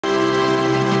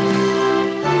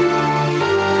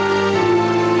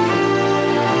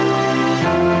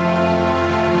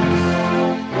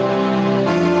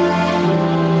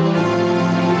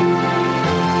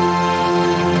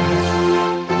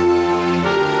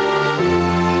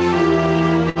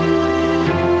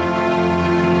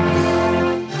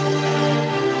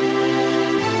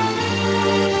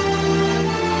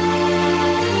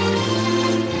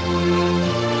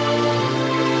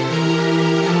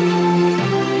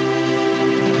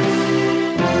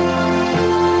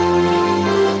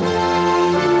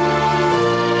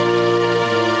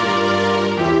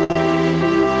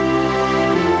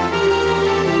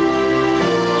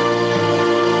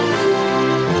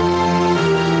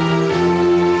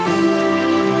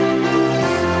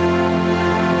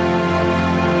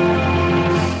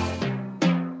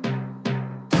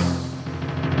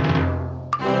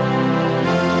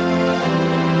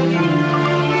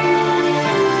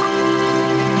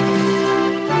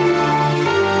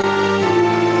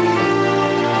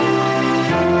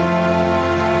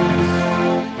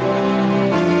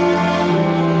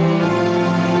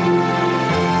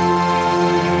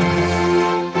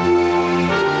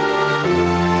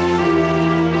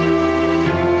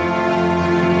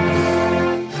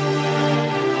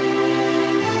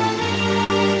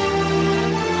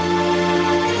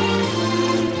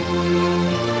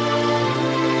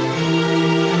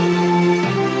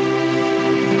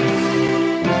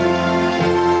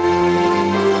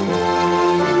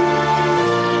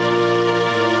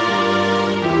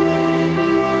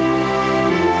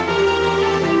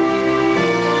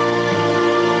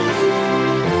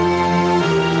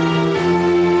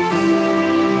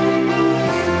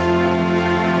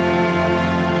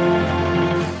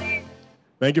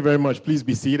Thank you very much. Please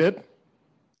be seated.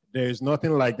 There is nothing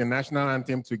like the national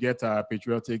anthem to get our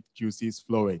patriotic juices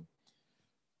flowing.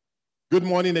 Good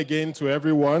morning again to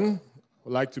everyone.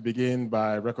 I'd like to begin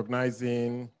by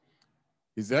recognizing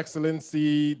His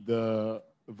Excellency, the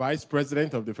Vice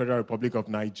President of the Federal Republic of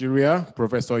Nigeria,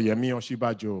 Professor Yemi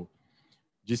Oshibajo,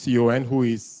 GCON, who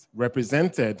is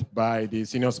represented by the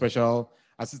Senior Special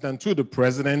Assistant to the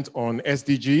President on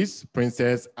SDGs,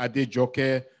 Princess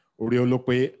Adejoke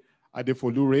Oreolope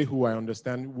Adefolure, who I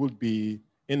understand will be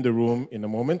in the room in a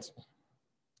moment.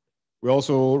 We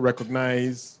also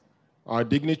recognize our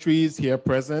dignitaries here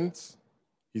present,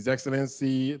 His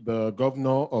Excellency, the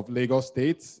Governor of Lagos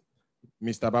State,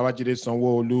 Mr. Babajide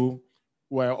Sanwo-Olu,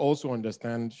 who I also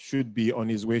understand should be on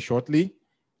his way shortly,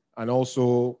 and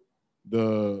also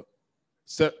the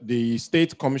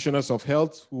State Commissioners of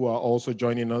Health, who are also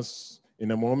joining us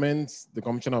in a moment, the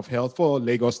Commissioner of Health for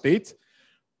Lagos State,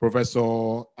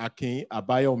 Professor Akin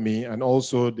Abayomi, and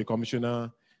also the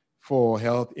Commissioner for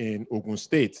Health in Ogun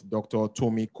State, Dr.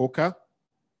 Tomi Koka.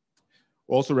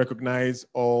 We also recognize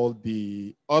all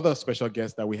the other special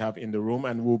guests that we have in the room,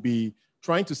 and we'll be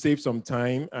trying to save some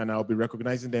time, and I'll be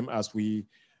recognizing them as we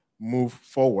move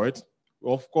forward.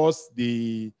 Of course,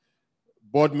 the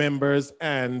board members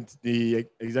and the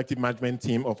executive management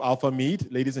team of Alpha Mead,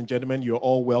 ladies and gentlemen, you're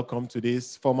all welcome to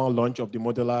this formal launch of the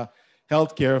Modular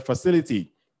Healthcare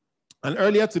Facility. And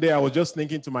earlier today, I was just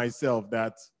thinking to myself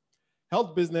that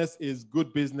health business is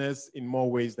good business in more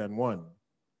ways than one.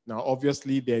 Now,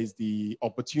 obviously, there is the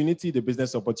opportunity, the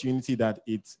business opportunity that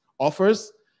it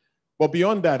offers. But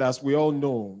beyond that, as we all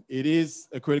know, it is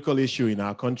a critical issue in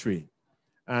our country.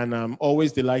 And I'm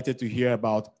always delighted to hear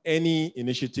about any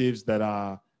initiatives that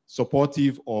are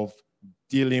supportive of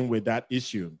dealing with that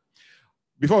issue.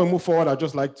 Before we move forward, I'd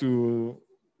just like to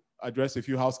address a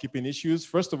few housekeeping issues.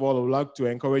 First of all, I would like to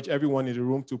encourage everyone in the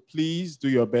room to please do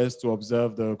your best to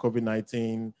observe the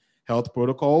COVID-19 health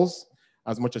protocols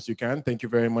as much as you can. Thank you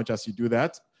very much as you do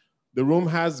that. The room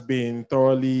has been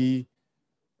thoroughly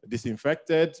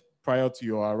disinfected prior to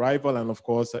your arrival. And of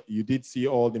course, you did see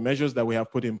all the measures that we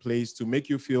have put in place to make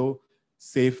you feel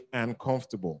safe and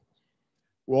comfortable.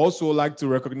 We also like to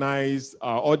recognize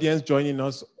our audience joining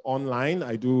us online.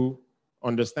 I do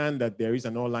understand that there is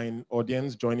an online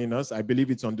audience joining us. I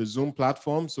believe it's on the Zoom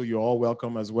platform, so you're all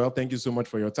welcome as well. Thank you so much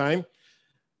for your time.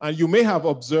 And you may have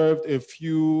observed a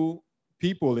few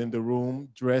people in the room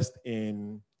dressed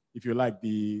in, if you like,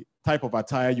 the type of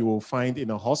attire you will find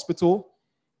in a hospital.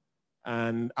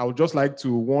 And I would just like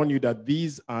to warn you that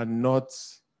these are not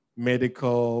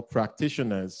medical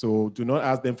practitioners, so do not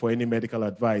ask them for any medical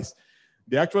advice.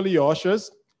 They're actually your ushers.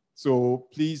 So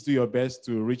please do your best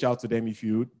to reach out to them if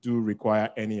you do require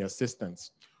any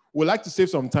assistance. We'd like to save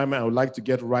some time, and I would like to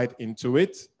get right into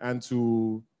it. And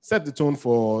to set the tone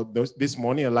for this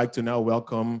morning, I'd like to now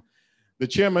welcome the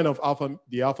chairman of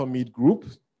the Alpha Mead Group,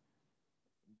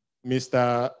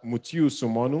 Mr. Mutiu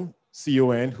Sumonu,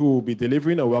 CON, who will be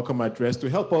delivering a welcome address to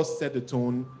help us set the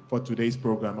tone for today's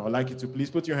program. I would like you to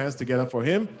please put your hands together for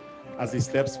him as he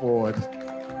steps forward.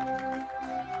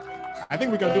 I think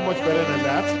we can do much better than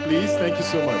that. Please, thank you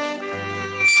so much.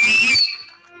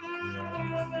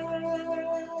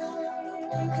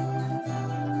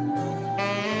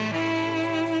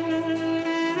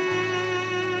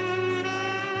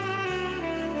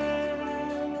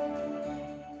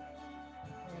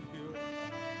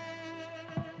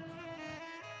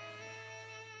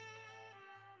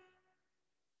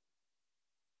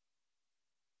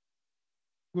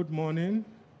 Good morning,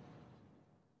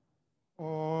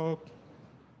 all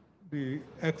the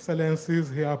excellencies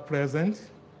here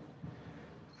present.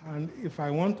 And if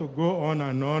I want to go on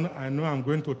and on, I know I'm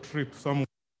going to trip somewhere.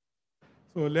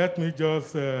 So let me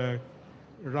just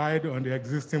ride on the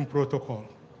existing protocol.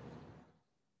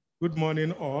 Good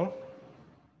morning, all.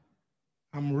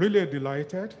 I'm really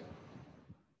delighted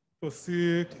to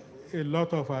see a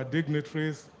lot of our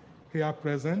dignitaries here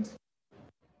present.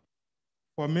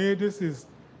 For me, this is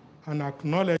an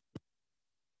acknowledgement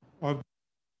of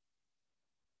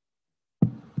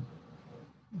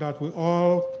that we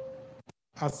all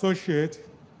associate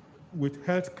with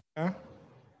healthcare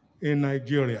in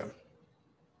Nigeria.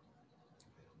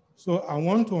 So I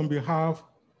want to, on behalf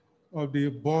of the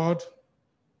board,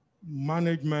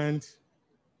 management,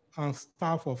 and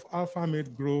staff of Alpha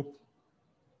Mead Group,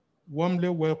 warmly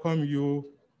welcome you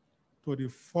to the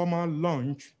formal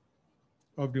launch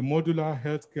of the Modular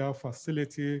Healthcare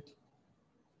Facility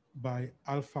by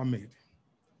Alpha Mead.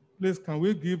 Please, can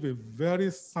we give a very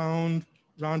sound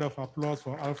round of applause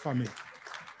for Alpha Mead?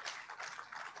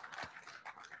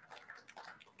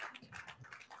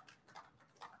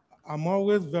 I'm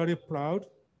always very proud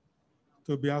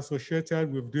to be associated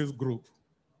with this group.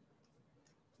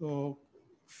 So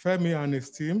Femi and his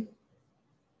team,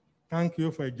 thank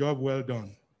you for a job well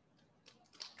done.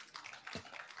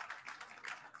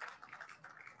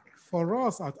 For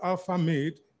us at Alpha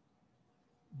Mead,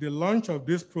 the launch of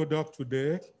this product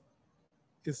today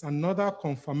is another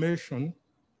confirmation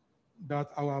that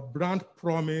our brand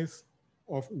promise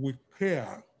of "we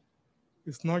care"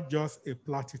 is not just a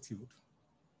platitude.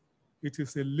 It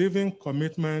is a living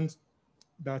commitment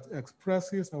that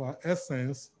expresses our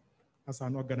essence as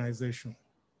an organization.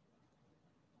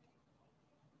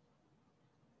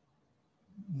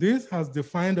 This has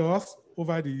defined us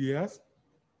over the years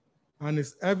and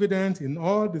is evident in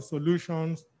all the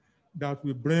solutions that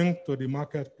we bring to the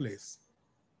marketplace.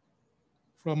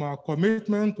 From our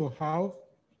commitment to have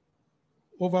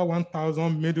over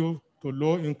 1,000 middle to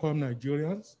low income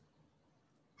Nigerians,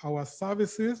 our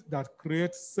services that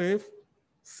create safe,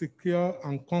 secure,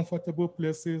 and comfortable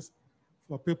places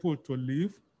for people to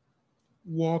live,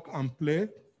 work, and play,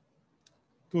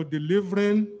 to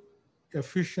delivering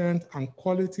efficient and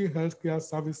quality healthcare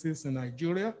services in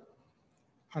Nigeria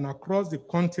and across the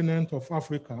continent of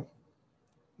Africa,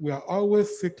 we are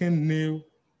always seeking new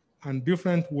and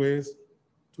different ways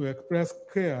to express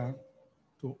care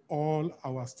to all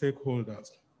our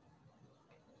stakeholders.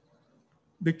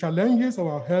 The challenges of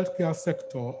our healthcare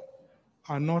sector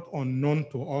are not unknown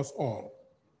to us all,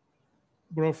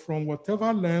 but from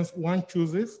whatever lens one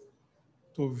chooses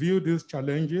to view these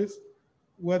challenges,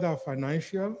 whether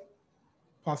financial,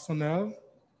 personnel,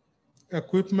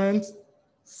 equipment,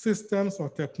 systems, or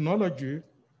technology,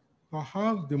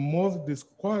 perhaps the most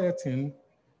disquieting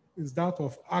is that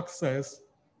of access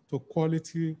to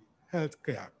quality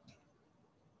healthcare.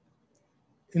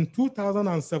 In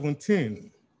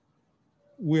 2017,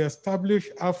 we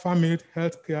established Alpha Mead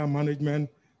Healthcare Management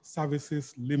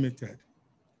Services Limited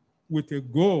with a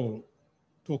goal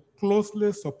to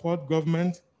closely support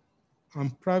government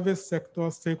and private sector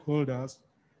stakeholders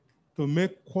to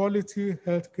make quality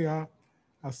healthcare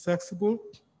accessible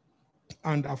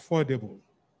and affordable.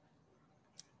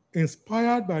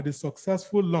 Inspired by the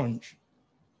successful launch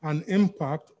and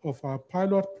impact of our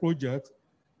pilot project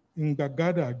in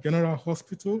Gagada General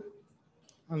Hospital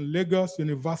and Lagos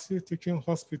University Teaching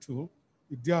Hospital,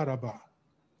 Idiaraba,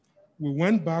 we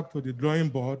went back to the drawing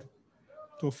board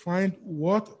to find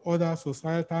what other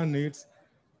societal needs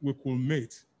we could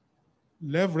meet,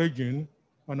 leveraging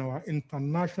on our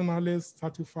internationally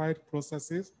certified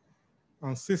processes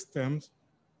and systems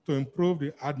to improve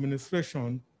the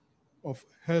administration of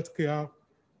healthcare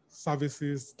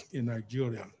services in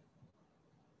Nigeria.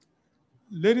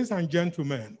 Ladies and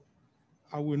gentlemen,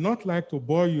 I would not like to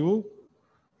bore you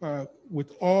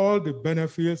with all the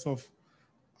benefits of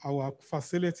our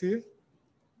facility.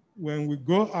 When we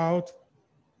go out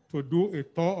to do a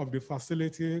tour of the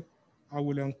facility, I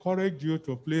will encourage you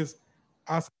to please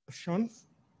ask questions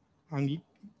and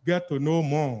get to know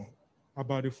more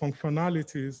about the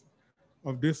functionalities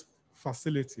of this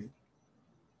facility.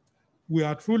 We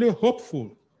are truly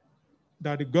hopeful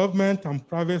that the government and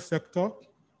private sector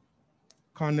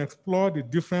can explore the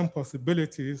different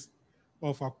possibilities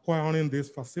of acquiring this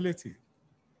facility.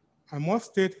 I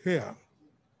must state here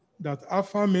that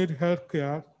Alpha Mead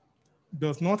Healthcare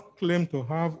does not claim to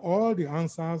have all the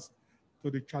answers to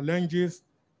the challenges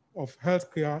of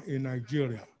healthcare in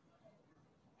Nigeria.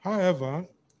 However,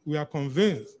 we are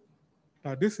convinced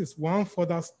that this is one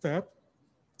further step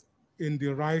in the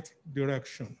right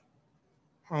direction.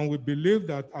 And we believe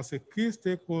that as a key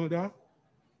stakeholder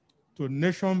to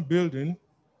nation building,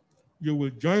 you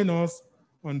will join us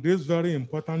on this very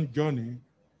important journey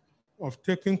of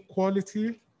taking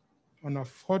quality and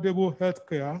affordable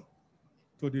healthcare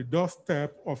to the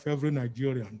doorstep of every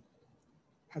Nigerian.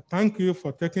 I thank you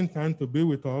for taking time to be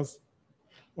with us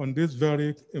on this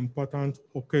very important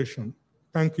occasion.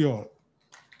 Thank you all.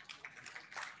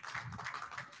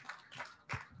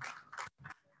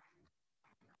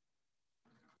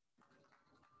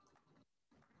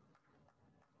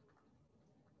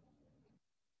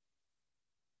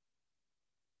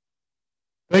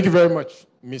 Thank you very much,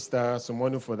 Mr.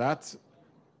 Somonu, for that.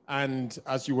 And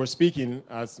as you were speaking,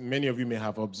 as many of you may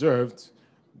have observed,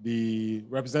 the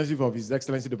representative of His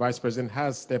Excellency the Vice President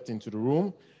has stepped into the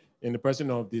room in the person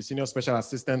of the Senior Special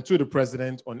Assistant to the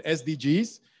President on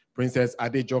SDGs, Princess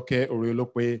Adejoke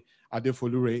Oreolokwe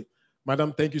Adefolure.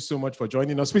 Madam, thank you so much for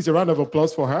joining us. Please, a round of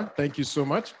applause for her. Thank you so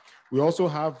much. We also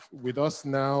have with us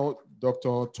now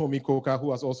Dr. Tomi Koka,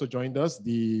 who has also joined us,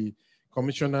 the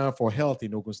Commissioner for Health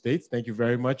in Ogun State. Thank you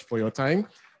very much for your time.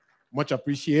 Much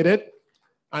appreciated.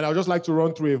 And I'd just like to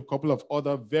run through a couple of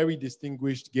other very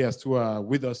distinguished guests who are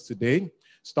with us today.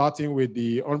 starting with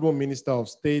the Honorable Minister of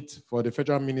State for the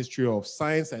Federal Ministry of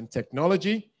Science and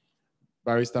Technology,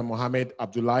 Barrister Mohammed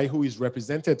Abdullahi, who is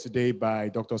represented today by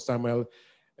Dr. Samuel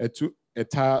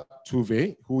Eta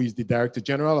Tuve, who is the Director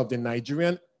General of the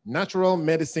Nigerian Natural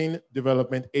Medicine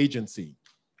Development Agency.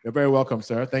 You're very welcome,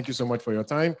 sir. Thank you so much for your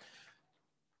time.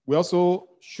 We also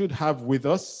should have with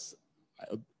us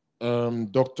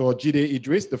Dr. Jide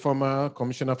Idris, the former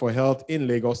Commissioner for Health in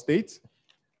Lagos State.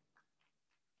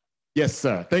 Yes,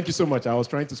 sir. Thank you so much. I was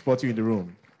trying to spot you in the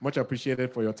room. Much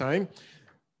appreciated for your time.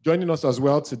 Joining us as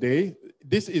well today,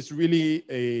 this is really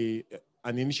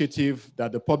an initiative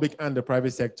that the public and the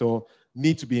private sector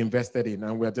need to be invested in.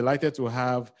 And we're delighted to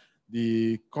have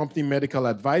the company medical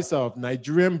advisor of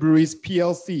Nigerian Breweries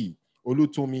PLC,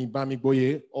 Olutomi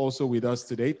Bamigboye, also with us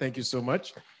today. Thank you so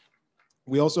much.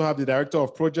 We also have the Director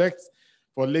of Projects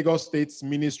for Lagos State's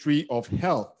Ministry of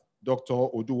Health, Dr.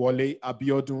 Oduwole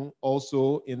Abiodun,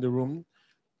 also in the room.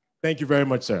 Thank you very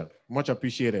much, sir. Much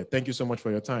appreciated. Thank you so much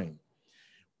for your time.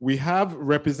 We have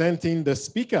representing the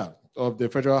Speaker of the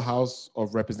Federal House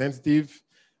of Representatives,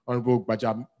 Honorable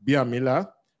Gbajabiamila.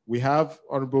 We have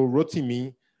Honorable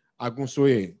Rotimi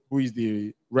Agunsoye, who is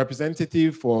the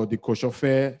representative for the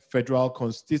Koshofe Federal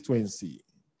Constituency.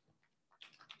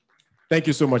 Thank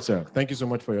you so much, sir. Thank you so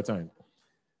much for your time.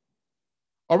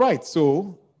 All right,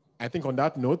 so I think on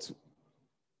that note,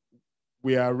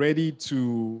 we are ready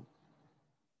to,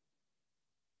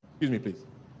 excuse me, please.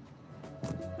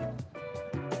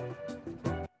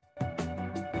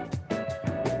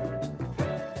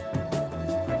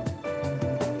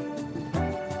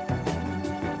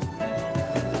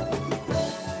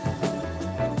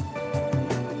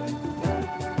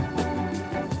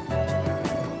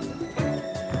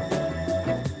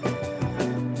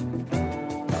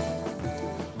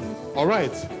 All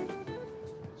right.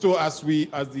 So as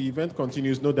the event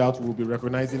continues, no doubt we'll be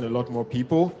recognizing a lot more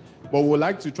people, but we'd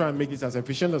like to try and make this as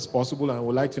efficient as possible, and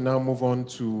we'd like to now move on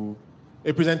to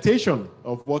a presentation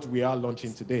of what we are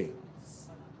launching today.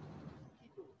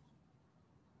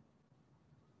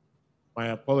 My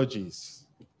apologies.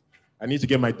 I need to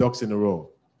get my ducks in a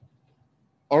row.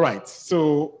 All right,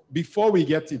 so before we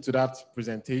get into that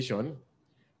presentation,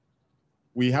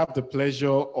 we have the pleasure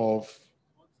of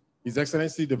His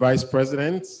Excellency the Vice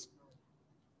President,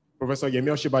 Professor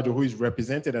Yemi Osinbajo, who is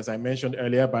represented, as I mentioned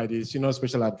earlier, by the Senior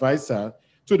Special Advisor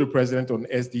to the President on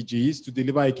SDGs, to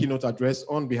deliver a keynote address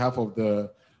on behalf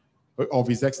of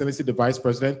His Excellency the Vice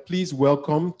President. Please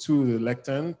welcome to the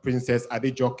lectern Princess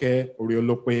Adejoke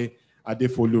Oreolope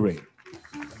Adefolure.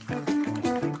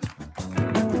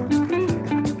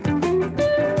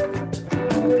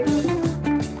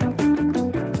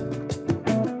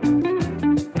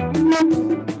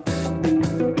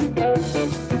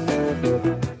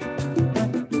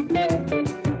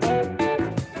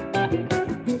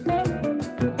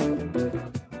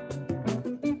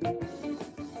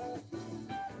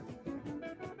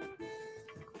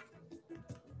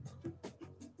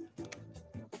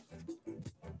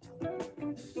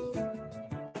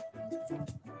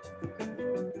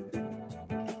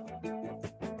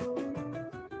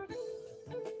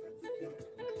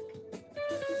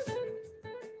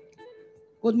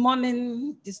 Good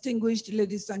morning, distinguished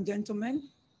ladies and gentlemen.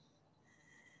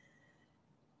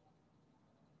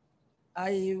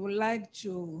 I would like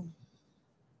to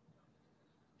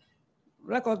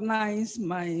recognize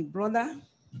my brother,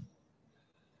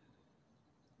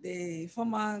 the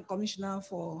former Commissioner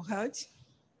for Health,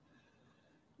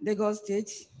 Lagos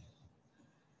State,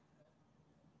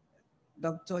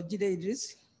 Dr. Jide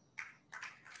Idris.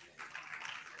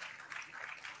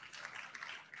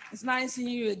 It's nice seeing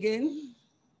you again.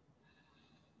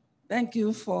 Thank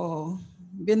you for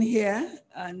being here,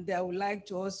 and I would like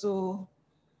to also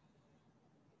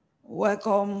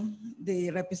welcome the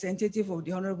representative of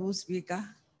the Honorable Speaker.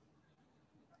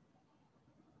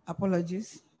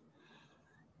 Apologies.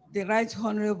 The Right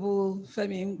Honorable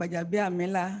Femi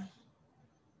Gbajabiamila,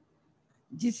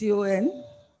 GCON,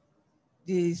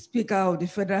 the Speaker of the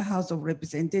Federal House of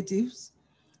Representatives,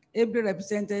 ably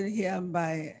represented here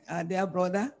by our dear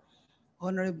brother,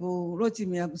 Honorable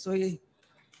Rotimi Agunsoye,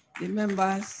 the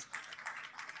member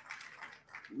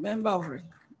of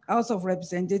House of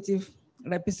Representatives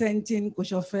representing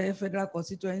Koshofe Federal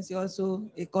Constituency, also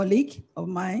a colleague of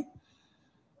mine.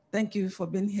 Thank you for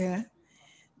being here.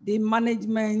 The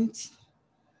management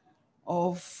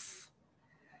of,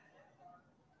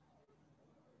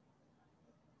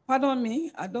 pardon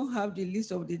me, I don't have the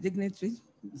list of the dignitaries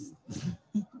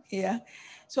here.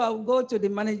 So I'll go to the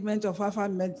management of Alpha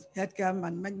Healthcare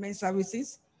Management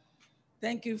Services.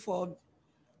 Thank you for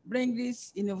bringing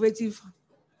this innovative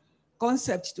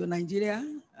concept to Nigeria.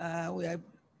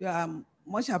 We are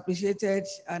much appreciated,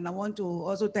 and I want to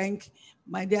also thank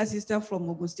my dear sister from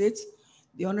Ogun State,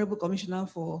 the Honorable Commissioner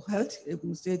for Health,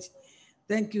 Ogun State.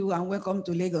 Thank you and welcome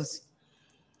to Lagos.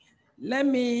 Let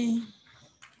me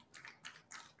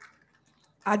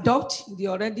adopt the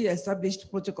already established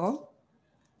protocol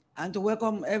and to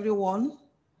welcome everyone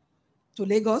to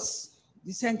Lagos,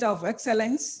 the Center of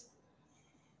Excellence,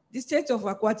 the state of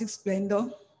aquatic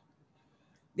splendor,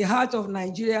 the heart of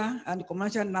Nigeria, and the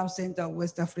commercial nerve center of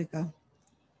West Africa.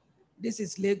 This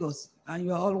is Lagos, and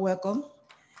you are all welcome.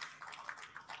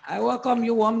 I welcome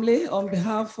you warmly on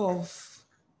behalf of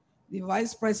the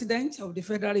Vice President of the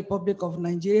Federal Republic of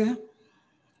Nigeria,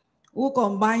 who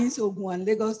combines Ogun and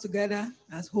Lagos together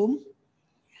as home.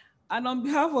 And on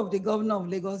behalf of the Governor of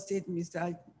Lagos State,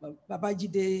 Mr.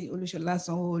 Babajide Olusola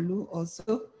Sanwo-Olu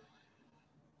also.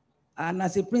 And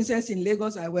as a princess in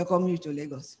Lagos, I welcome you to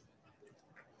Lagos.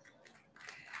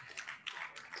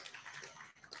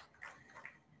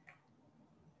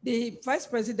 The Vice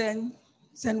President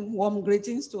sent warm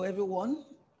greetings to everyone,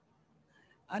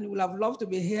 and would have loved to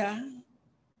be here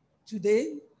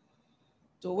today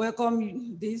to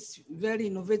welcome this very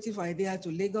innovative idea to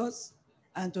Lagos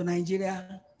and to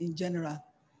Nigeria in general.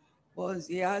 Because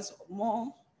he has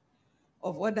more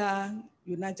of other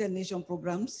United Nations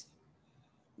programs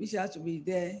which has to be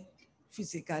there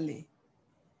physically.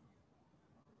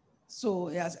 So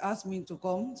he has asked me to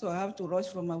come, so I have to rush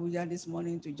from Abuja this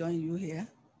morning to join you here.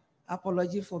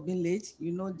 Apology for being late,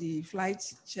 you know the flight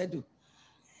schedule.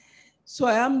 So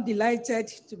I am delighted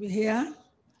to be here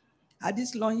at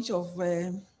this launching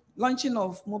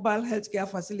of Mobile Healthcare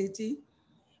Facility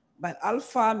by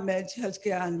Alpha Med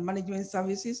Healthcare and Management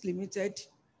Services Limited.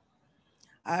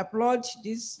 I applaud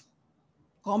this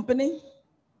company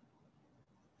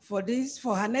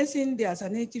for harnessing their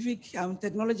scientific and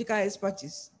technological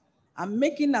expertise and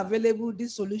making available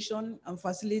this solution and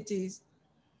facilities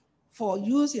for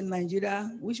use in Nigeria,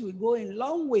 which will go a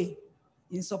long way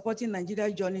in supporting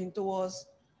Nigeria's journey towards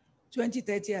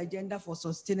 2030 Agenda for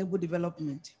Sustainable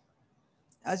Development.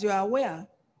 As you are aware,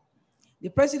 the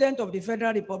President of the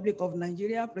Federal Republic of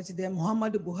Nigeria, President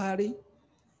Muhammadu Buhari,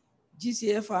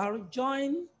 GCFR,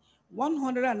 joined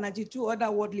 192 other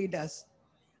world leaders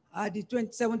at the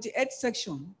 78th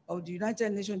section of the United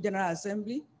Nations General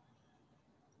Assembly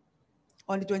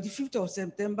on the 25th of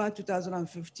September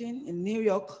 2015 in New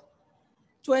York,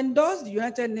 to endorse the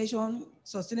United Nations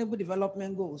Sustainable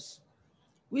Development Goals,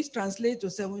 which translate to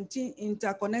 17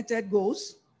 interconnected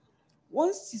goals,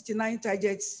 169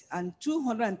 targets, and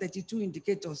 232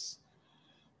 indicators,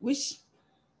 which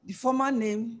the former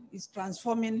name is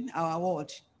Transforming Our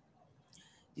World.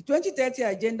 The 2030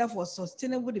 Agenda for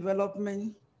Sustainable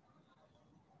Development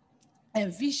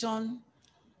envision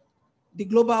the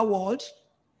global world,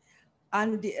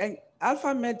 and the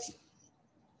Alpha Med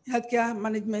Healthcare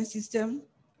Management System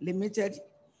Limited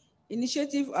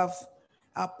initiative have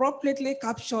appropriately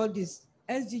captured this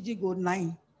SDG Goal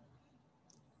 9,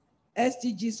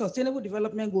 SDG Sustainable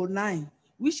Development Goal 9,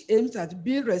 which aims at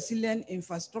build resilient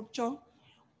infrastructure,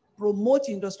 promote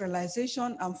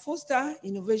industrialization, and foster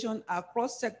innovation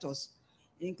across sectors,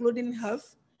 including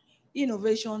health,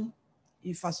 innovation,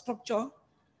 infrastructure,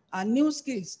 and new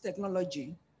skills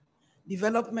technology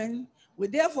development will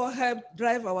therefore help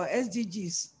drive our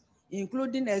SDGs,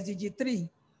 including SDG 3,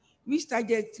 which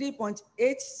targets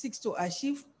 3.86 to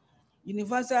achieve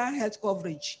universal health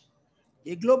coverage,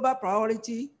 a global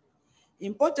priority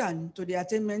important to the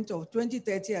attainment of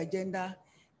 2030 agenda,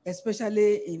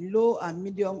 especially in low and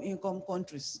medium income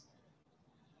countries.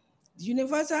 The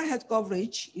universal health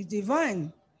coverage is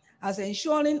defined as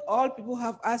ensuring all people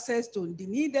have access to the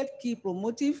needed key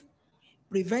promotive,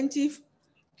 preventive,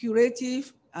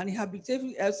 curative, and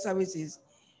rehabilitative health services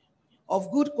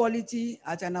of good quality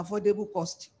at an affordable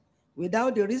cost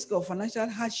without the risk of financial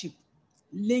hardship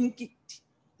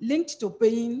linked to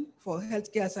paying for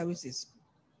healthcare services.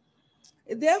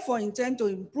 It therefore intends to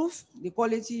improve the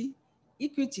quality,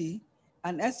 equity,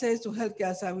 and access to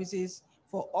healthcare services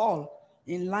for all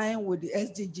in line with the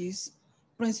SDGs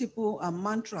principle and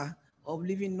mantra of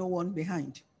leaving no one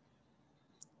behind.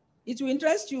 It will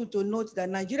interest you to note that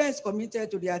Nigeria is committed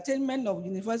to the attainment of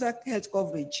universal health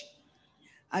coverage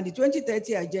and the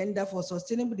 2030 Agenda for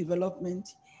Sustainable Development,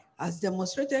 as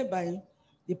demonstrated by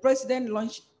the President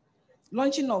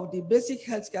launching of the Basic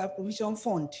Healthcare Provision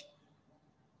Fund,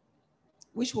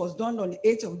 which was done on the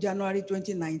 8th of January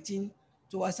 2019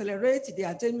 to accelerate the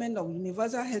attainment of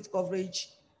universal health coverage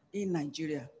in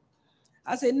Nigeria.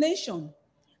 As a nation,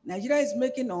 Nigeria is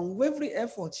making unwavering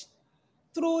efforts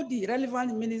through the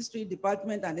relevant ministry,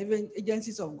 department, and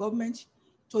agencies of government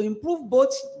to improve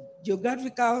both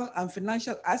geographical and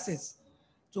financial access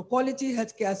to quality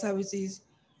healthcare services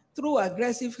through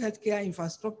aggressive healthcare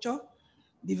infrastructure,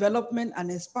 development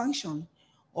and expansion,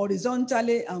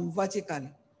 horizontally and vertically.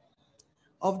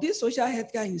 Of this social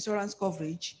healthcare insurance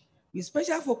coverage, with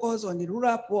special focus on the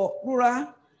rural,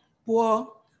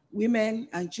 poor, women,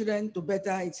 and children to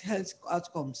better its health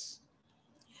outcomes.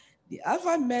 The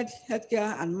Alpha Med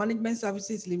Healthcare and Management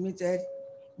Services Limited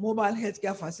mobile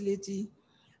healthcare facility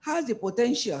has the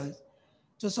potential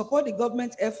to support the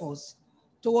government efforts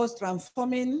towards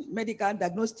transforming medical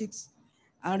diagnostics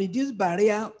and reduce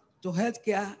barrier to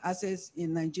healthcare access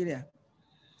in Nigeria.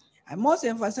 I must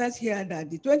emphasize here that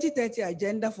the 2030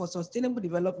 Agenda for Sustainable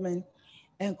Development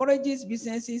encourages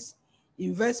businesses,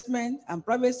 investment, and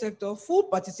private sector full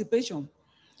participation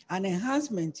and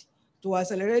enhancement to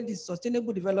accelerate the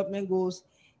Sustainable Development Goals,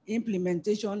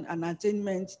 implementation, and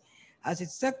attainment, as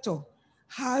its sector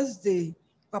has the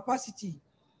capacity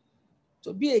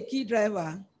to be a key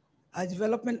driver as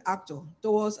development actor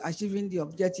towards achieving the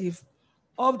objective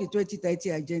of the 2030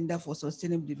 Agenda for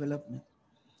Sustainable Development.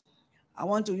 I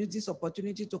want to use this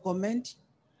opportunity to commend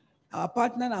our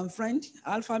partner and friend,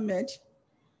 Alpha Med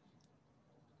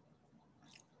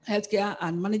Healthcare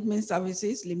and Management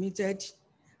Services Limited,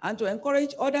 and to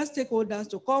encourage other stakeholders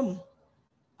to come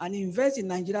and invest in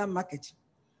Nigerian market,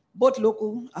 both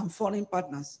local and foreign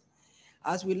partners,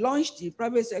 as we launched the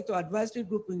Private Sector Advisory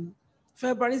Group in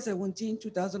February 17,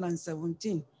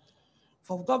 2017,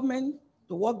 for government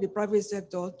to work the private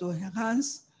sector to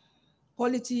enhance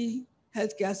quality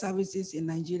healthcare services in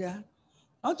Nigeria,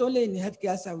 not only in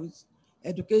healthcare service,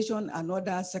 education, and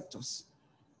other sectors.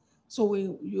 So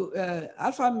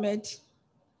Alpha Med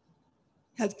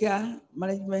Healthcare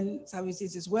Management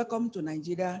Services is welcome to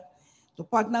Nigeria to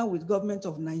partner with government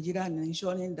of Nigeria in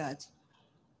ensuring that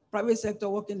private sector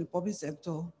working in the public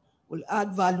sector will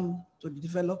add value to the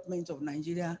development of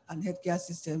Nigeria and healthcare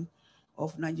system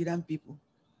of Nigerian people.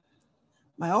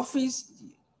 My office,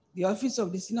 the Office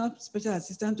of the Senior Special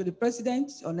Assistant to the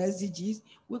President on SDGs,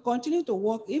 will continue to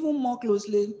work even more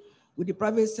closely with the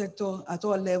private sector at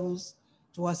all levels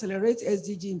to accelerate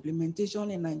SDG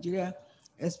implementation in Nigeria,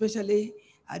 especially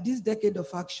at this decade of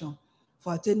action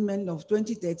for attainment of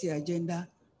 2030 Agenda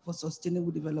for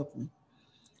Sustainable Development.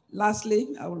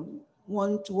 Lastly, I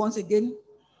want to once again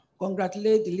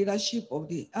congratulate the leadership of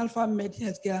the Alpha Med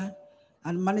Healthcare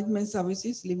and Management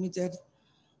Services Limited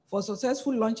for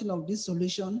successful launching of this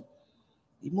solution,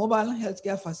 the mobile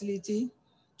healthcare facility,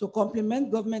 to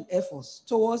complement government efforts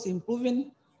towards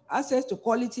improving access to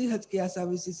quality healthcare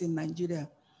services in Nigeria.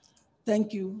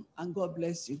 Thank you, and God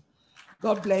bless you.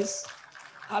 God bless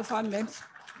Alpha Med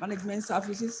Management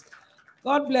Services.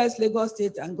 God bless Lagos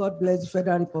State, and God bless the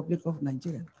Federal Republic of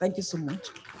Nigeria. Thank you so much.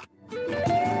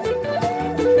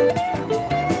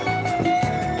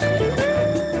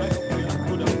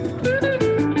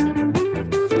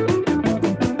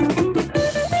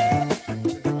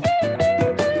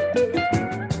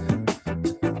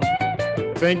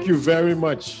 Thank you very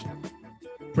much,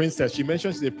 Princess. She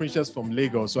mentioned she's a princess from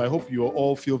Lagos, so I hope you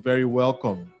all feel very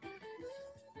welcome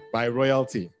by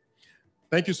royalty.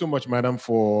 Thank you so much, madam,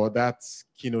 for that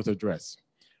keynote address.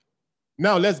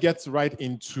 Now let's get right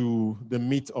into the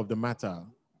meat of the matter.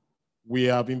 We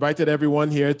have invited everyone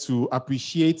here to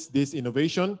appreciate this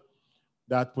innovation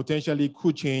that potentially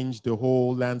could change the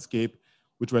whole landscape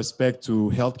with respect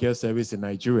to healthcare service in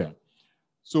Nigeria.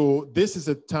 So this is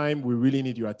a time we really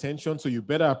need your attention, so you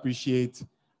better appreciate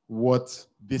what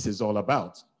this is all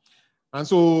about. And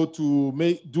so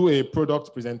to do a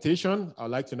product presentation,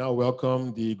 I'd like to now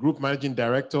welcome the Group Managing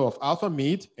Director of Alpha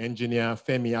Mead, Engineer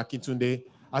Femi Akintunde,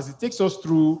 as he takes us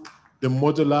through the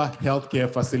Modular Healthcare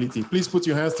Facility. Please put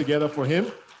your hands together for him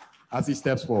as he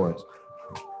steps forward.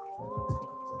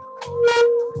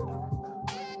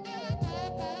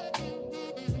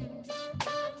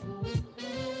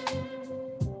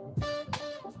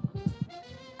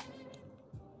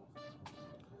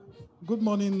 Good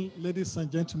morning, ladies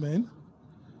and gentlemen.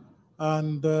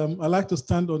 And I like to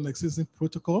stand on existing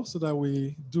protocol so that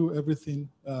we do everything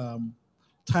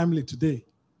timely today.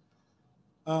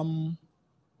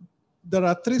 There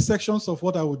are three sections of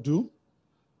what I would do.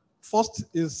 First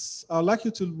is I'd like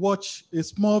you to watch a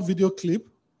small video clip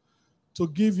to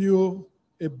give you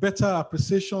a better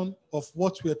appreciation of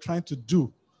what we are trying to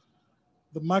do,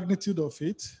 the magnitude of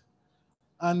it,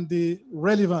 and the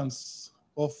relevance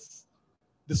of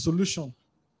the solution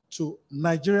to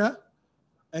Nigeria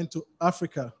and to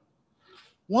Africa.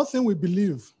 One thing we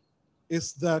believe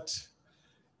is that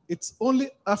it's only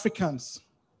Africans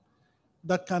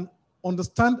that can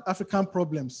understand African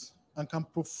problems and can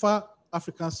prefer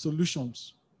African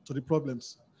solutions to the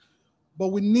problems. but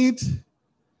we need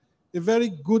a very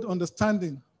good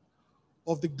understanding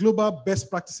of the global best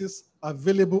practices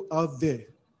available out there,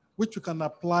 which we can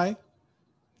apply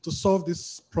to solve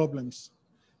these problems.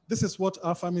 This is what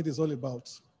our family is all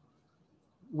about.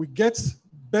 We get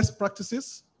best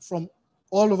practices from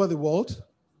all over the world.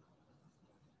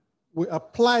 We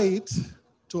apply it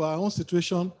to our own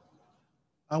situation,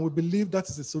 and we believe that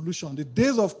is the solution. The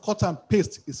days of cut and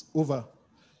paste is over.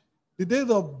 The days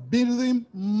of building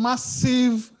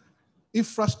massive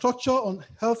infrastructure on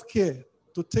healthcare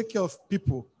to take care of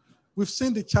people. We've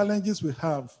seen the challenges we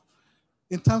have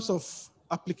in terms of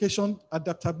application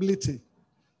adaptability.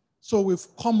 So we've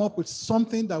come up with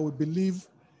something that we believe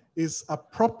is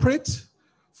appropriate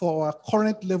for our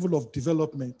current level of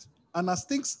development. And as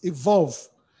things evolve,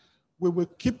 we will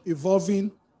keep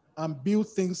evolving and build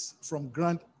things from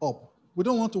ground up. We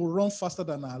don't want to run faster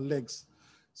than our legs.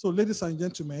 So ladies and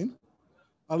gentlemen,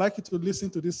 I'd like you to listen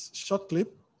to this short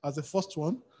clip as the first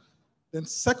one. Then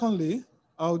secondly,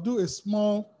 I'll do a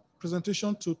small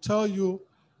presentation to tell you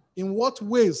in what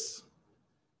ways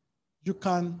you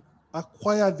can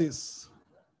acquire this.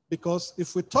 Because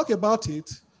if we talk about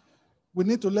it, we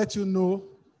need to let you know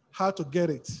how to get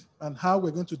it and how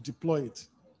we're going to deploy it.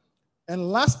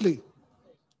 And lastly,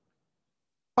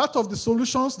 part of the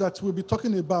solutions that we'll be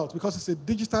talking about, because it's a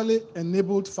digitally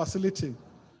enabled facility,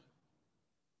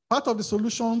 part of the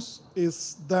solutions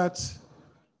is that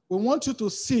we want you to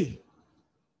see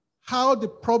how the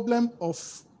problem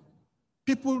of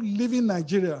people leaving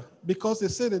Nigeria because they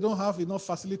say they don't have enough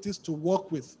facilities to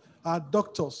work with are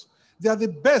doctors. They are the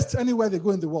best anywhere they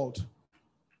go in the world.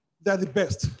 They are the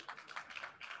best.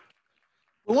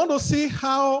 We want to see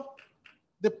how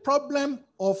the problem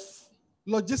of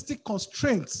logistic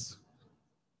constraints,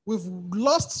 we've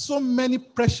lost so many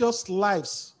precious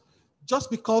lives just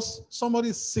because somebody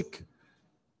is sick,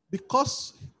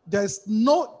 because there's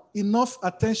no enough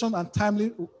attention and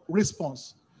timely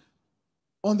response.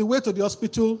 On the way to the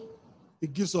hospital,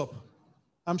 it gives up.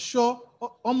 I'm sure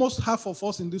almost half of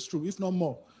us in this room, if not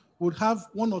more, would have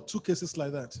one or two cases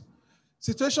like that.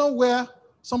 Situation where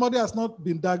somebody has not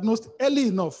been diagnosed early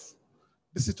enough,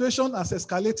 the situation has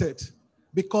escalated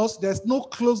because there's no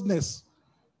closeness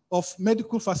of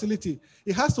medical facility.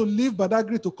 It has to leave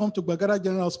Badagry to come to Bagara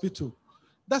General Hospital.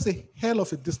 That's a hell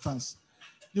of a distance.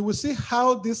 You will see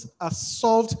how this has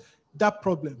solved that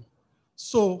problem.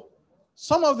 So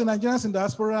some of the Nigerians in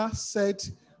diaspora said,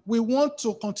 we want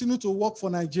to continue to work for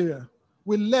Nigeria.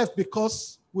 We left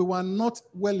because we were not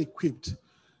well equipped.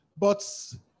 But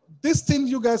this thing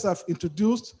you guys have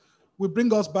introduced will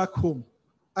bring us back home.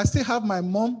 I still have my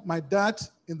mom, my dad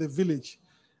in the village.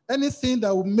 Anything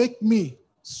that will make me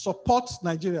support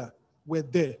Nigeria, we're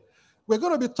there. We're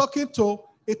going to be talking to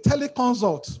a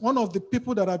teleconsult, one of the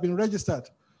people that have been registered.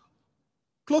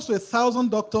 Close to 1,000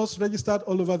 doctors registered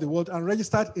all over the world and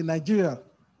registered in Nigeria.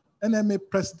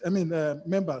 NMA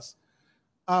members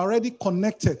are already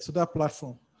connected to that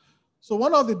platform. So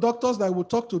one of the doctors that I will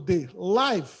talk today,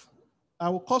 live, I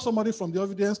will call somebody from the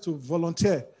audience to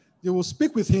volunteer. You will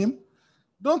speak with him.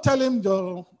 Don't tell him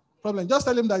your problem. Just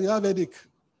tell him that you have a headache.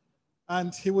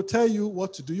 And he will tell you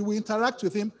what to do. You will interact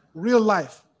with him real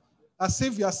life, as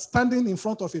if you are standing in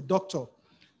front of a doctor.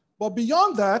 But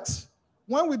beyond that,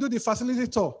 when we do the facility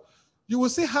tour, you will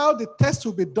see how the test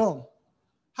will be done,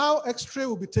 how X-ray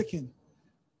will be taken,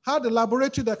 how the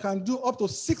laboratory that can do up to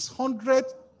 600,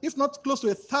 if not close to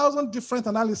 1,000 different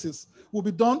analyses will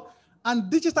be done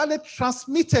and digitally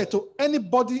transmitted to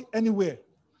anybody, anywhere.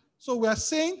 So we are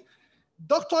saying,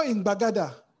 doctor in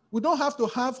Bagada, we don't have to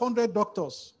have 100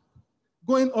 doctors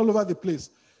going all over the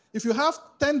place. If you have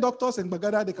 10 doctors in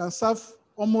Bagada, they can serve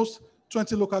almost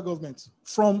 20 local governments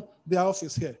from their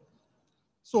office here.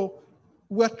 So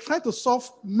we're trying to solve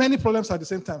many problems at the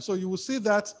same time. So you will see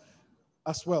that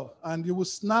as well. And you will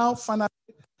now finally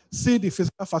see the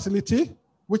physical facility,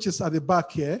 which is at the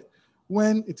back here,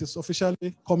 when it is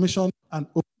officially commissioned and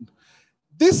opened.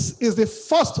 This is the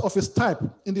first of its type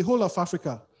in the whole of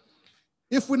Africa.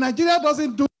 If Nigeria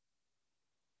doesn't do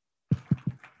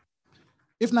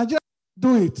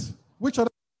it, which other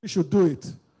country should do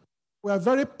it? We are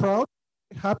very proud,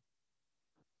 happy.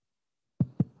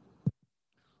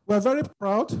 We are very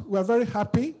proud, we are very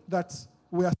happy that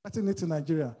we are starting it in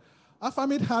Nigeria.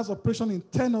 AFAMID has operation in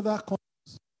 10 other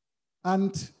countries,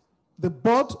 and the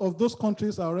board of those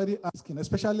countries are already asking,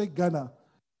 especially Ghana.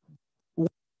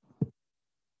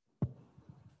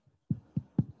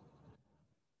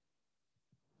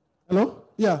 Hello?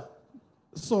 Yeah.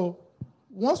 So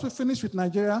once we finish with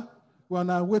Nigeria, we're on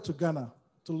our way to Ghana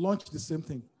to launch the same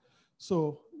thing.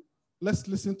 So let's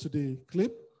listen to the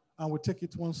clip and we'll take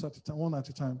it one at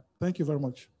a time. Thank you very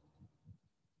much.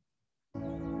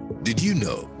 Did you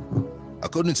know?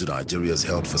 According to Nigeria's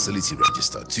Health Facility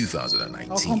Register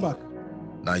 2019,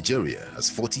 Nigeria has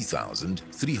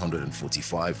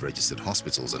 40,345 registered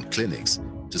hospitals and clinics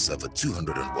to serve a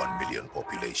 201 million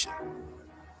population.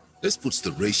 This puts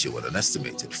the ratio at an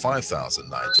estimated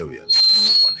 5,000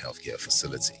 Nigerians in one healthcare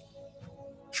facility.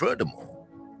 Furthermore,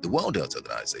 the World Health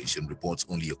Organization reports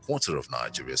only a quarter of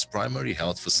Nigeria's primary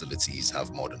health facilities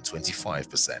have more than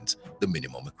 25% the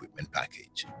minimum equipment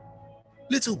package.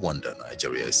 Little wonder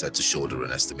Nigeria is set to shoulder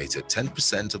an estimated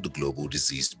 10% of the global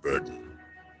disease burden,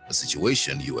 a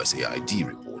situation USAID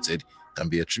reported can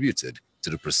be attributed to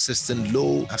the persistent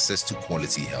low access to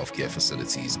quality healthcare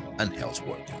facilities and health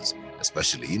workers,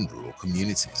 especially in rural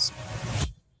communities.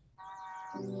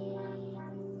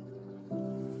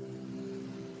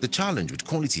 The challenge with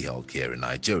quality healthcare in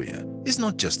Nigeria is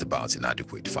not just about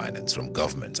inadequate finance from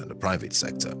government and the private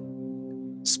sector.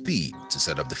 Speed to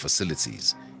set up the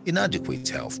facilities, inadequate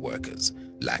health workers,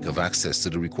 lack of access to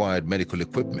the required medical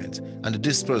equipment, and the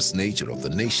dispersed nature of the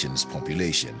nation's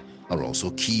population are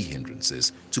also key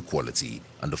hindrances to quality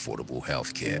and affordable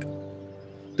healthcare.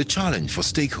 The challenge for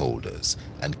stakeholders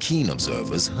and keen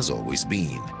observers has always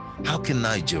been, how can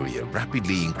Nigeria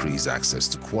rapidly increase access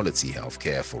to quality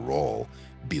healthcare for all,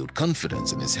 build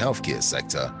confidence in its healthcare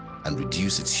sector, and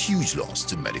reduce its huge loss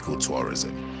to medical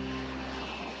tourism?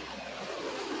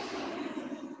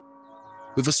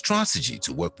 With a strategy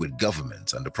to work with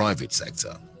government and the private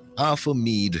sector,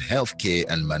 Mead Healthcare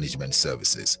and Management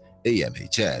Services,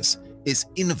 AMHS, is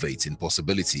innovating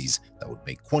possibilities that would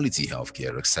make quality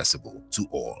healthcare accessible to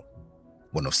all.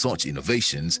 One of such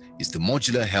innovations is the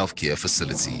Modular Healthcare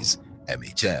Facilities,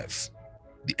 MHF.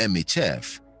 The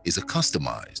MHF is a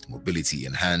customized,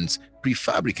 mobility-enhanced,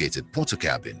 prefabricated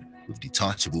portacabin with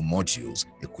detachable modules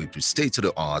equipped with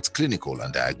state-of-the-art clinical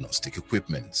and diagnostic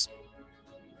equipment.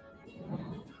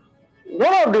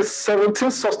 One of the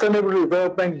 17 Sustainable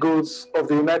Development Goals of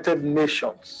the United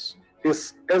Nations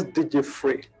is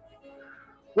SDG-free,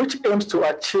 which aims to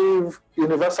achieve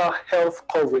universal health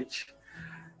coverage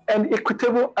and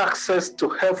equitable access to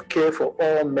health care for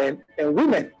all men and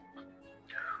women.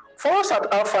 For us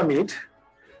at Mead,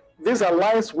 this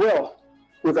aligns well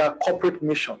with our corporate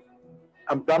mission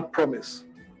and brand promise.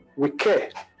 We care.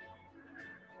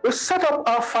 We set up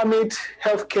Mead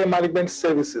Healthcare Management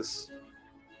Services,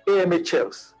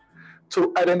 AMHS,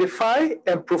 to identify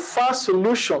and provide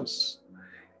solutions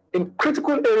in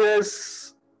critical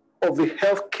areas of the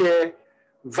healthcare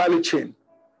value chain,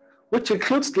 which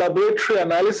includes laboratory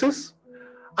analysis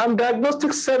and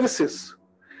diagnostic services,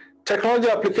 technology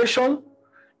application,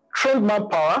 trained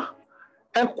manpower,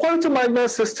 and quality management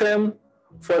system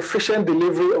for efficient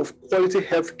delivery of quality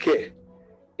healthcare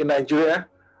in Nigeria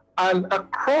and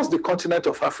across the continent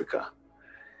of Africa.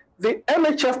 The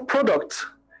MHF product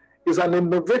is an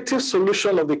innovative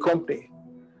solution of the company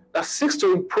that seeks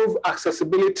to improve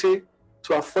accessibility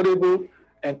to affordable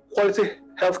and quality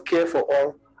healthcare for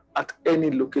all at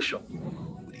any location.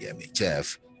 With the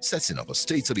MHF, setting up a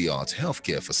state-of-the-art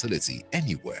healthcare facility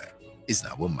anywhere is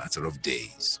now a matter of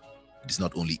days. It is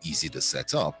not only easy to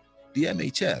set up, the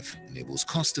MHF enables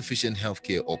cost-efficient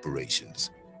healthcare operations,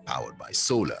 powered by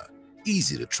solar,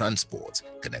 easy to transport,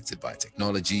 connected by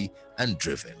technology, and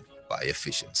driven by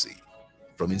efficiency.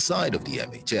 From inside of the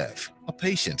MHF, a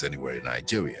patient anywhere in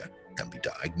Nigeria can be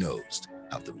diagnosed,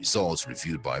 have the results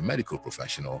reviewed by a medical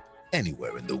professional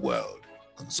anywhere in the world,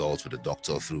 consult with a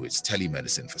doctor through its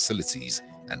telemedicine facilities,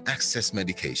 and access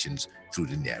medications through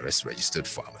the nearest registered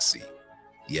pharmacy.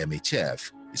 The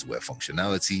MHF is where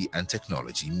functionality and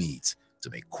technology meet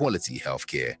to make quality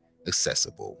healthcare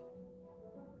accessible.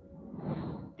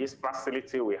 This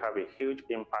facility will have a huge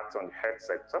impact on the health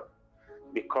sector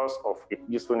because of its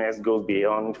usefulness goes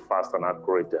beyond fast and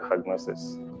accurate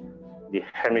diagnosis. The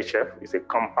MHF is a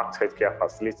compact healthcare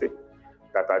facility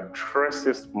that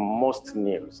addresses most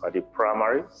needs at the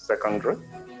primary, secondary,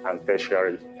 and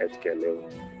tertiary healthcare level.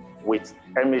 With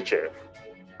MHF,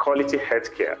 quality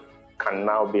healthcare can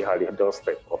now be at the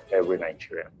doorstep of every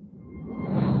Nigerian.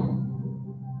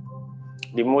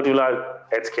 The Modular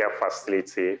Healthcare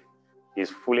Facility is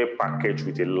fully packaged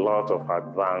with a lot of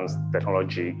advanced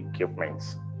technology equipment.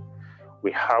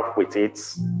 We have with it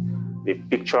the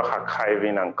picture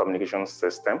archiving and communication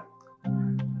system,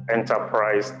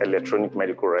 enterprise electronic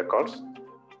medical records,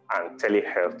 and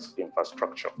telehealth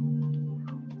infrastructure.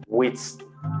 With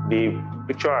the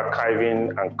picture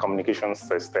archiving and communication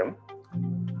system,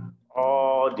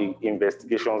 all the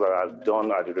investigations that are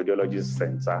done at the Radiology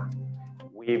Center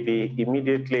will be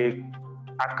immediately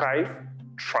archived,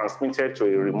 transmitted to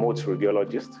a remote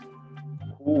radiologist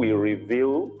who will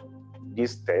review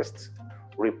these tests,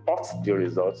 report the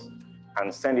results,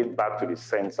 and send it back to the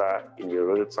center in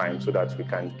real time so that we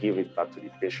can give it back to the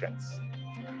patients.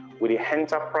 With the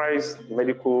enterprise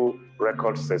medical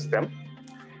record system,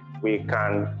 we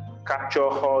can capture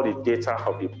all the data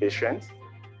of the patient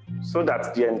so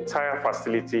that the entire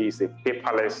facility is a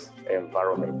paperless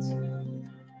environment.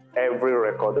 Every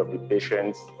record of the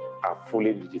patients are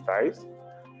fully digitized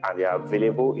and they are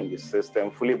available in the system,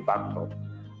 fully backed up,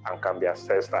 and can be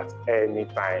accessed at any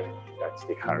time that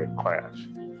they are required.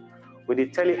 With the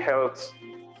telehealth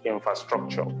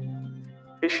infrastructure,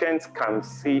 patients can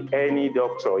see any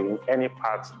doctor in any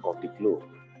part of the globe.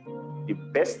 The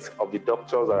best of the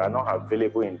doctors that are not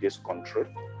available in this country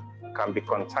can be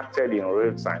contacted in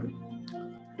real time.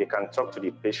 They can talk to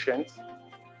the patient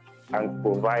and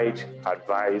provide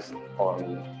advice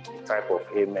on the type of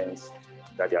ailments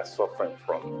that they are suffering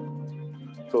from.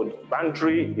 So the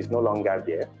boundary is no longer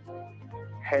there.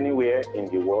 Anywhere in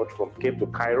the world, from Cape to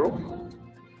Cairo,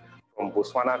 from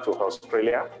Botswana to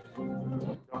Australia,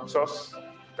 doctors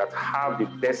that have the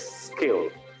best skill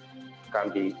can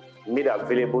be made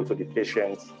available to the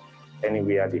patients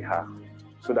anywhere they are,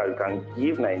 so that we can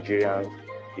give Nigerians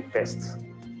the best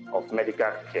of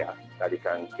medical care that they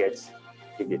can get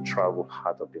if they travel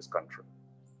out of this country.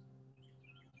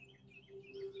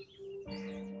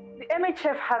 The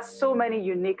MHF has so many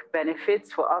unique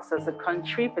benefits for us as a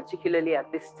country, particularly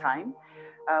at this time,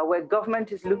 where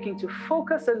government is looking to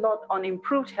focus a lot on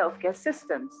improved healthcare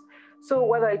systems. So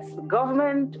whether it's the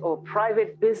government or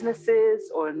private businesses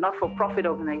or not-for-profit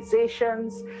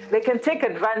organizations, they can take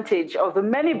advantage of the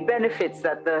many benefits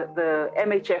that the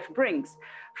MHF brings.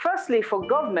 Firstly, for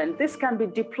government, this can be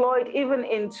deployed even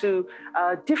into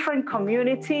different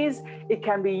communities. It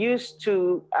can be used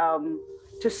to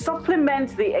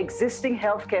supplement the existing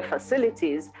healthcare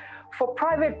facilities. For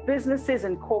private businesses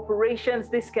and corporations,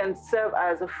 this can serve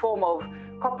as a form of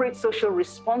corporate social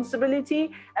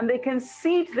responsibility, and they can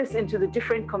seed this into the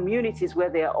different communities where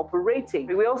they are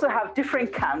operating. We also have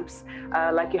different camps,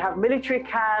 like you have military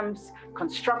camps,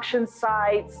 construction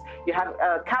sites, you have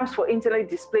camps for internally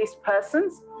displaced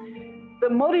persons. The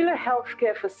Modular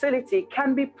Healthcare Facility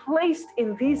can be placed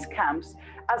in these camps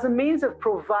as a means of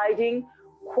providing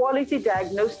quality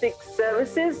diagnostic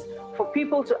services for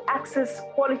people to access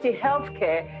quality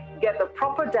healthcare, get the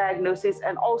proper diagnosis,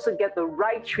 and also get the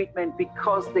right treatment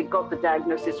because they got the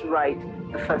diagnosis right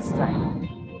the first time.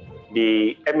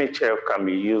 The MHF can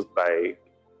be used by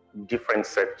different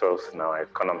sectors in our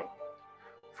economy,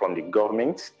 from the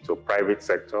government to private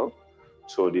sector,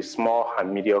 to the small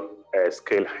and medium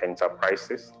scale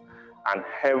enterprises, and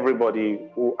everybody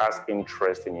who has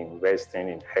interest in investing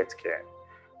in healthcare.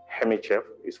 MHF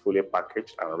is fully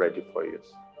packaged and ready for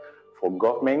use. For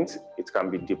government, it can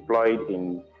be deployed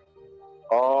in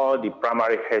all the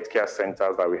primary healthcare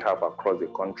centers that we have across the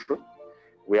country,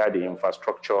 where the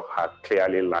infrastructure are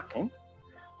clearly lacking.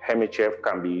 MHF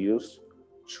can be used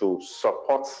to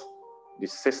support the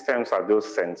systems at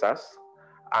those centers,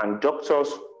 and doctors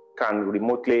can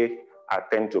remotely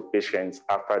attend to patients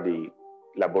after the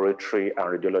laboratory and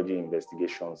radiology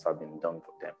investigations have been done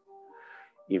for them.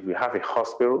 If you have a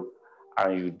hospital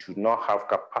and you do not have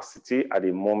capacity at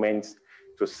the moment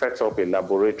to set up a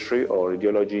laboratory or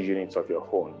radiology unit of your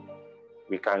own,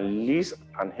 we can lease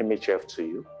an MHF to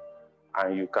you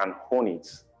and you can own it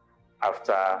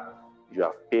after you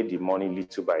have paid the money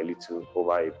little by little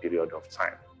over a period of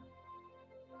time.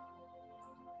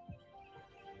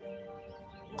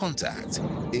 Contact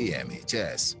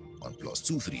AMHS on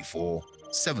 +234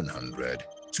 700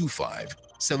 25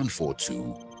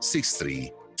 742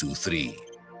 6323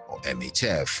 or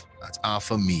MHF at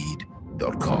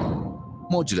alphamead.com.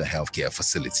 Modular Healthcare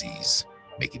Facilities,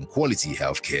 making quality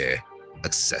healthcare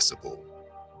accessible.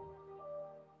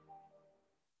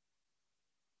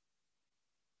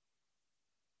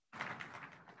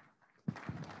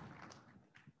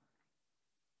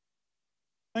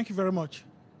 Thank you very much.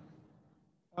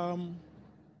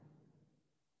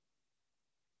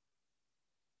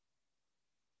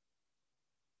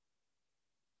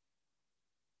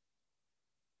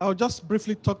 I'll just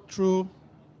briefly talk through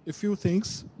a few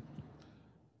things.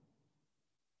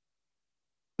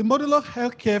 The Modular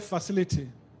Healthcare Facility.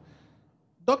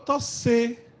 Doctors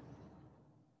say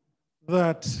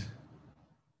that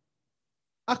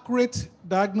accurate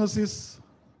diagnosis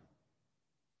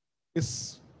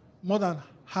is more than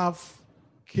half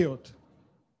cured.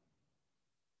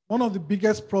 One of the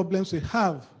biggest problems we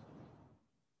have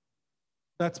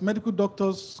that medical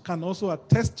doctors can also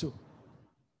attest to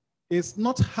is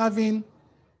not having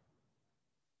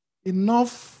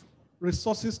enough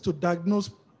resources to diagnose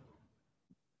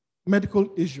medical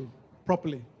issue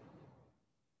properly.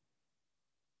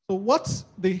 So what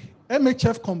the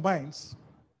MHF combines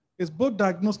is both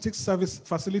diagnostic service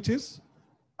facilities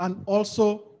and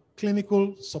also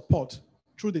clinical support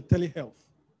through the telehealth.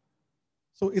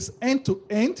 So it's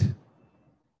end-to-end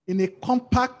in a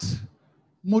compact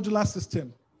modular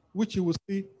system, which you will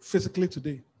see physically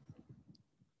today.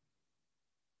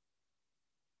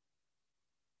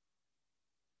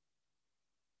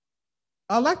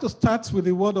 I'd like to start with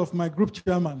the word of my group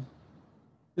chairman.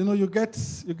 You know, you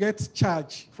get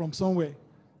charge from somewhere.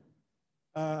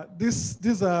 This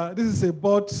is a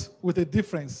board with a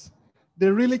difference. They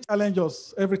really challenge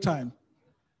us every time.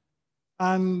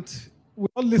 And we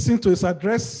all listened to his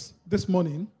address this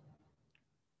morning.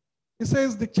 He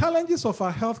says the challenges of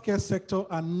our healthcare sector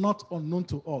are not unknown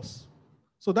to us.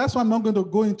 So that's why I'm not going to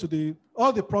go into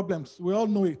all the problems. We all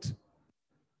know it.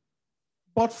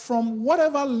 But from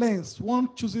whatever lens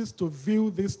one chooses to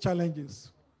view these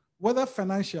challenges, whether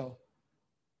financial,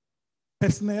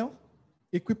 personnel,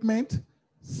 equipment,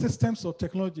 systems, or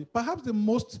technology, perhaps the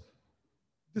most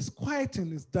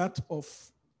disquieting is that of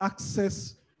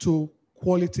access to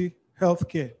quality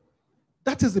healthcare.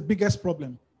 That is the biggest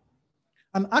problem.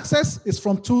 And access is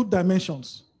from two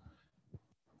dimensions.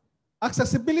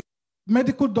 Accessibility,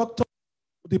 medical doctor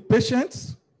to the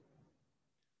patients,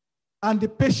 and the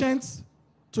patients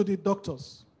to the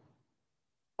doctors.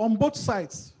 On both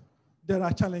sides, there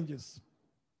are challenges.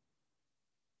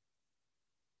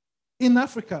 In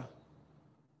Africa,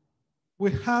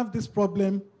 we have this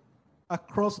problem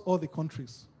across all the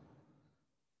countries.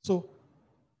 So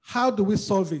how do we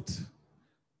solve it?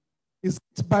 Is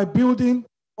it by building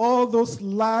all those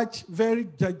large, very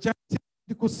gigantic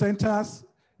medical centers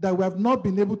that we have not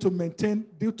been able to maintain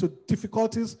due to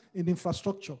difficulties in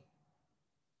infrastructure?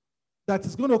 That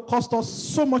is going to cost us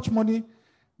so much money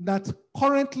that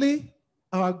currently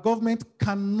our government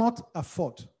cannot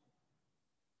afford.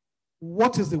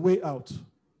 What is the way out?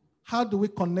 How do we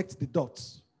connect the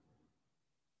dots?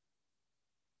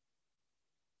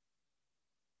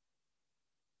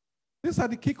 These are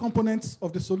the key components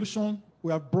of the solution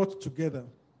we have brought together.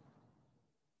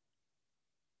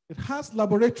 It has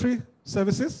laboratory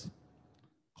services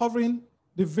covering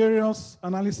the various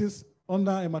analyses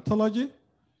under hematology,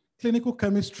 clinical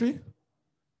chemistry,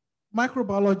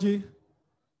 microbiology,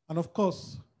 and of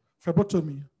course,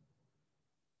 phlebotomy.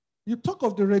 You talk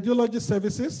of the radiology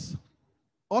services,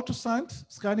 ultrasound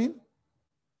scanning,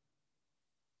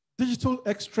 digital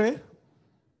X-ray,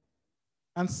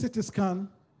 and CT scan,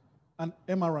 and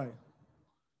MRI.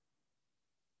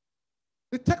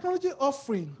 The technology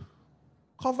offering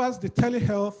covers the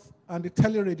telehealth and the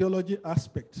teleradiology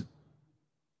aspect.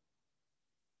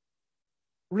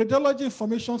 Radiology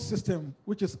Information System,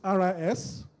 which is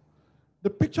RIS, the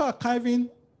picture archiving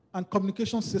and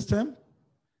communication system,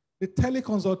 the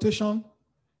teleconsultation,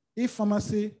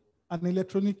 e-pharmacy, and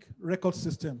electronic record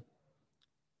system.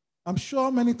 I'm sure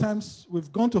many times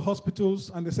we've gone to hospitals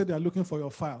and they say they are looking for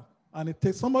your file. And it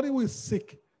takes somebody who is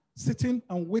sick, sitting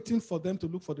and waiting for them to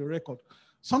look for the record.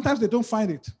 Sometimes they don't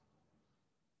find it.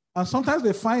 And sometimes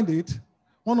they find it,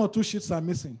 one or two sheets are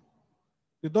missing.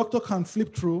 The doctor can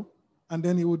flip through and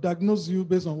then he will diagnose you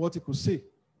based on what he could see.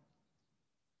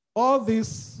 All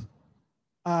these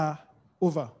are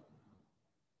over.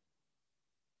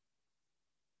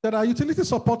 There are utility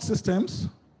support systems.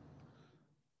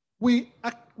 We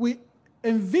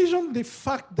envision the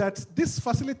fact that this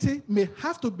facility may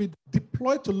have to be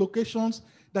deployed to locations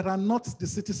that are not the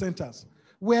city centers,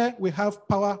 where we have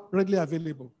power readily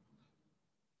available.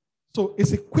 So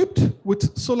it's equipped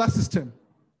with solar system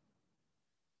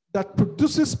that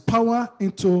produces power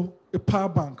into a power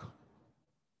bank,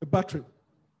 a battery,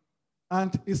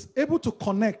 and is able to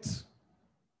connect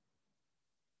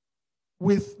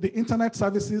with the internet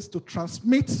services to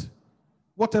transmit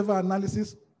whatever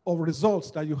analysis or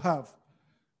results that you have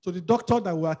to the doctor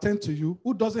that will attend to you,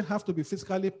 who doesn't have to be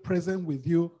physically present with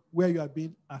you where you are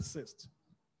being assessed.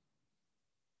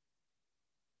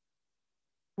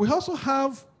 We also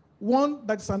have one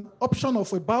that's an option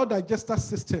of a biodigester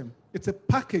system. It's a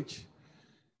package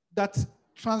that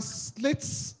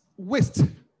translates waste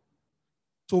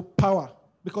to power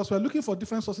because we're looking for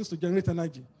different sources to generate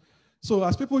energy. So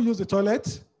as people use the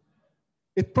toilet,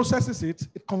 it processes it,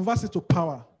 it converts it to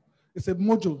power. It's a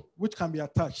module which can be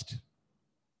attached.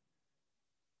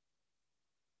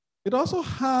 It also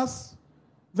has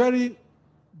very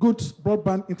good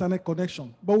broadband internet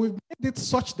connection, but we've made it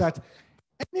such that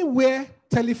anywhere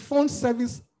telephone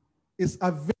service is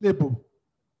available,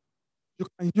 you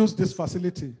can use this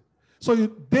facility. So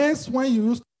days when you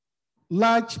use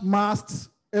large masts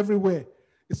everywhere,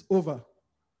 it's over.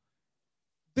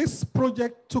 This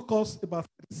project took us about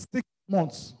 6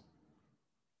 months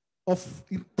of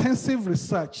intensive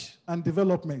research and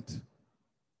development,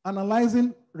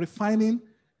 analyzing, refining,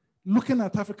 looking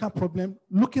at African problem,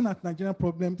 looking at Nigerian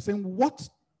problem, saying what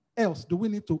else do we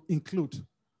need to include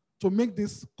to make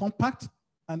this compact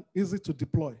and easy to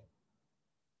deploy.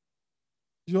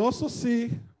 You also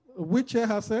see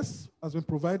wheelchair access has been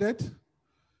provided.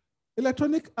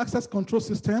 Electronic access control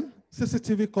system,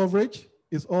 CCTV coverage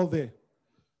is all there.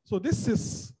 So this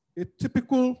is a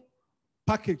typical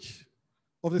package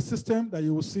of the system that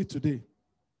you will see today.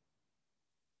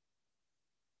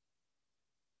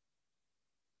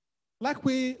 Like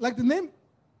the name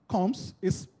comes,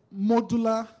 is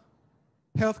Modular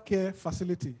Healthcare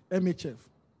Facility, MHF.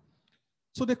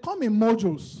 So they come in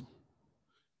modules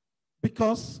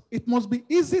because it must be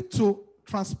easy to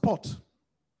transport.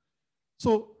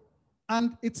 So,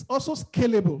 and it's also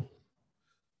scalable.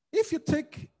 If you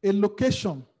take a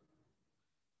location,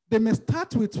 they may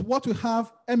start with what we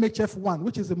have MHF1,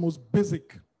 which is the most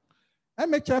basic.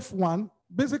 MHF1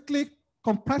 basically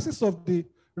comprises of the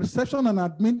reception and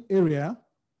admin area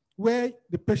where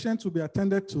the patient will be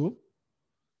attended to.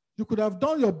 You could have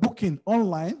done your booking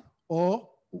online or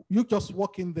you just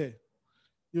walk in there.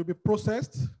 You'll be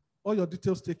processed, all your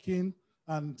details taken,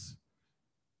 and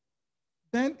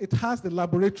then it has the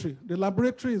laboratory. The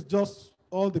laboratory is just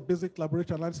all the basic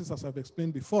laboratory analysis as I've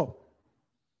explained before.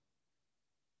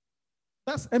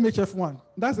 That's MHF1.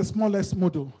 That's the smallest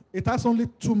module. It has only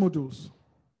 2 modules.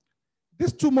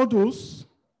 These 2 modules,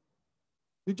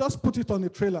 you just put it on a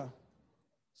trailer.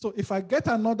 So if I get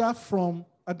another from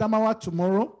Adamawa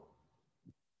tomorrow,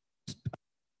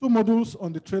 2 modules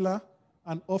on the trailer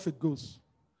and off it goes.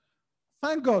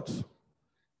 Thank God,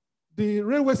 the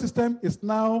railway system is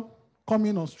now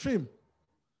coming on stream.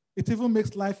 It even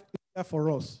makes life easier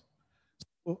for us.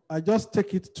 So I just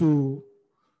take it to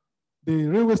the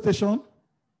railway station,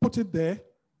 put it there,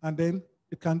 and then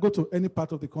it can go to any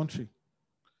part of the country.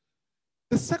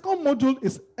 The second module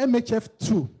is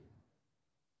MHF2.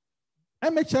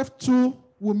 MHF2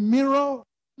 will mirror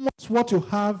what you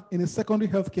have in a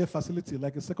secondary healthcare facility,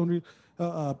 like a secondary,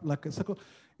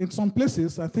 in some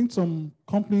places, I think some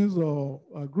companies or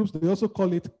groups, they also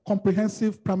call it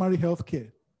comprehensive primary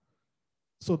healthcare.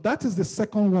 So that is the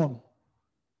second one.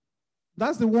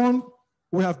 That's the one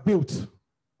we have built.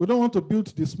 We don't want to build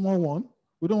the small one.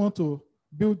 We don't want to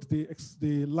build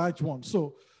the large one.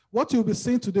 So what you'll be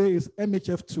seeing today is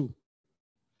MHF2.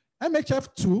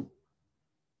 MHF2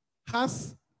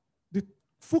 has the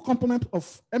full complement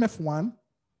of MF1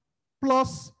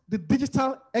 plus the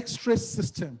digital X-ray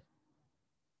system.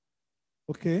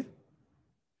 Okay?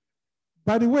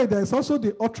 By the way, there is also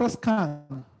the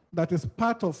ultrascan that is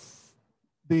part of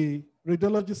the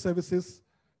radiology services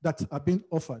that are being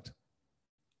offered.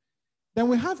 Then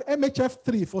we have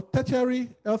MHF3 for tertiary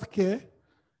healthcare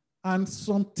and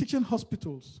some teaching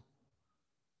hospitals.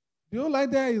 The whole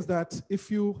idea is that if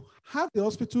you have the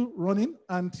hospital running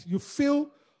and you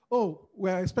feel, oh,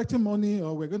 we're expecting money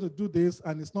or we're going to do this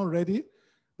and it's not ready,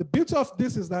 the beauty of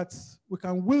this is that we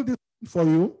can will this for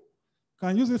you,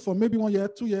 can use it for maybe 1 year,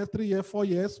 2 years, 3 years, 4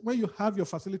 years. When you have your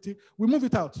facility, we move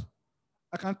it out.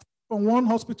 I can take from one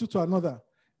hospital to another.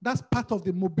 That's part of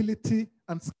the mobility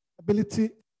and scalability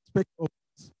aspect of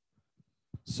this.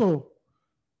 So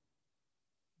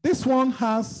this one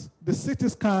has the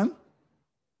CT scan.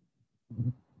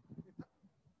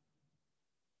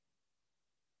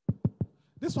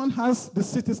 This one has the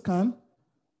CT scan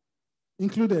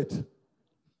included.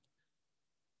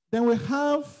 Then we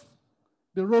have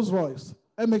the Rolls Royce,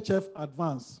 MHF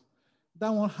Advanced. That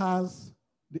one has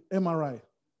the MRI.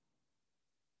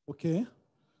 Okay.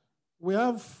 We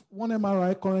have one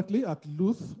MRI currently at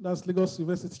Luth, that's Lagos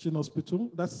University Teaching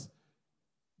Hospital. That's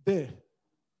there.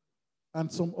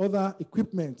 And some other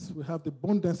equipment. We have the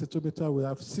bone densitometer, we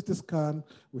have CT scan,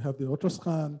 we have the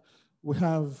ultrascan, we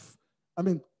have, I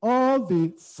mean, all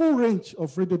the full range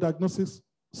of radiodiagnosis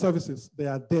services, they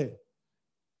are there,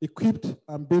 equipped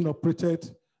and being operated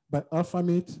by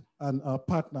AlphaMead and our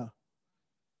partner.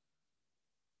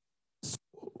 So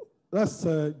that's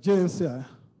JNCI.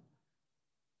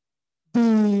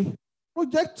 The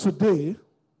project today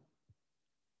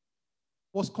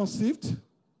was conceived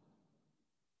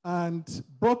and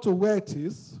brought to where it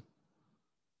is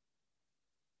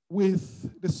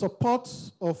with the support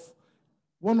of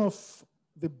one of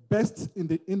the best in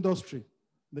the industry,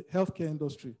 the healthcare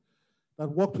industry, that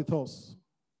worked with us.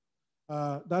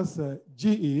 That's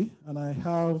GE, and I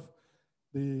have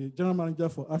the General Manager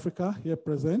for Africa here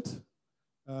present.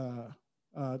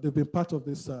 They've been part of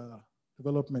this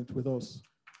development with us.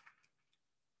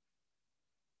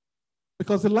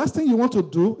 Because the last thing you want to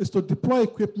do is to deploy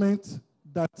equipment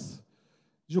that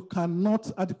you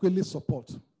cannot adequately support.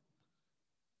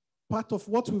 Part of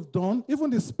what we've done, even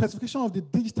the specification of the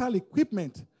digital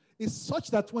equipment, is such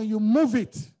that when you move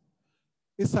it,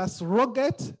 it's as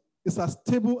rugged, it's as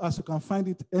stable as you can find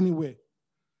it anywhere.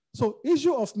 So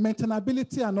issue of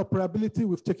maintainability and operability,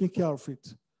 we've taken care of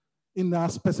it in our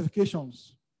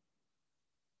specifications.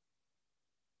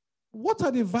 What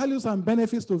are the values and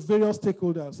benefits to various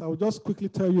stakeholders? I will just quickly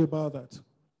tell you about that.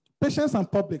 Patients and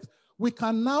public. We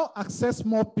can now access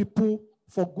more people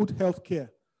for good health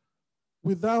care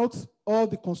without all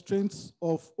the constraints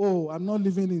of, oh, I'm not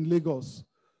living in Lagos.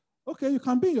 Okay, you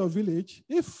can be in your village.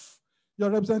 If your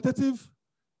representative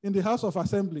in the House of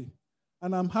Assembly,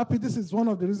 and I'm happy this is one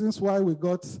of the reasons why we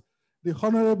got the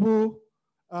Honorable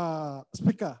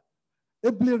Speaker,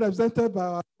 ably represented by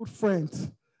our good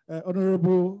friend,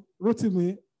 Honorable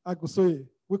Rotimi Agusoye.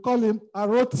 We call him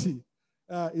Aroti,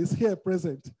 is here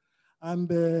present. And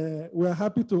we're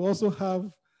happy to also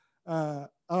have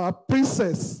our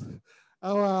princess,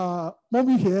 our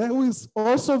mommy here, who is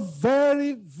also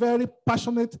very, very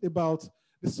passionate about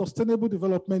the Sustainable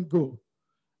Development Goal.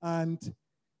 And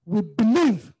we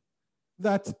believe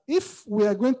that if we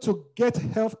are going to get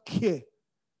health care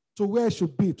to where it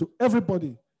should be, to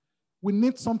everybody, we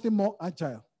need something more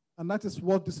agile. And that is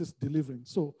what this is delivering.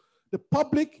 So the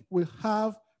public will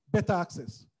have better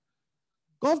access.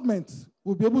 Government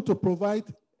will be able to provide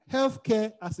health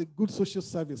care as a good social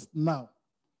service now.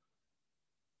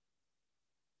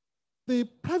 The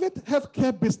private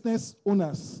healthcare business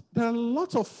owners, there are a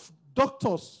lot of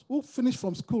doctors who finish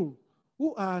from school,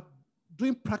 who are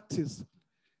doing practice.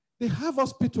 They have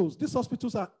hospitals. These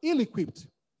hospitals are ill-equipped.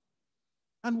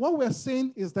 And what we're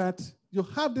saying is that you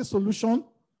have this solution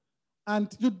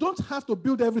and you don't have to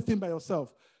build everything by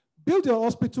yourself. Build your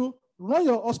hospital, run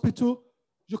your hospital.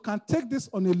 You can take this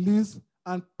on a lease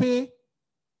and pay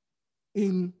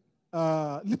in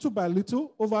little by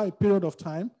little over a period of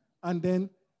time, and then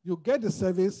you get the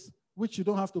service which you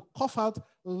don't have to cough out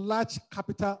large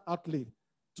capital outlay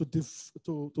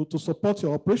to support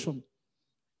your operation.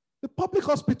 The public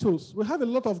hospitals, we have a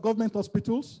lot of government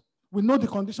hospitals. We know the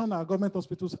condition our government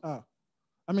hospitals are.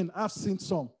 I mean, I've seen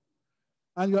some.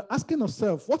 And you're asking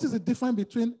yourself, what is the difference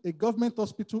between a government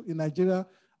hospital in Nigeria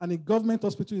and a government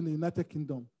hospital in the United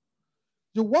Kingdom?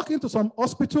 You walk into some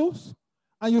hospitals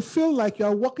and you feel like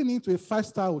you're walking into a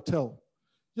 5-star hotel.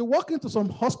 You walk into some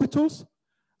hospitals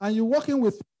and you walk in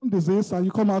with disease and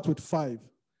you come out with 5.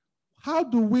 How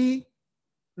do we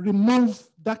remove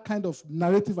that kind of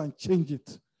narrative and change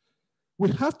it? We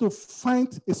have to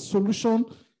find a solution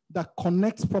that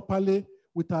connects properly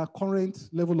with our current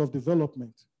level of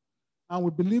development. And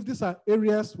we believe these are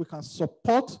areas we can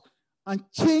support and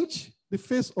change the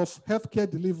face of healthcare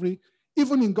delivery,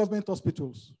 even in government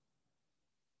hospitals.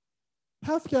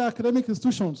 Healthcare academic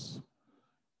institutions.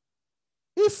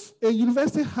 If a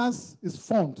university has its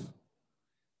fund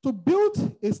to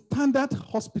build a standard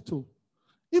hospital,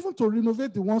 even to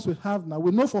renovate the ones we have now,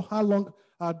 we know for how long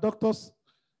our doctors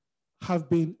have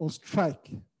been on strike.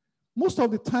 Most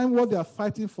of the time, what they are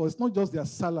fighting for is not just their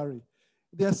salary.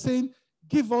 They are saying,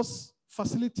 give us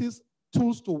facilities,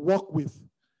 tools to work with.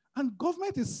 And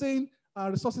government is saying our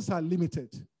resources are limited.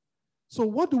 So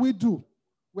what do?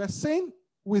 We're saying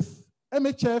with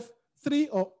MHF 3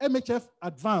 or MHF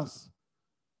Advanced,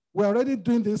 we're already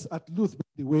doing this at Luth, by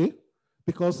the way,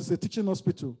 because it's a teaching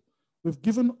hospital. We've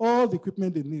given all the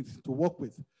equipment they need to work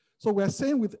with. So we're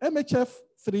saying with MHF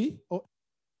 3 or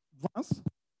Advanced,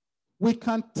 we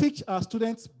can teach our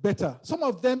students better. Some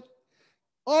of them,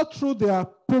 all through their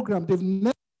program, they've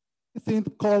never seen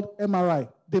anything called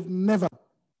MRI. They've never.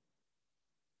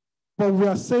 But we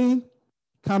are saying,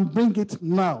 can bring it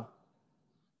now.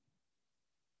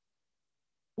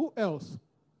 Who else?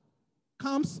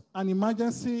 CAMS and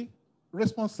Emergency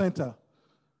Response Center.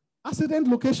 Accident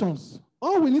locations.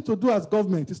 All we need to do as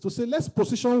government is to say, let's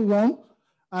position one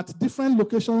at different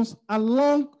locations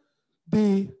along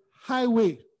the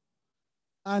highway.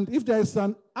 And if there is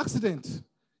an accident,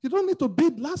 you don't need to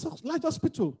build large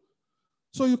hospital.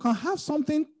 So you can have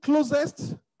something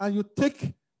closest and you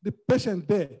take the patient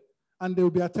there and they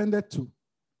will be attended to.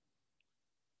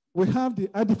 We have the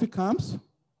IDP camps.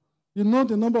 You know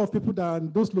the number of people that are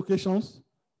in those locations.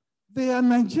 They are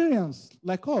Nigerians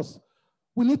like us.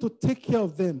 We need to take care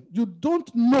of them. You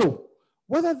don't know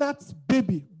whether that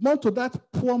baby born to that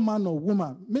poor man or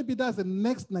woman, maybe that's the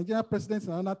next Nigerian president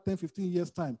in another 10, 15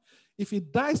 years' time. If he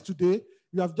dies today,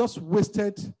 you have just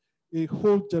wasted a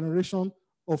whole generation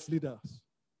of leaders.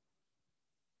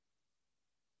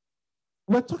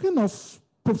 We're talking of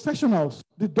professionals,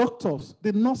 the doctors,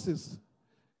 the nurses.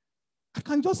 I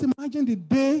can just imagine the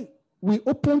day we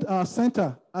opened our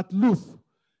center at Luth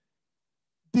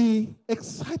the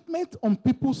excitement on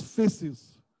people's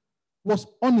faces was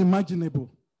unimaginable.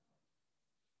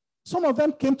 Some of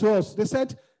them came to us. They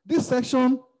said, this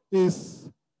section is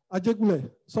Ajegule.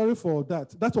 Sorry for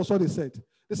that. That was what they said.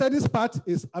 They said this part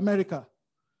is America.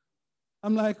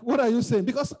 I'm like, what are you saying?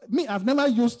 Because me, I've never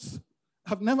used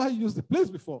the place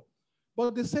before.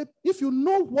 But they said, if you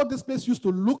know what this place used to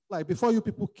look like before you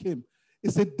people came,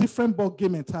 it's a different ball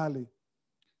game entirely.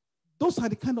 Those are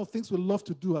the kind of things we love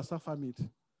to do as AFAMID.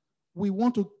 We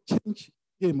want to change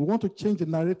the game. We want to change the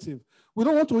narrative. We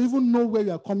don't want to even know where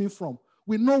you are coming from.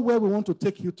 We know where we want to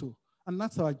take you to, and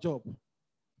that's our job.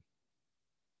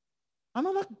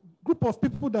 Another group of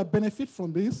people that benefit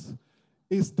from this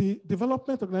is the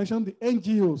development organization, the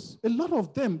NGOs. A lot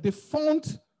of them, they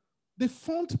fund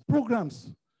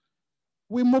programs.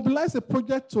 We mobilized a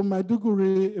project to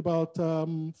Maiduguri about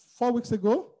 4 weeks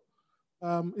ago.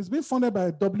 It's been funded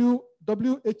by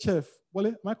WHF. Wale,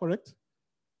 am I correct?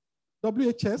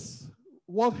 WHS,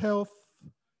 World Health.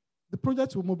 The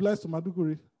project we mobilized to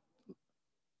Maiduguri.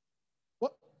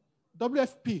 What?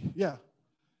 WFP, yeah.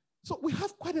 So we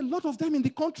have quite a lot of them in the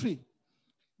country.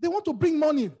 They want to bring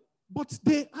money, but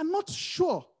they are not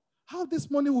sure how this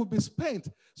money will be spent.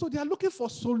 So they are looking for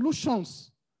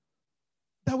solutions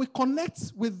that will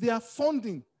connect with their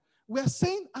funding. We are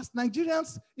saying as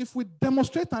Nigerians, if we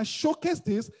demonstrate and showcase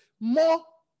this, more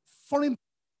foreign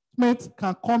investment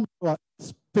can come to our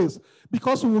space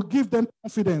because we will give them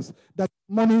confidence that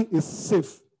money is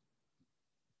safe.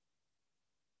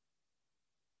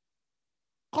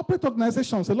 Corporate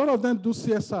organizations, a lot of them do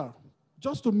CSR,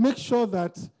 just to make sure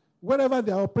that wherever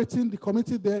they are operating, the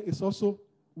community there is also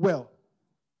well.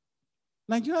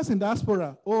 Nigerians in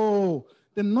diaspora, oh,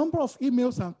 the number of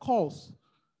emails and calls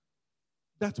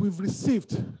that we've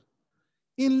received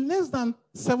in less than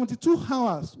 72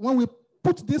 hours, when we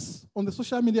put this on the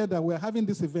social media that we're having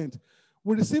this event,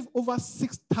 we received over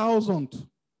 6,000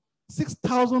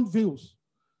 views.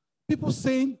 People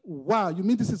saying, wow, you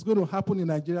mean this is going to happen in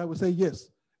Nigeria? We say, yes,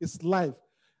 it's live.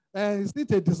 And is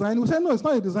it a design? We say, no, it's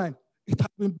not a design. It has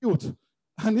been built.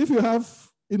 And if you have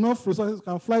enough resources, you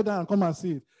can fly down and come and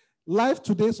see it. Live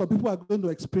today, so people are going to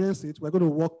experience it. We're going to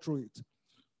walk through it.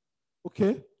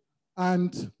 Okay?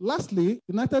 And lastly,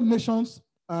 United Nations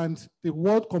and the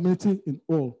world community in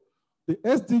all. The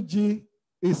SDG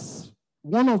is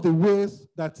one of the ways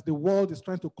that the world is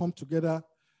trying to come together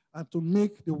and to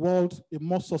make the world a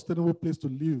more sustainable place to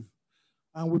live.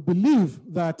 And we believe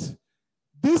that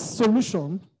this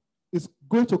solution is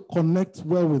going to connect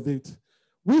well with it.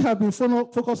 We have been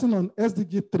focusing on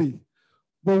SDG 3,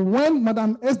 but when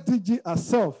Madam SDG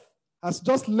herself has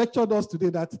just lectured us today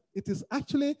that it is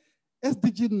actually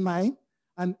SDG 9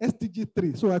 and SDG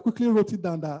 3. So I quickly wrote it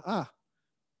down that,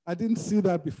 I didn't see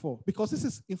that before, because this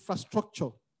is infrastructure.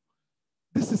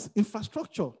 This is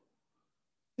infrastructure.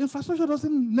 Infrastructure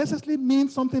doesn't necessarily mean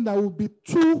something that will be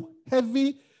too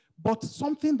heavy, but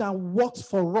something that works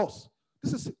for us.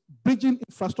 This is bridging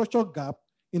infrastructure gap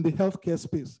in the healthcare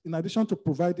space, in addition to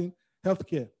providing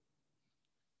healthcare.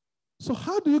 So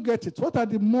how do you get it? What are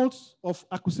the modes of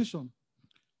acquisition?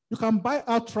 You can buy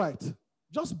outright.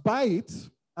 Just buy it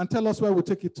and tell us where we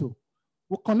take it to.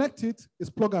 We'll connect it, it's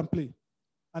plug and play,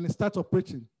 and it starts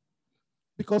operating.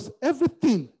 Because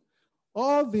everything,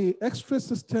 all the X-ray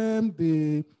system,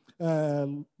 the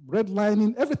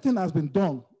redlining, everything has been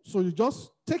done. So you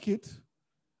just take it,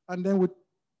 and then we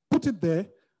put it there,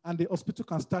 and the hospital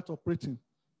can start operating.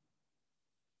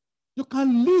 You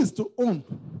can lease to own.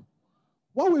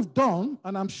 What we've done,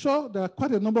 and I'm sure there are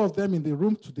quite a number of them in the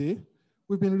room today,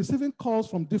 we've been receiving calls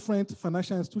from different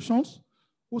financial institutions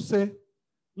who say,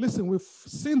 listen, we've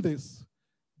seen this.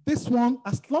 This one,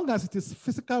 as long as it is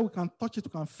physical, we can touch it,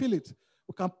 we can feel it,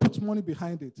 we can put money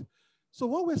behind it. So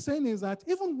what we're saying is that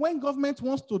even when government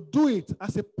wants to do it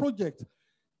as a project,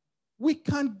 we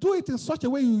can do it in such a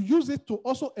way you use it to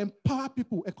also empower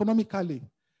people economically.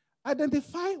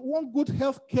 Identify one good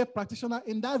healthcare practitioner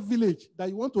in that village that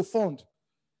you want to fund.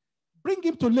 Bring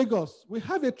him to Lagos. We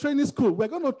have a training school. We're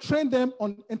going to train them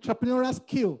on entrepreneurial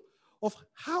skill of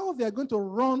how they're going to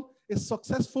run a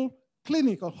successful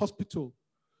clinic or hospital.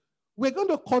 We're going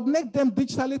to connect them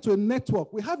digitally to a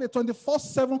network. We have a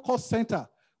 24/7 call center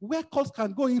where calls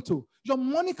can go into. Your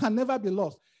money can never be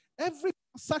lost. Every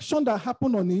transaction that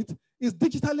happened on it is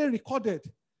digitally recorded.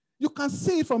 You can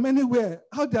see from anywhere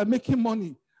how they are making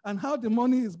money and how the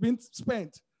money is being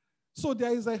spent. So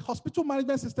there is a hospital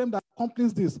management system that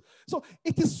accompanies this. So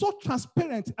it is so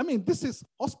transparent. I mean, this is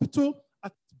hospital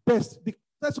at best. The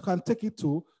best you can take it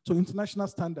to international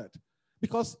standard,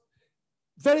 because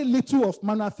very little of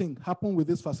manner thing happened with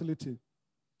this facility.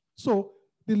 So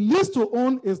the lease to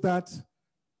own is that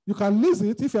You can lease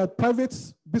it. If you're a private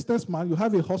businessman, you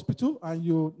have a hospital and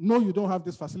you know you don't have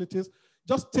these facilities,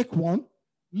 just take one,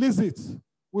 lease it.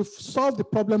 We've solved the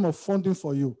problem of funding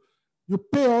for you. You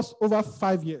pay us over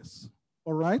 5 years,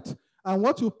 all right? And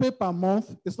what you pay per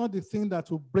month is not the thing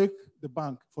that will break the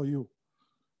bank for you.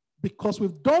 Because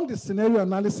we've done the scenario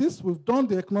analysis, we've done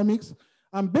the economics,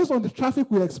 and based on the traffic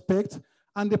we expect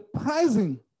and the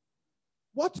pricing,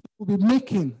 what you will be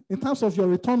making in terms of your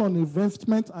return on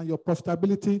investment and your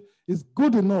profitability is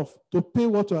good enough to pay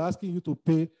what we're asking you to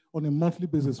pay on a monthly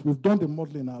basis. We've done the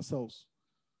modeling ourselves.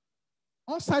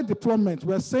 On-site deployment,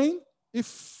 we're saying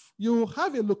if you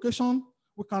have a location,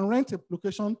 we can rent a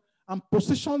location and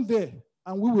position there,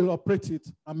 and we will operate it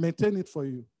and maintain it for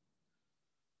you.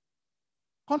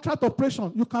 Contract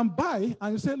operation, you can buy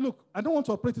and you say, look, I don't want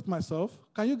to operate it myself.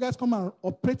 Can you guys come and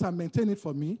operate and maintain it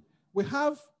for me? We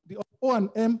have the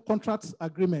O&M contracts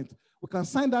agreement. We can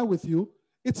sign that with you.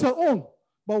 It's your own,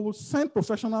 but we'll send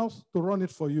professionals to run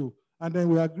it for you. And then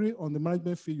we agree on the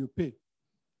management fee you pay.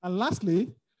 And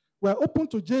lastly, we're open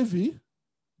to JV,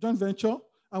 joint venture,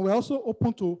 and we're also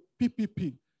open to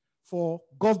PPP for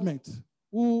government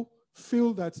who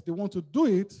feel that they want to do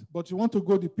it, but you want to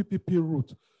go the PPP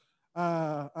route.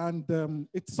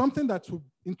 It's something that will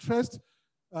interest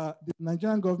the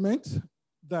Nigerian government,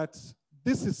 that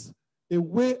this is a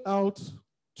way out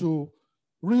to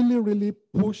really, really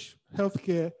push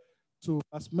healthcare to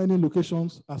as many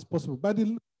locations as possible. But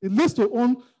the lease to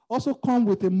own also come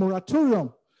with a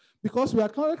moratorium, because we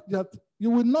acknowledge that you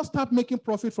will not start making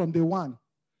profit from day one.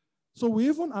 So we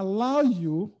even allow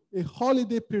you a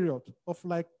holiday period of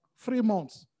like 3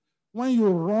 months. When you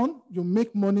run, you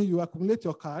make money, you accumulate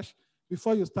your cash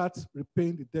before you start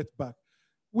repaying the debt back.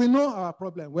 We know our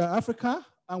problem. We're Africa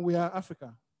and we are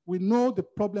Africa. We know the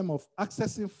problem of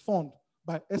accessing funds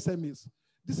by SMEs.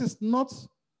 This is not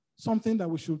something that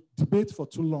we should debate for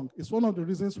too long. It's one of the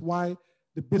reasons why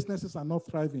the businesses are not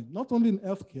thriving, not only in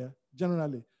healthcare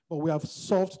generally, but we have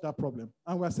solved that problem.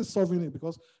 And we're still solving it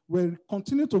because we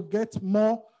continue to get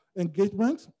more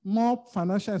engagement, more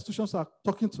financial institutions are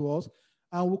talking to us,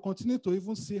 and we'll continue to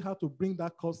even see how to bring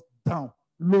that cost down,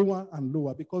 lower and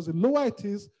lower, because the lower it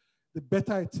is, the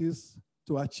better it is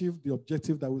to achieve the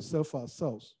objective that we set for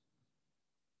ourselves.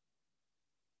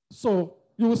 So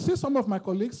you will see some of my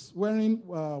colleagues wearing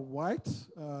white,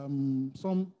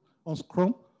 some on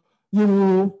Scrum.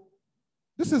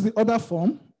 This is the order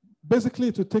form.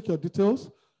 Basically, to take your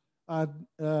details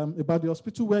about the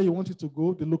hospital, where you want it to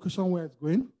go, the location where it's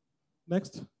going.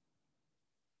 Next.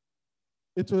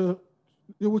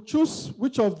 You will choose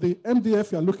which of the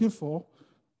MDF you're looking for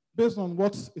based on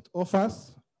what it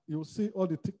offers. You will see all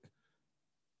the tick.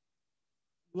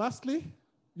 Lastly,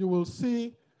 you will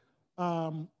see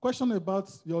question about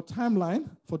your timeline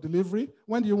for delivery.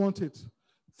 When do you want it?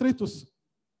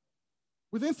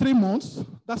 Within 3 months,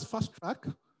 that's fast track.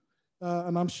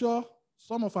 And I'm sure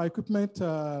some of our equipment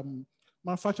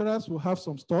manufacturers will have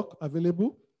some stock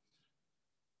available.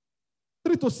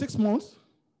 3 to 6 months,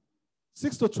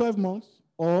 6 to 12 months,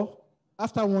 or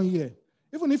after 1 year.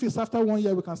 Even if it's after 1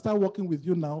 year, we can start working with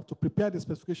you now to prepare the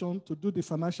specification, to do the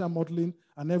financial modeling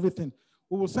and everything.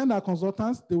 We will send our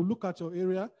consultants, they will look at your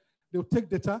area, they will take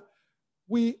data.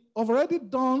 We have already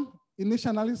done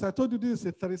initial analysis. I told you this is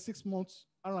a 36 months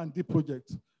R&D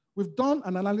project. We've done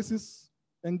an analysis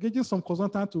engaging some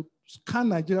consultants to scan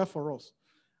Nigeria for us.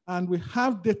 And we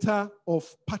have data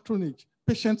of patronage,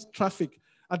 patient traffic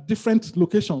at different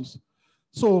locations.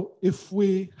 So if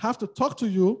we have to talk to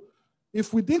you,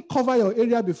 if we didn't cover your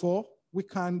area before, we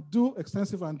can do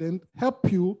extensive and then help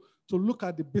you to look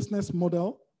at the business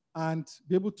model and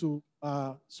be able to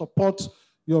support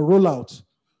your rollout.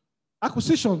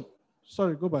 Acquisition,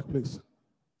 sorry, go back please.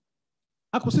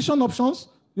 Acquisition options,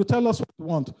 you tell us what you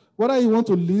want. Whether you want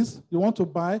to lease, you want to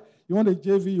buy, you want a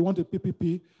JV, you want a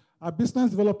PPP, our business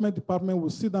development department will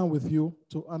sit down with you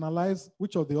to analyze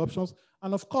which of the options.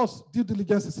 And of course, due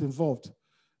diligence is involved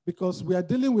because we are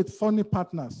dealing with funding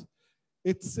partners.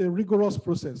 It's a rigorous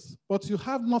process, but you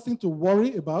have nothing to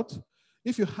worry about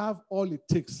if you have all it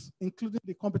takes, including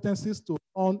the competencies to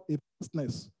run a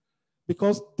business.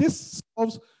 Because this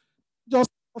solves just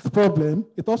a problem,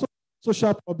 it also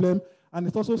social problem, and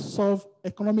it also solves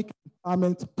economic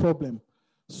empowerment problem.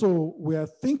 So we are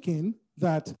thinking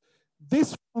that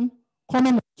this one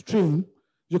coming upstream,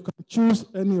 you can choose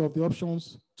any of the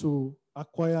options to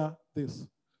acquire this.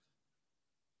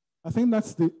 I think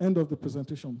that's the end of the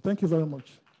presentation. Thank you very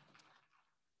much.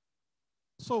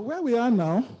 So where we are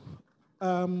now,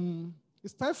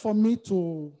 it's time for me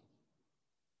to,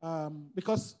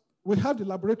 because we have the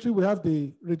laboratory, we have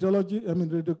the radiology,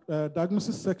 the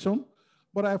diagnosis section,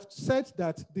 But I've said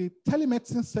that the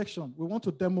telemedicine section, we want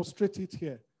to demonstrate it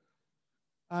here.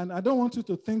 And I don't want you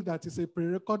to think that it's a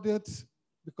pre-recorded,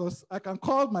 because I can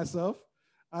call myself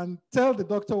and tell the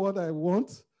doctor what I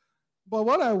want. But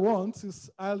what I want is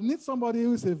I'll need somebody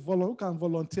who can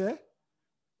volunteer.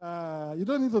 You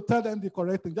don't need to tell them the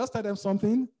correct thing. Just tell them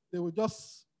something. They will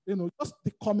just, just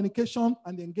the communication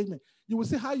and the engagement. You will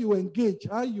see how you engage,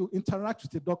 how you interact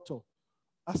with the doctor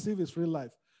as if it's real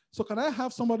life. So can I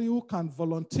have somebody who can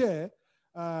volunteer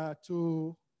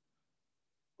to,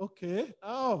 okay.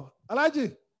 Oh,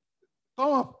 Alaji,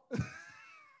 come up.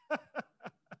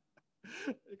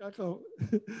 You can come.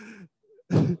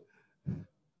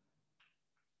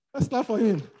 Let's clap for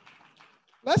him.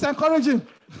 Let's encourage him.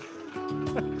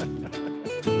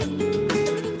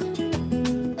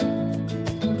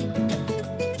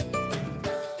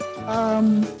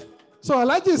 So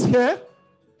Alaji is here.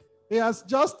 He has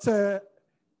just, the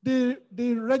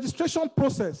registration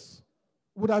process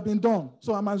would have been done.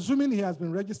 So I'm assuming he has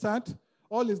been registered.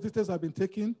 All his details have been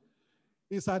taken.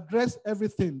 He's addressed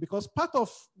everything, because part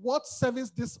of what service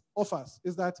this offers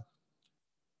is that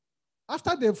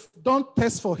after they've done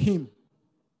tests for him,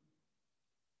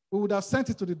 we would have sent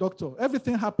it to the doctor.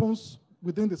 Everything happens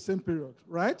within the same period,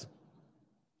 right?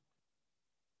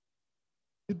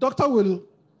 The doctor will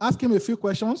ask him a few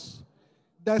questions.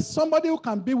 There's somebody who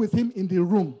can be with him in the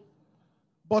room.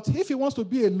 But if he wants to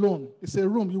be alone, it's a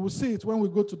room. You will see it when we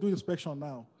go to do inspection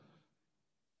now.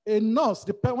 A nurse,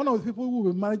 one of the people who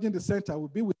will be managing the center, will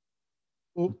be with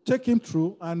him, will take him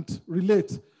through and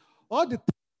relate. All the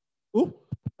things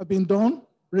have been done,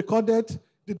 recorded,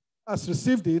 the doctor has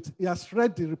received it, he has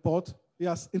read the report, he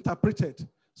has interpreted.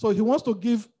 So he wants to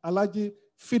give Alaji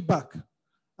feedback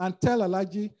and tell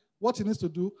Alaji what he needs to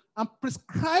do and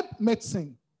prescribe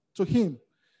medicine to him.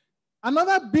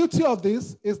 Another beauty of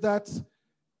this is that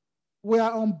we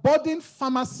are onboarding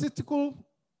pharmaceutical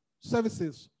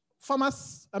services.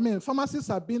 Pharmacists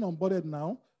are being onboarded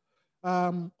now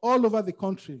all over the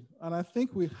country. And I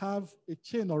think we have a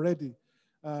chain already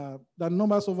that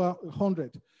numbers over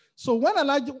 100. So when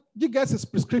Alaji gets his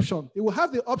prescription, he will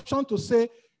have the option to say,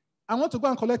 I want to go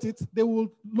and collect it. They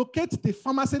will locate the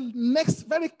pharmacy next,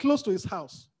 very close to his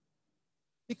house.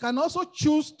 He can also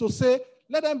choose to say,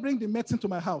 let them bring the medicine to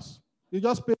my house. You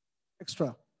just pay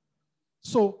extra.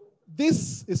 So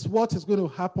this is what is going to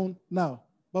happen now.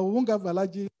 But we won't have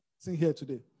Alaji in here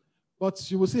today. But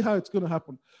you will see how it's going to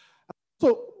happen.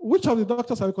 So which of the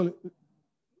doctors are we calling?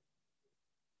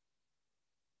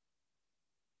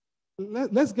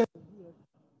 Let's get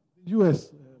the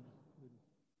US.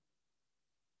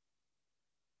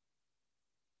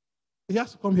 He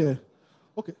has to come here.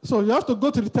 Okay, so you have to go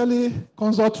to the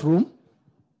tele-consult room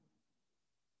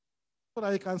so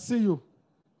that he can see you.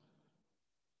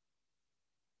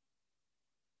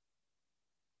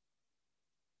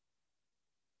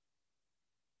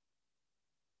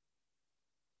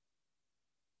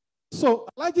 So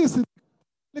Alaji is in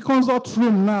the consult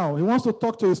room now. He wants to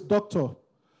talk to his doctor.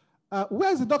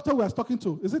 Where is the doctor we are talking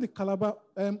to? Is it the Calabar?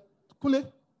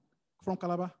 Kule from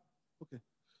Calabar? Okay.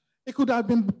 It could have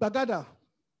been Bagada.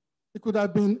 It could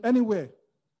have been anywhere.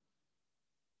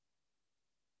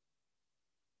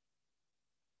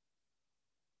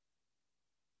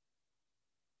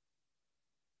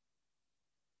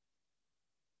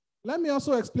 Let me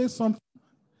also explain something.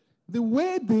 The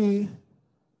way the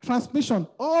transmission,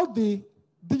 all the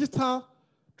digital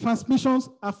transmissions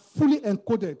are fully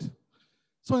encoded.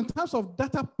 So in terms of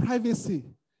data privacy,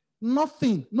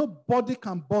 nobody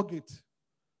can bug it,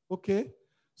 okay?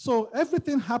 So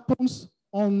everything happens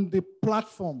on the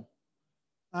platform,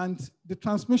 and the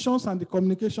transmissions and the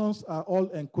communications are all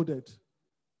encoded.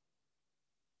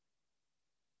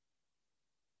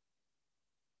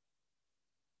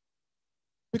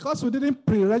 Because we didn't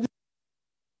pre-register,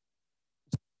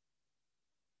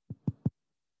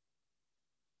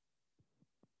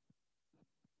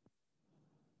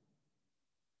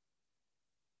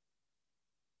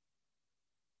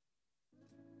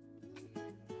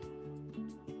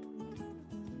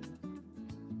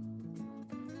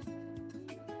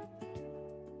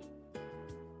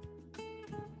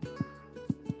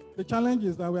 the challenge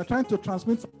is that we are trying to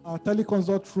transmit our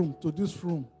teleconsult room to this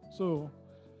room. So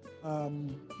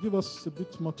give us a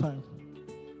bit more time.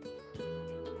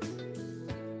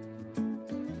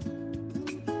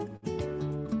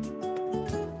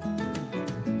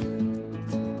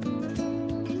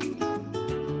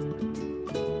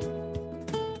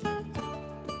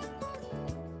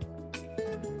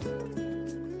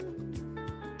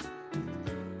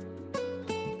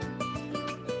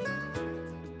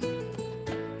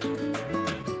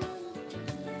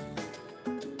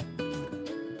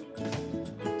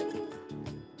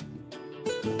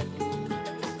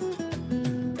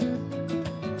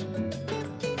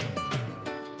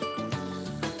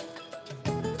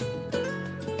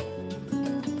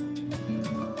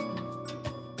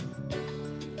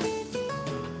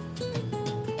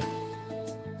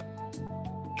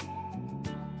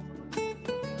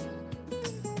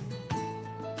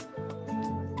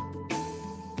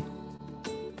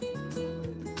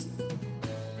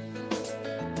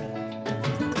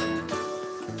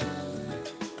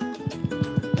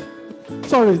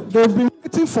 Sorry, they've been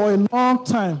waiting for a long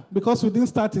time because we didn't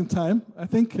start in time. I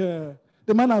think the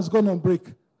man has gone on break.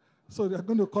 So they're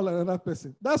going to call another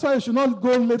person. That's why you should not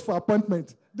go late for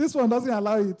appointment. This one doesn't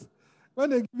allow it. When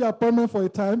they give you appointment for a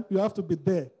time, you have to be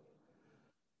there.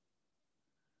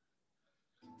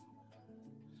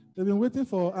 They've been waiting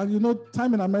for, and you know,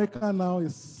 time in America now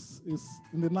is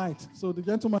in the night. So the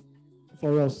gentleman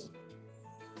for us.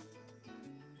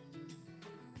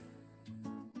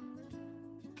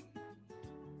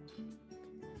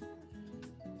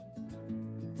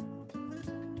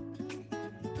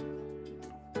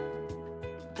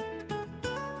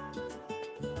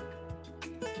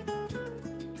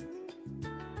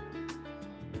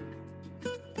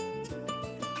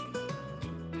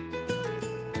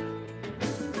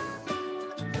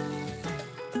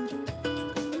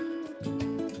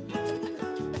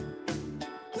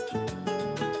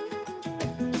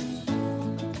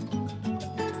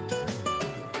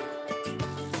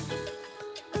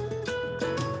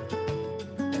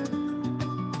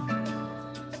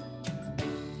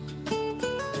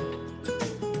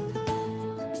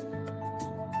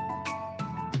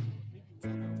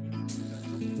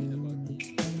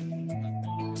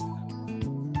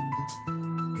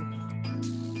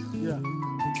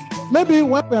 Maybe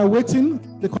while we are waiting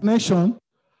the connection,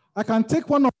 I can take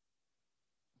one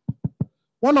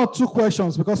or two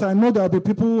questions because I know there will be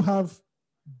people who have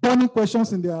burning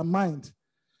questions in their mind.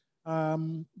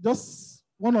 Just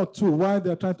one or two while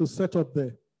they're trying to set up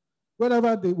there.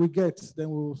 Whatever we get,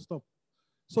 then we'll stop.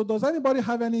 So does anybody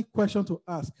have any question to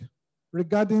ask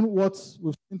regarding what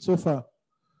we've seen so far?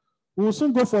 We will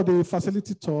soon go for the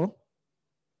facility tour.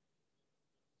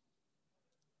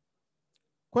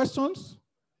 Questions?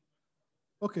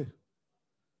 Okay.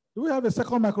 Do we have a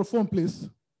second microphone, please?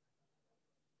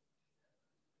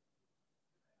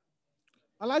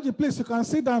 Alaji, please, you can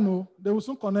sit down. Oh, they will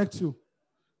soon connect you.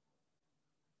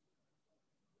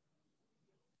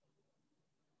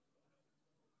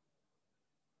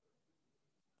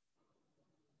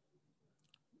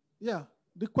 Yeah,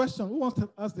 the question. Who wants to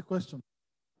ask the question?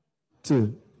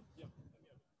 Two.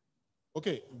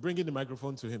 Okay, bringing the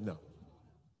microphone to him now.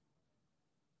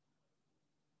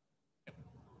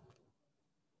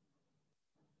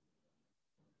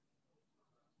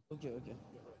 Okay.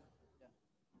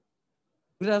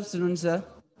 Good afternoon, sir.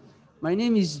 My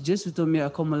name is Jesutomi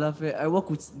Akomolafe. I work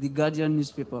with the Guardian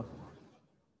newspaper.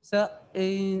 Sir,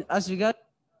 as regarding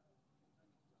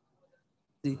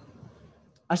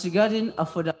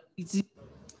affordability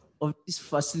of this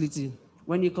facility,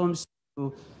 when it comes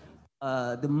to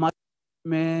the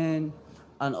management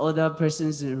and other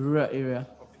persons in rural area.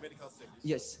 Of the medical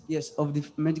service. Yes, of the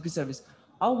medical service.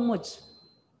 How much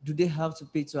do they have to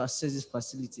pay to access this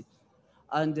facility?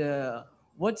 And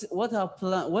what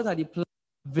are the plans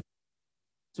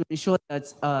to ensure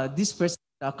that these persons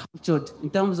are captured in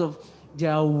terms of they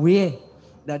are aware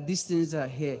that these things are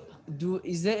here?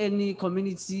 Is there any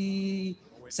community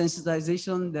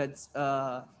sensitization that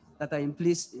are in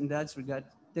place in that regard?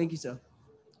 Thank you, sir.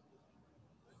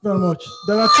 Very much.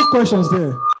 There are two questions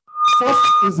there. First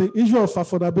is the issue of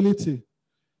affordability.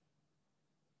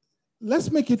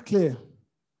 Let's make it clear.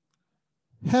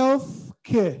 Health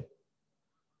care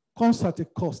comes at a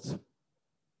cost.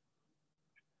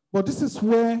 But this is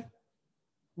where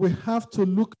we have to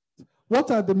look at what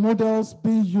are the models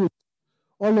being used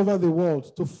all over the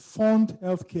world to fund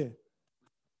healthcare.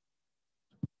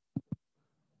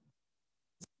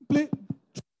 Simply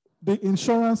the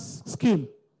insurance scheme,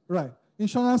 right?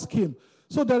 Insurance scheme.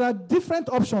 So there are different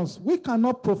options. We can't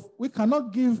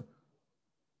give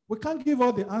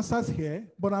all the answers here,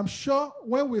 but I'm sure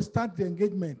when we start the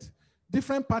engagement,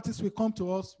 different parties will come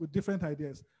to us with different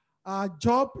ideas. Our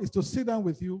job is to sit down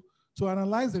with you to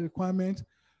analyze the requirement,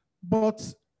 but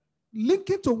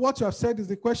linking to what you have said is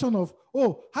the question of,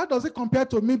 oh, how does it compare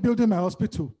to me building my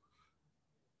hospital?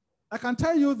 I can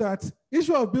tell you that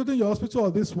issue of building your hospital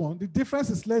or this one, the difference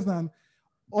is less than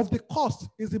of the cost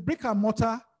is the brick and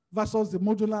mortar versus the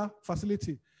modular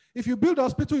facility. If you build a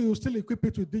hospital, you still equip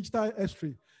it with digital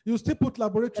X-ray. You still put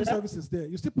laboratory services there.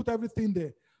 You still put everything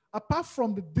there. Apart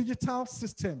from the digital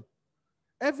system,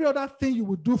 every other thing you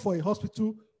would do for a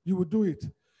hospital, you would do it.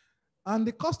 And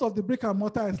the cost of the brick and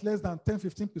mortar is less than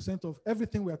 10–15% of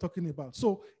everything we are talking about.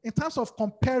 So in terms of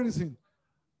comparison,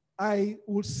 I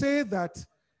would say that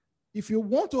if you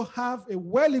want to have a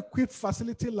well-equipped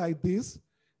facility like this,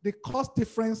 the cost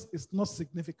difference is not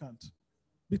significant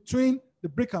between the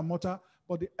brick and mortar.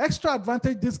 But the extra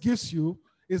advantage this gives you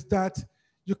is that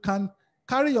you can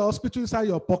carry your hospital inside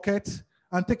your pocket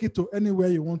and take it to anywhere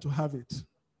you want to have it.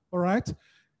 All right?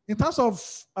 In terms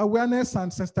of awareness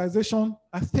and sensitization,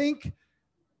 I think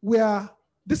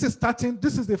this is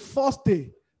the first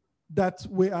day that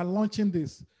we are launching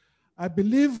this. I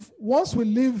believe once we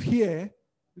leave here,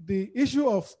 the issue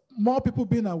of more people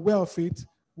being aware of it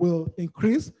will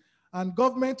increase, and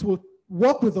government will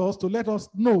work with us to let us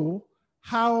know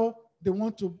how they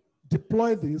want to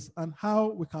deploy this and how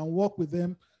we can work with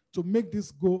them to make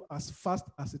this go as fast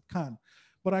as it can.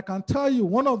 But I can tell you,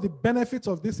 one of the benefits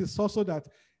of this is also that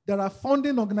there are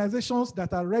funding organizations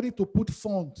that are ready to put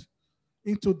funds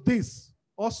into this,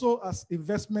 also as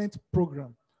investment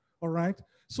program, all right?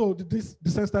 So this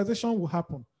desensitization will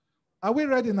happen. Are we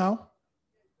ready now?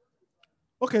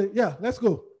 Okay, yeah, let's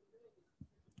go.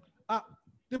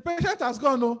 The patient has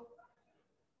gone, no?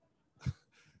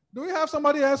 Do we have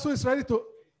somebody else who is ready to?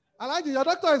 Alaji, your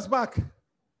doctor is back.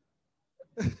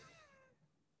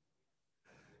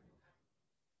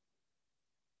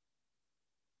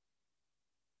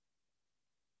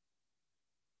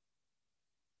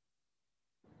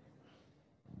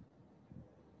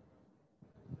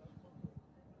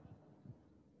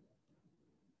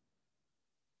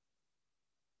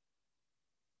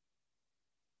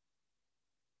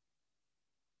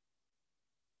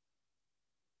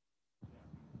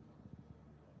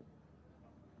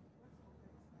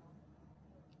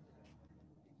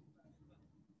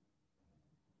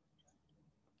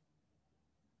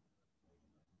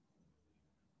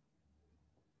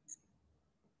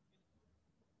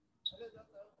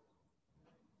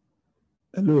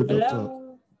 Hello, doctor.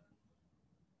 Hello.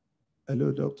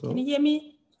 Hello, doctor. Can you hear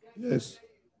me? Yes.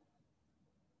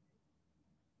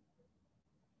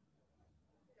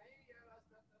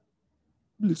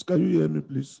 Please, can you hear me,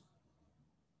 please?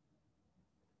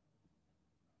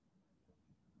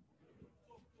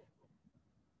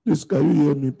 Please, can you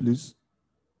hear me, please?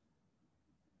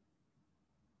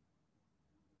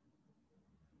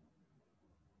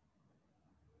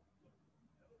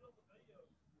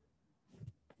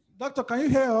 Doctor, can you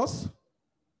hear us?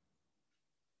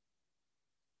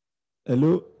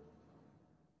 Hello?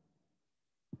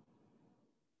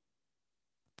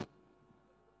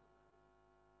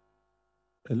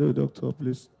 Hello, doctor,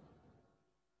 please.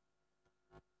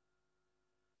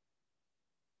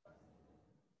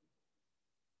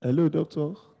 Hello,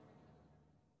 doctor.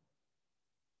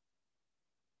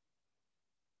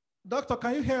 Doctor,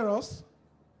 can you hear us?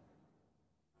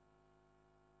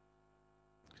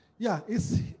 Yeah,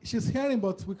 she's hearing,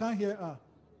 but we can't hear her.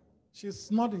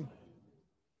 She's nodding.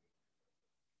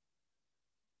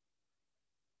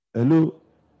 Hello?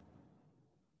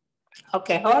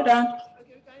 Okay, hold on.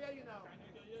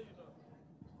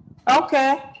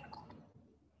 Okay.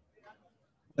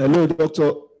 Hello,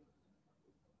 doctor.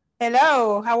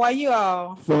 Hello, how are you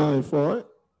all? Fine, fine.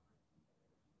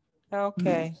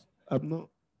 Okay. Please, I'm not.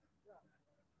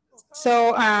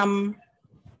 So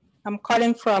I'm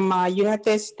calling from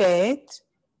United States.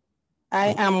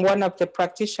 I am one of the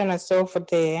practitioners over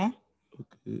there.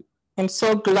 Okay. I'm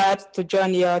so glad to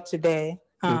join you all today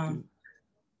and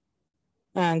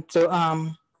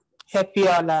to help you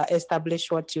all establish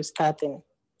what you're starting.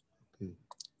 Okay.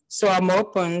 So I'm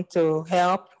open to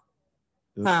help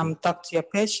talk to your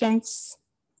patients,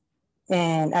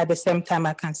 and at the same time,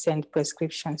 I can send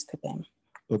prescriptions to them.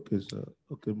 Okay, sir.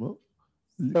 Okay, ma'am.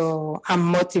 So I'm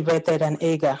motivated and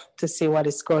eager to see what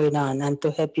is going on and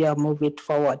to help you move it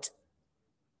forward.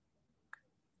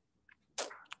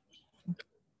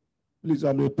 Please,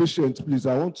 I'm a patient. Please,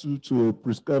 I want you to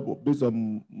prescribe based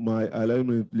on my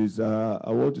alignment, please. I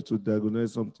want you to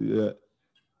diagnose something.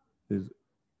 Say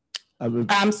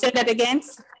that again.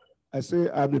 I say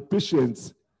I'm a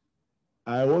patient.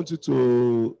 I want you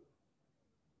to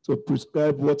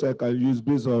prescribe what I can use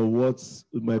based on what's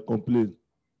my complaint.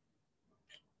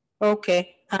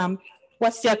 Okay.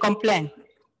 What's your complaint?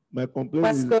 My complaint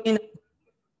What's going on?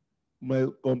 My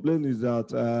complaint is that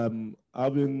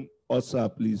having ulcer,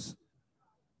 please.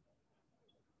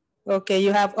 Okay,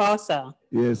 you have ulcer.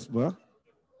 Yes, ma.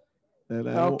 And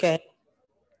okay.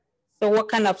 So what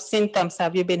kind of symptoms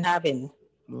have you been having?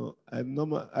 No, I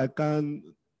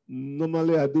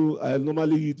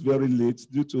normally eat very late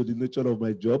due to the nature of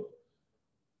my job.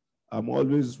 I'm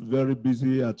always very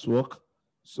busy at work.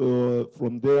 So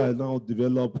from there, I now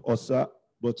develop ulcer.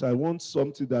 but I want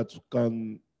something that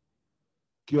can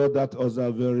cure that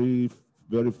ulcer very,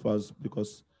 very fast,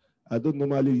 because I don't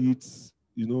normally eat,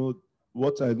 you know,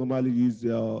 what I normally eat,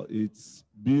 it's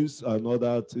beans and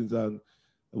other things, and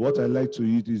what I like to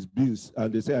eat is beans,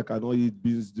 and they say I cannot eat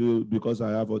beans because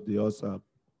I have the ulcer.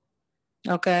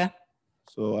 Okay.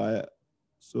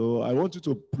 So I want you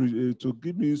to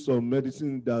give me some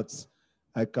medicine that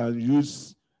I can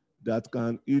use that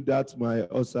can eat that my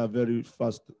ulcer very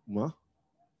fast, ma.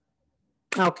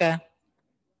 Okay.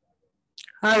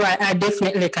 All right, I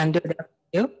definitely can do that for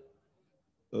you.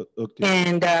 Okay.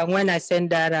 And when I send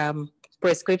that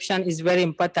prescription, it's very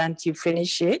important you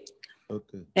finish it.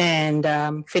 Okay. And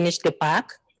finish the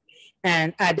pack.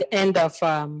 And at the end of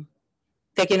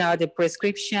taking out the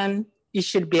prescription, you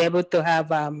should be able to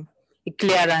have a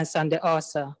clearance on the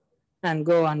ulcer and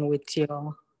go on with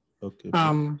your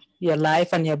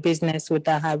life and your business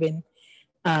without having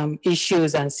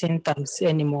issues and symptoms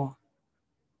anymore.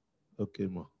 Okay,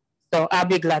 ma. So I'll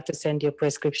be glad to send you a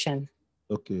prescription.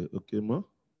 Okay, ma.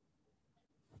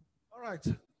 All right.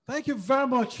 Thank you very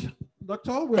much,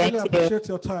 Doctor. We really appreciate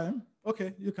your time.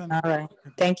 Okay, you can. All right.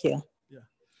 Thank you. Yeah.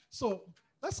 So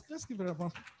let's give it a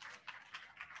round.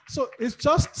 So it's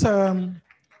just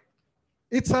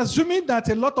it's assuming that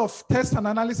a lot of tests and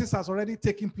analysis has already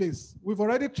taken place. We've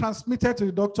already transmitted to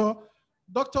the doctor.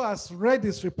 Doctor has read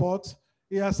this report.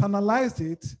 He has analyzed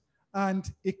it, and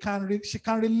she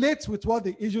can relate with what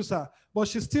the issues are. But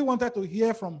she still wanted to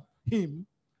hear from him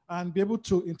and be able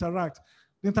to interact.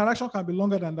 The interaction can be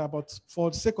longer than that, but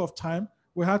for the sake of time,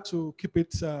 we had to keep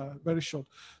it very short.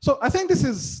 So I think this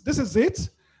is it.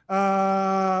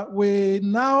 We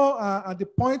now are at the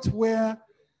point where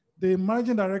the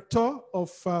managing director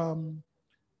of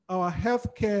our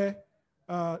healthcare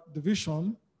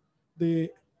division, the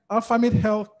Mead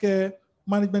Healthcare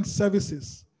Management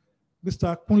Services,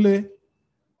 Mr. Kunle.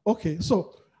 Okay,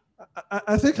 so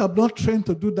I think I'm not trained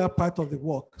to do that part of the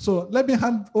work. So let me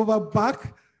hand over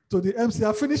back to the MC.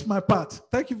 I finished my part.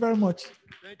 Thank you very much.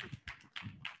 Thank you.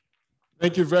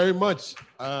 Thank you very much,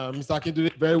 Mr.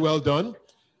 Akintunde. Very well done.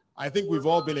 I think we've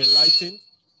all been enlightened.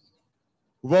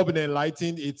 We've all been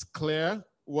enlightened. It's clear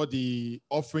what the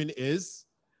offering is.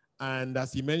 And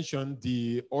as he mentioned,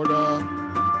 the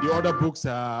order books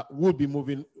will be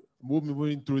moving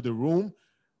through the room.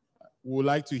 We would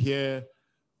like to hear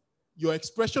your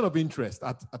expression of interest,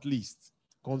 at least,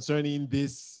 concerning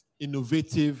this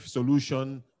innovative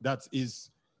solution that is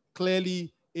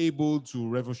clearly able to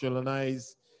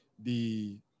revolutionize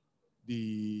the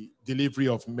delivery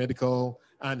of medical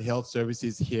and health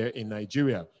services here in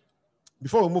Nigeria.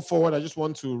 Before we move forward, I just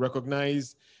want to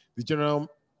recognize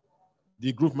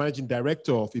the Group Managing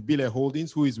Director of Ibile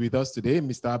Holdings, who is with us today,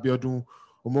 Mr. Abiodun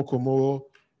Omokomo.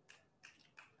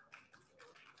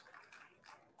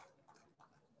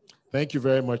 Thank you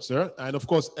very much, sir. And of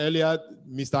course, earlier,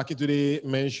 Mr. Akintunde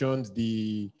mentioned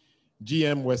the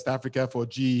GM West Africa for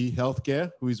GE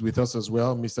Healthcare, who is with us as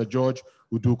well, Mr. George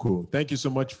Uduko. Thank you so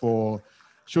much for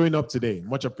showing up today.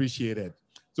 Much appreciated.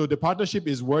 So the partnership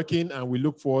is working, and we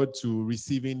look forward to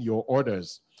receiving your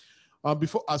orders.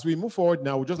 As we move forward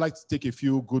now, we'd just like to take a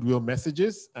few goodwill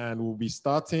messages, and we'll be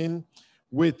starting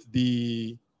with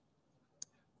the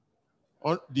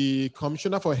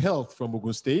Commissioner for Health from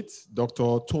Ogun State,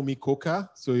 Dr. Tomi Koka.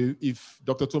 So if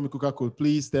Dr. Tomi Koka could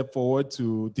please step forward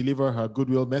to deliver her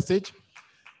goodwill message.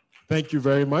 Thank you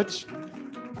very much.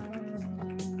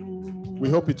 We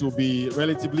hope it will be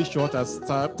relatively short as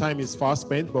time is fast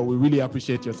spent, but we really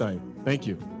appreciate your time. Thank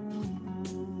you.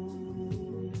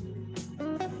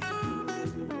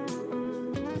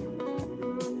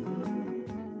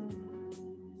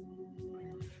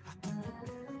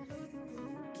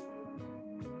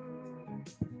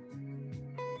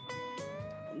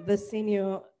 The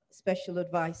Senior Special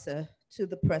Advisor to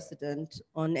the President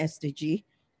on SDG,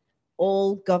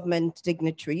 all government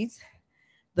dignitaries,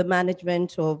 the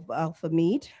management of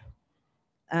Mead,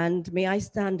 and may I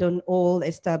stand on all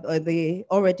the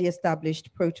already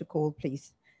established protocol,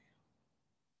 please.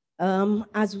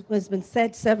 As has been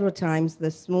said several times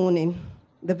this morning,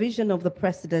 the vision of the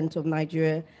President of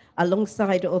Nigeria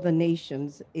alongside other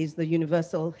nations is the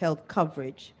universal health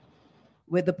coverage,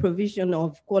 with the provision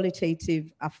of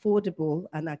qualitative, affordable,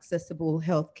 and accessible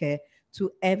healthcare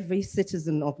to every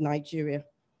citizen of Nigeria.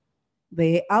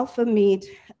 The Mead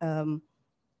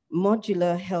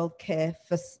Modular Healthcare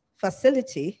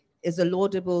Facility is a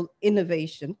laudable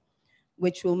innovation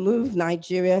which will move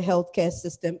Nigeria's healthcare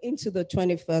system into the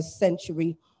 21st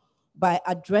century by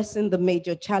addressing the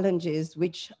major challenges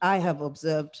which I have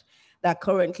observed that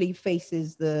currently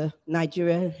faces the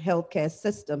Nigerian healthcare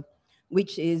system,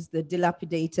 which is the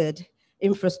dilapidated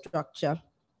infrastructure,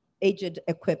 aged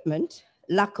equipment,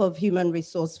 lack of human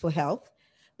resource for health,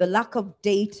 the lack of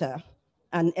data,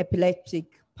 and epileptic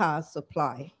power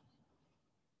supply.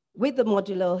 With the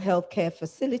Modular Healthcare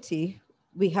Facility,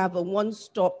 we have a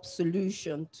one-stop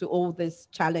solution to all these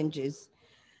challenges.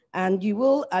 And you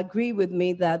will agree with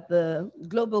me that the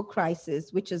global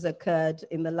crisis, which has occurred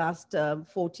in the last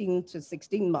 14 to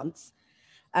 16 months,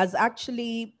 has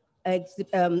actually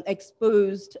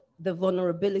exposed the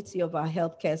vulnerability of our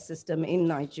healthcare system in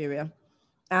Nigeria.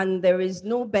 And there is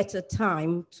no better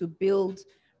time to build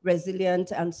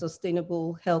resilient and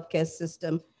sustainable healthcare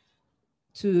system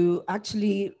to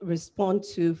actually respond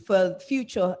to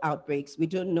future outbreaks. We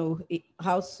don't know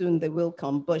how soon they will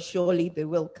come, but surely they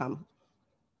will come.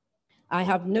 I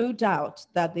have no doubt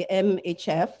that the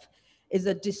MHF is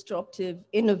a disruptive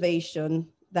innovation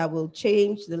that will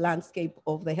change the landscape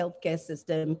of the healthcare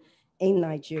system in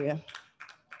Nigeria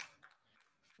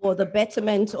for the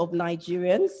betterment of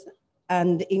Nigerians.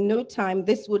 And in no time,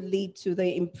 this would lead to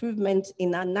the improvement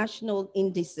in our national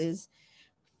indices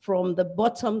from the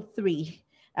bottom 3,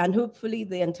 and hopefully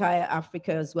the entire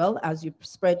Africa as well, as you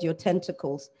spread your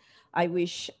tentacles. I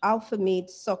wish Alpha Mead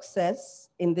success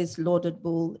in this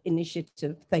laudable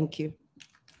initiative. Thank you.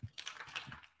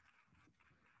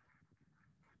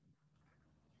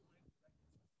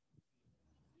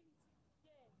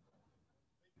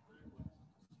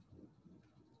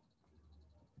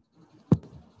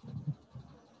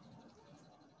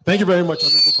 Thank you very much,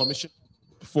 Honorable Commissioner,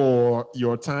 for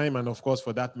your time and of course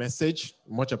for that message.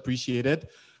 Much appreciated.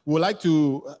 We would like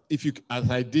to, if you, as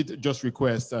I did just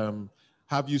request,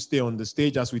 have you stay on the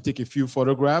stage as we take a few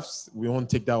photographs. We won't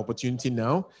take that opportunity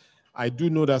now. I do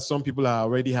know that some people are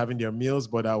already having their meals,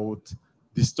 but I would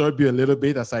disturb you a little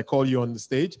bit as I call you on the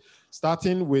stage,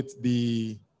 starting with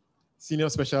the Senior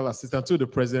Special Assistant to the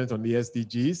President on the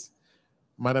SDGs.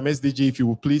 Madam SDG, if you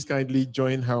will please kindly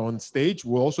join her on stage.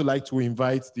 We'd also like to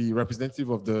invite the representative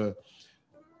of the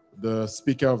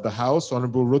Speaker of the House,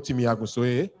 Honorable Rotimi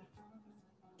Agunsoye.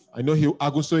 I know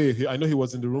he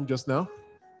was in the room just now.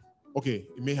 Okay,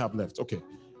 he may have left. Okay.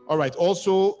 All right.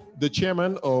 Also, the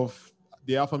chairman of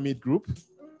the Alpha Mead Group,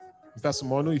 Mr.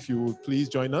 Sumonu, if you would please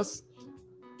join us.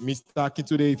 Mr.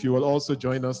 Akintude, if you will also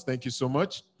join us. Thank you so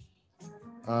much.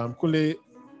 Kule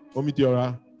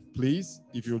Omidiora, please,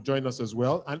 if you'll join us as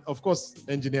well. And of course,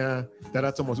 Engineer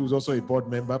Dada Thomas, who's also a board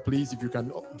member, please, if you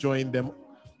can join them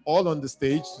all on the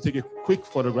stage to take a quick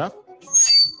photograph.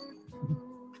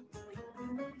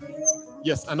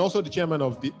 Yes, and also the chairman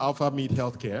of the Alpha Mead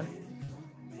Healthcare.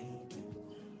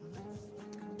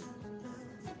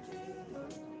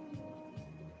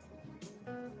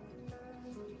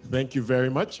 Thank you very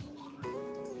much.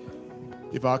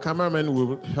 If our cameraman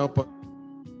will help us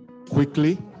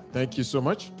quickly, thank you so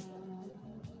much.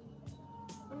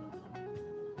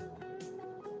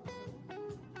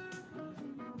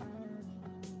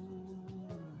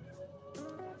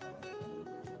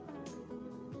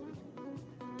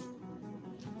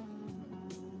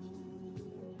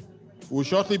 We'll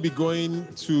shortly be going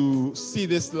to see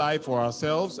this live for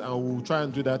ourselves, and we'll try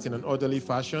and do that in an orderly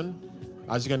fashion.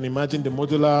 As you can imagine, the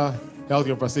modular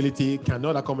healthcare facility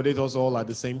cannot accommodate us all at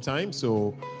the same time,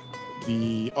 so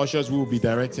the ushers will be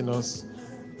directing us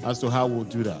as to how we'll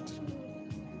do that.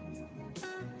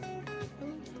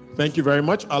 Thank you very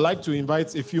much. I'd like to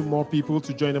invite a few more people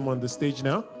to join them on the stage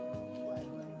now.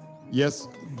 Yes,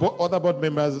 other board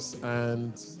members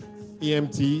and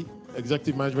EMT,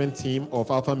 executive management team of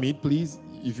Alpha Mead, please,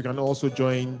 if you can also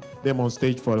join them on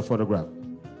stage for the photograph.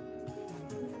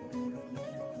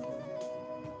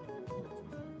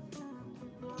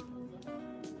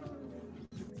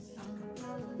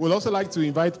 We'd also like to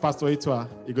invite Pastor Etwa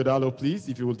Igodalo, please,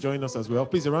 if you will join us as well.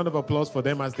 Please, a round of applause for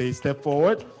them as they step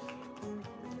forward.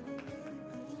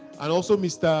 And also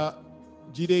Mr.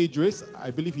 Jide Idris,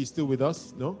 I believe he's still with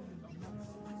us, no?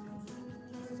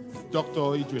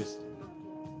 Dr. Idris.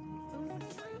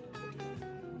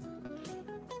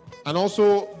 And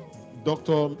also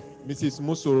Dr. Mrs.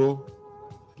 Musoro,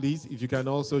 please, if you can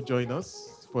also join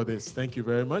us for this. Thank you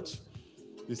very much.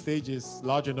 The stage is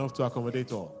large enough to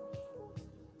accommodate all.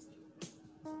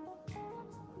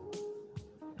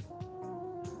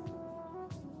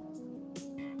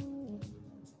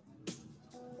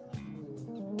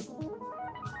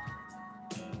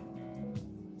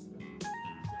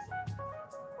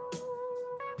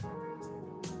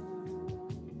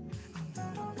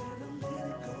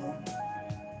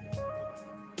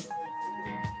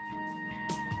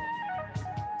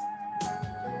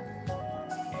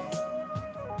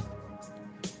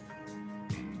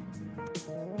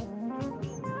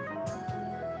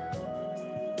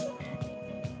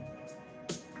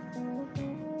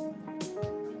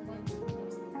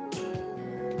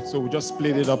 So we'll just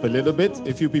split it up a little bit.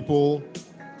 A few people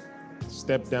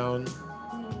step down.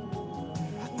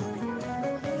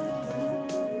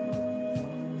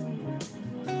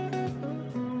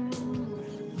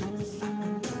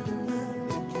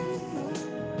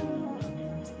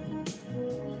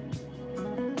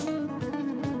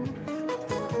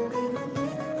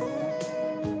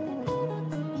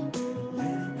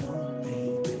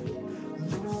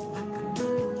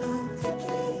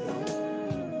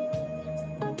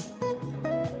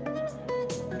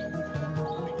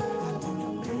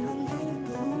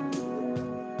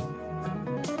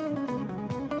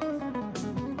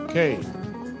 Okay.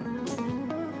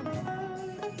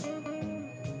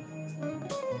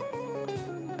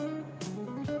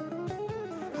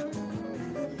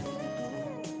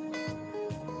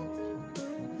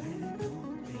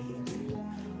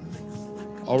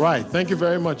 All right, thank you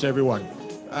very much, everyone.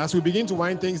 As we begin to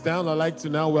wind things down, I'd like to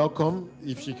now welcome,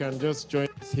 if she can just join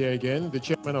us here again, the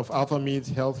chairman of Mead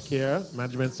Healthcare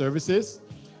Management Services,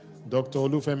 Dr.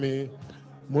 Olufemi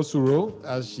Mosuro,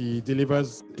 as she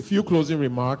delivers a few closing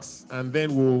remarks, and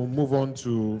then we'll move on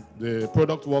to the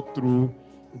product walkthrough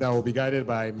that will be guided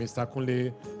by Mr.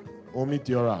 Kunle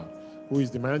Omidiora, who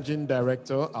is the Managing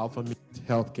Director, Mead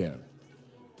Healthcare.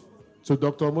 So,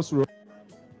 Dr. Mosuro.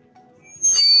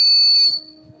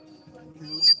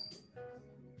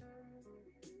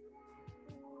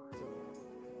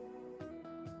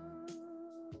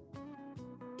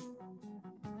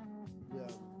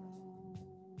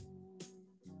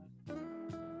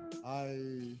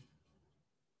 I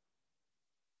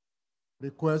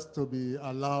request to be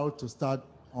allowed to start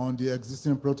on the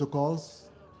existing protocols.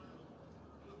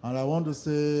 And I want to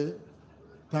say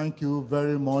thank you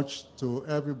very much to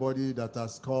everybody that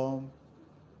has come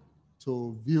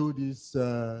to view this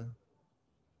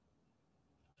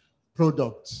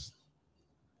product.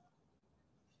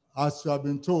 As you have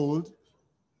been told,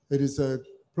 it is a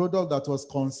product that was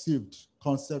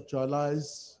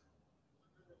conceptualized,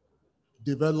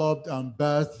 developed and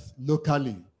birthed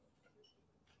locally.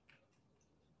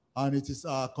 And it is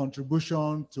our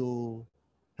contribution to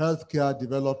healthcare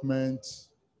development,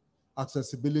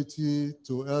 accessibility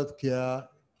to healthcare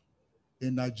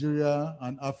in Nigeria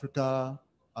and Africa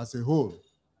as a whole.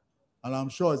 And I'm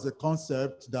sure it's a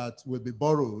concept that will be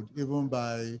borrowed even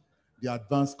by the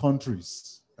advanced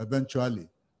countries eventually.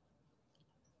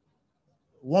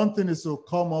 One thing is to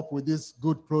come up with this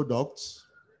good product.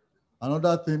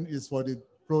 Another thing is for the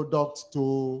product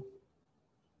to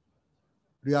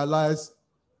realize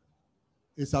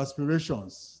its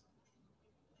aspirations.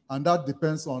 And that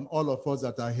depends on all of us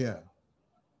that are here.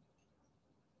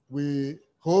 We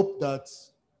hope that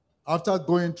after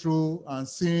going through and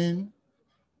seeing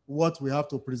what we have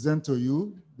to present to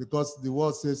you, because the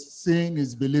word says seeing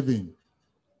is believing.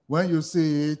 When you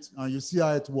see it and you see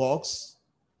how it works,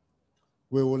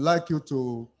 we would like you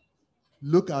to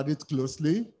look at it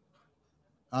closely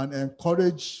and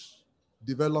encourage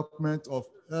development of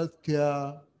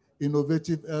healthcare,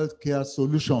 innovative healthcare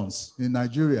solutions in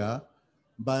Nigeria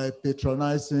by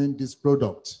patronizing this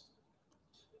product.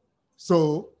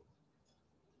 So,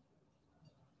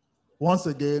 once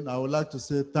again, I would like to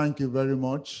say thank you very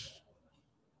much.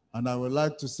 And I would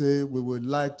like to say we would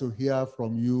like to hear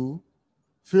from you.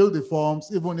 Fill the forms,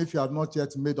 even if you have not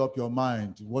yet made up your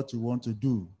mind what you want to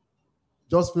do.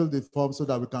 Just fill the form so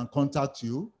that we can contact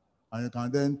you and you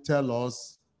can then tell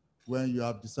us when you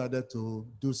have decided to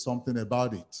do something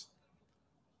about it.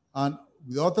 And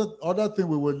the other thing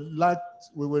we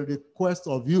will request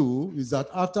of you is that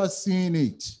after seeing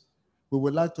it, we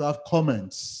would like to have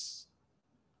comments,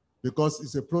 because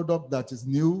it's a product that is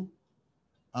new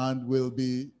and will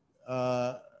be,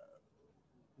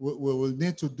 we will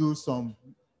need to do some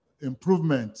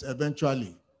improvements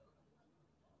eventually.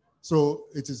 So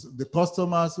it is the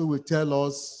customers who will tell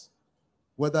us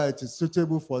whether it is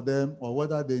suitable for them or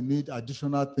whether they need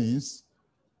additional things.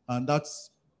 And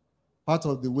that's part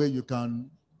of the way you can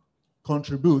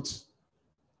contribute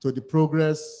to the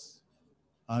progress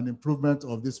and improvement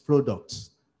of this product.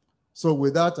 So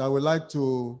with that, I would like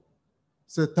to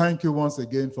say thank you once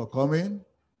again for coming.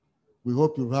 We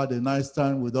hope you've had a nice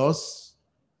time with us.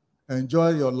 Enjoy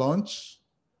your lunch.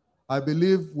 I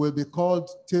believe we'll be called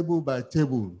table by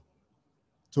table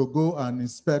to go and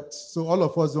inspect. So all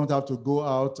of us don't have to go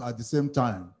out at the same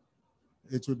time.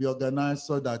 It will be organized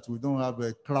so that we don't have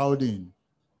a crowding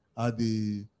at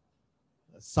the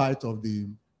site of the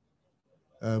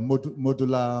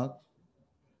Modular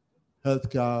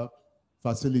Healthcare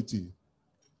Facility.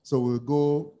 So we'll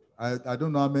go, I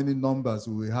don't know how many numbers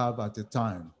we have at a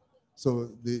time.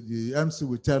 So the MC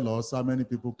will tell us how many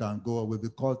people can go. We'll be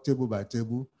called table by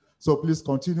table. So please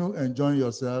continue enjoying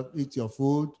yourself, eat your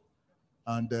food,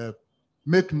 and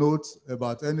make notes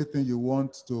about anything you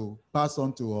want to pass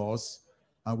on to us,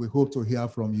 and we hope to hear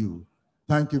from you.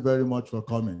 Thank you very much for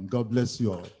coming. God bless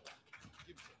you all.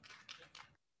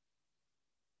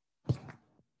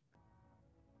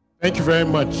 Thank you very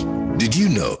much. Did you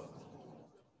know?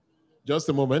 Just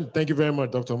a moment. Thank you very much,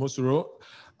 Dr. Mosuro.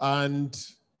 And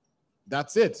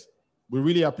that's it. We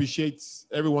really appreciate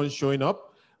everyone showing up.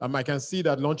 I can see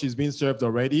that lunch is being served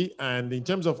already. And in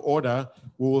terms of order,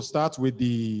 we will start with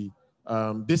the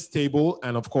this table,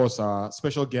 and of course, our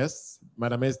special guests,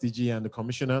 Madam SDG and the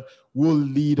Commissioner, will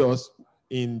lead us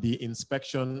in the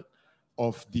inspection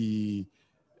of the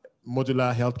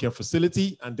Modular Healthcare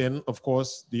Facility. And then, of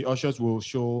course, the ushers will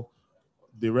show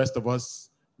the rest of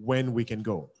us when we can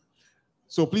go.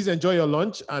 So please enjoy your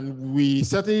lunch, and we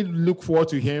certainly look forward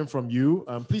to hearing from you.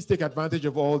 Please take advantage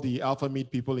of all the Alpha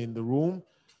Mead people in the room.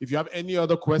 If you have any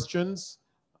other questions,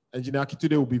 Engineer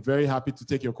Akitude will be very happy to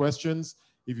take your questions.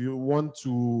 If you want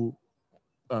to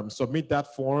submit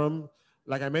that form,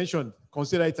 like I mentioned,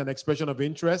 consider it an expression of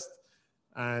interest,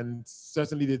 and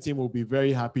certainly the team will be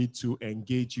very happy to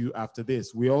engage you after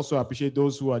this. We also appreciate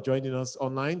those who are joining us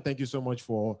online. Thank you so much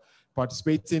for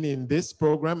participating in this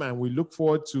program, and we look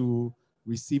forward to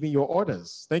receiving your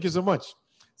orders. Thank you so much.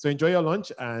 So enjoy your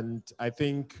lunch, and I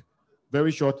think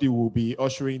very shortly we'll be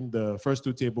ushering the first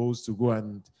two tables to go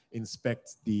and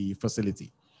inspect the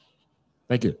facility.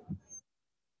 Thank you.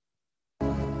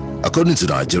 According to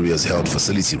Nigeria's Health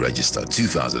Facility Register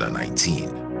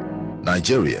 2019,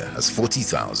 Nigeria has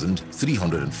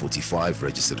 40,345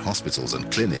 registered hospitals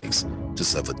and clinics to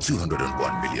serve a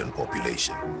 201 million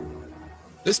population.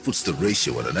 This puts the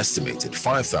ratio at an estimated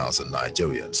 5,000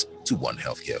 Nigerians to one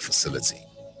healthcare facility.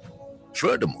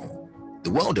 Furthermore,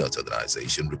 the World Health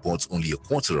Organization reports only a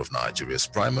quarter of Nigeria's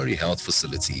primary health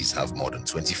facilities have more than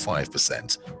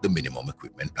 25% the minimum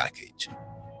equipment package.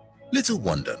 Little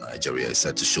wonder Nigeria is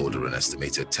set to shoulder an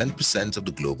estimated 10% of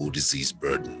the global disease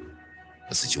burden,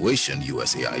 a situation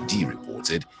USAID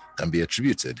reported can be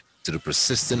attributed to the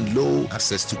persistent low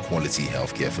access to quality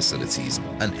healthcare facilities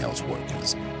and health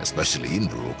workers, especially in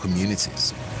rural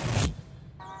communities.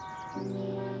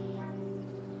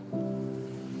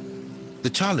 The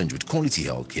challenge with quality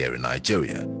healthcare in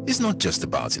Nigeria is not just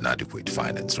about inadequate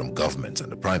finance from government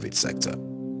and the private sector.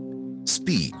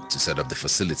 Speed to set up the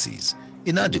facilities,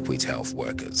 inadequate health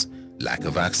workers, lack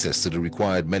of access to the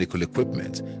required medical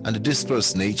equipment, and the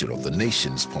dispersed nature of the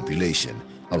nation's population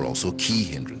are also key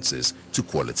hindrances to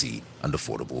quality and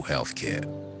affordable healthcare.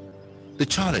 The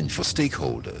challenge for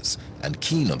stakeholders and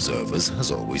keen observers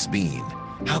has always been,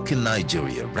 how can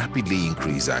Nigeria rapidly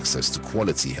increase access to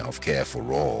quality healthcare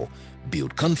for all,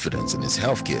 build confidence in its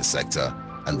healthcare sector,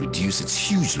 and reduce its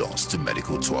huge loss to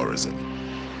medical tourism?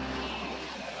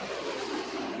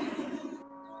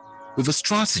 With a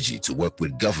strategy to work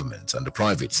with government and the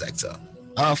private sector,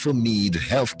 Mead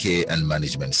Healthcare and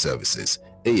Management Services,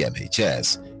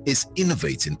 AMHS, is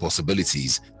innovating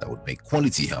possibilities that would make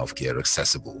quality healthcare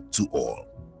accessible to all.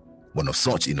 One of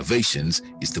such innovations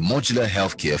is the Modular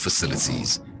Healthcare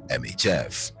Facilities,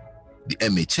 MHF. The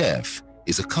MHF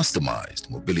is a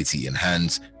customized,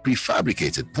 mobility-enhanced,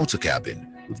 prefabricated portacabin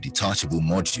with detachable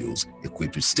modules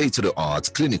equipped with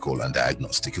state-of-the-art clinical and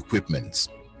diagnostic equipment.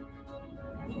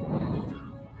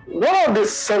 One of the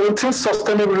 17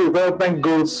 Sustainable Development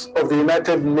Goals of the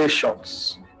United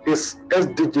Nations is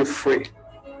SDG free,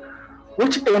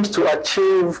 which aims to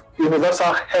achieve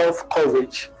universal health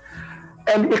coverage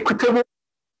and equitable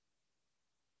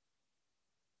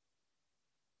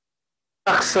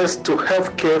access to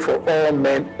health care for all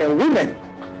men and women.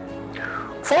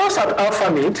 For us at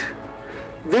Alpha Mead,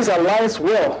 this aligns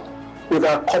well with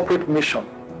our corporate mission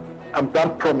and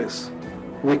brand promise.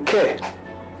 We care.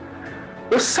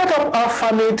 We set up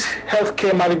Alpha Mead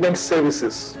Healthcare Management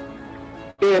Services,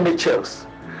 AMHS,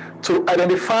 to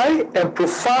identify and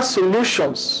provide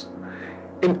solutions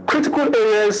in critical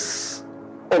areas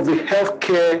of the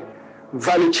healthcare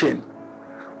value chain,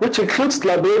 which includes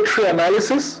laboratory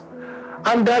analysis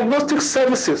and diagnostic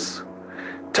services,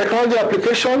 technology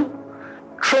application,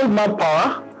 trained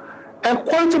manpower, and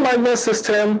quality management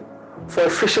system for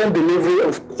efficient delivery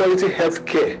of quality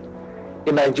healthcare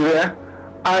in Nigeria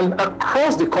and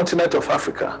across the continent of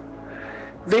Africa.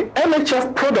 The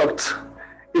MHF product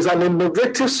is an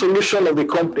innovative solution of the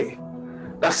company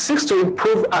that seeks to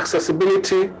improve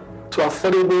accessibility to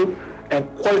affordable and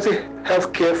quality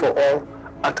healthcare for all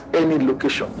at any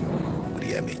location.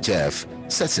 The MHF,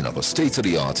 setting up a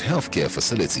state-of-the-art healthcare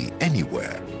facility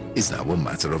anywhere, is now a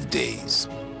matter of days.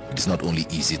 It is not only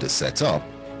easy to set up,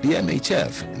 the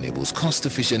MHF enables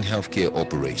cost-efficient healthcare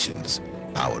operations,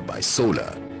 powered by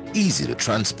solar, easy to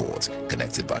transport,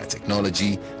 connected by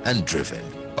technology, and driven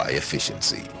by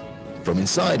efficiency. From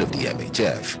inside of the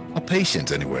MHF, a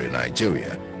patient anywhere in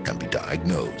Nigeria can be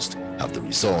diagnosed, have the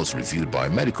results reviewed by a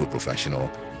medical professional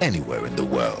anywhere in the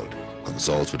world,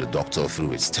 consult with a doctor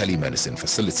through its telemedicine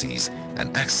facilities,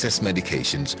 and access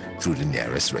medications through the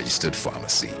nearest registered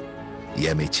pharmacy. The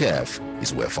MHF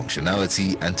is where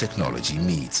functionality and technology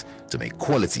meet to make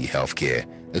quality healthcare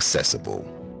accessible.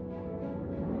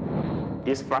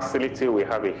 This facility will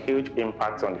have a huge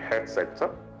impact on the health sector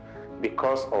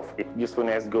because of its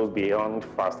usefulness goes beyond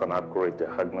fast and accurate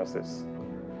diagnosis.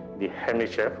 The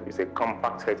MHF is a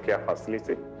compact healthcare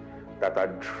facility that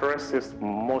addresses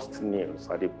most needs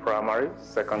at the primary,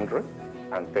 secondary,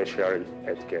 and tertiary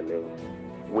healthcare level.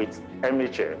 With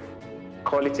MHF,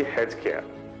 quality healthcare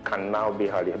can now be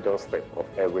at the doorstep of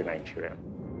every Nigerian.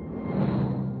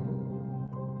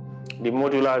 The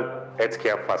Modular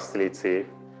Healthcare Facility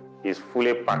is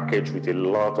fully packaged with a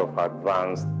lot of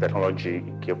advanced technology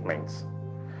equipment.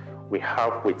 We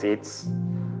have with it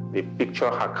the picture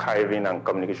archiving and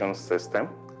communication system,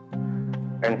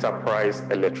 enterprise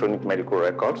electronic medical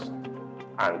records,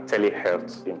 and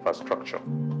telehealth infrastructure.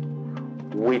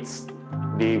 With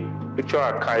the picture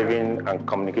archiving and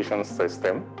communication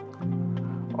system,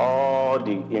 all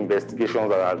the investigations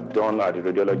that are done at the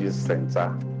Radiology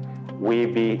Center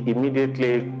will be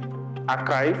immediately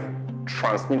archived,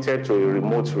 transmitted to a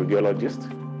remote radiologist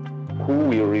who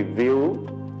will review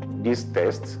these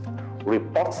tests,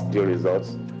 report the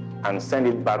results, and send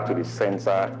it back to the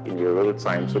center in real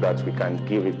time so that we can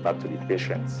give it back to the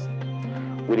patients.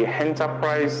 With the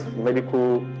enterprise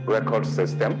medical record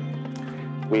system,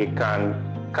 we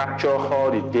can capture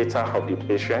all the data of the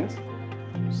patient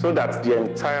so that the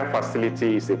entire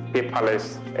facility is a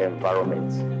paperless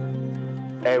environment.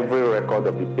 Every record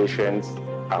of the patients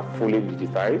are fully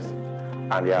digitized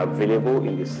and they are available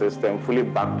in the system, fully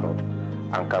backed up,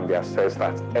 and can be accessed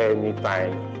at any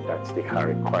time that they are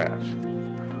required.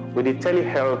 With the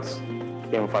telehealth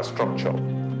infrastructure,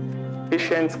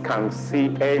 patients can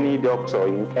see any doctor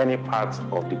in any part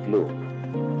of the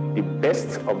globe. The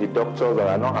best of the doctors that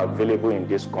are not available in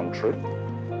this country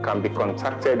can be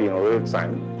contacted in real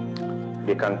time.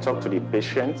 They can talk to the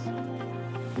patient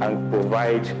and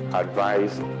provide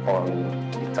advice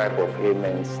on the type of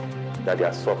ailments that they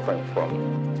are suffering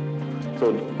from.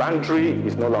 So the boundary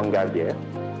is no longer there.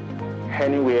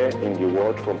 Anywhere in the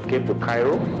world, from Cape to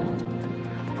Cairo,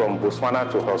 from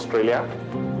Botswana to Australia,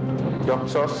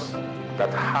 doctors that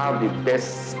have the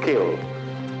best skill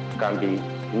can be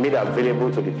made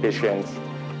available to the patients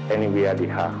anywhere they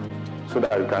are, so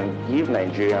that we can give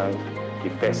Nigerians the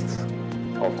best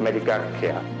of medical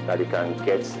care that they can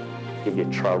get if they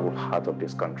travel out of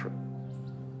this country.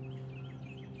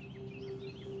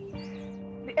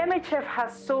 The MHF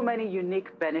has so many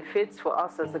unique benefits for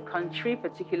us as a country,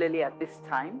 particularly at this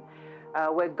time,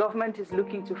 where government is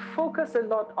looking to focus a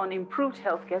lot on improved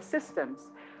healthcare systems.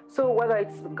 So whether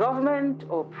it's the government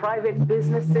or private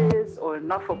businesses or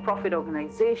not-for-profit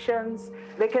organizations,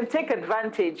 they can take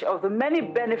advantage of the many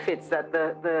benefits that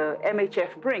the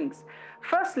MHF brings.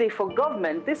 Firstly, for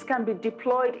government, this can be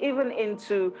deployed even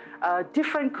into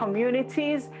different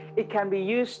communities. It can be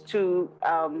used to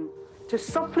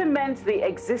supplement the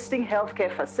existing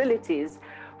healthcare facilities.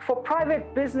 For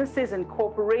private businesses and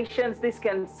corporations, this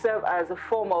can serve as a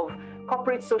form of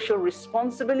corporate social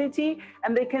responsibility,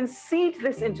 and they can seed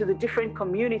this into the different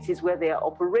communities where they are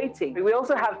operating. We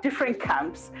also have different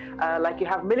camps, like you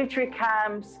have military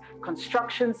camps,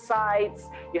 construction sites,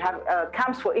 you have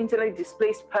camps for internally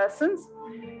displaced persons.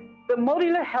 The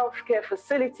Modular Healthcare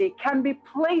Facility can be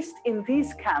placed in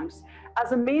these camps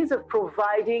as a means of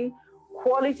providing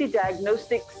quality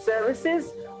diagnostic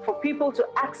services for people to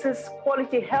access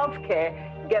quality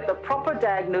healthcare, get the proper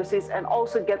diagnosis, and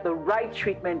also get the right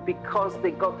treatment because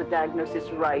they got the diagnosis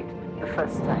right the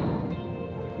first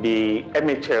time. The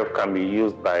MHF can be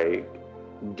used by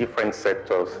different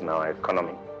sectors in our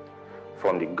economy,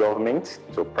 from the government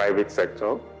to private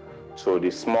sector to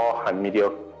the small and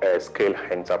medium scale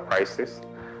enterprises,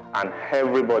 and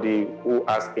everybody who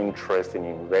has interest in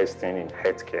investing in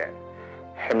healthcare.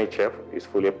 MHF is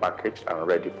fully packaged and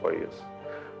ready for use.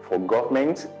 For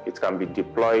government, it can be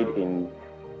deployed in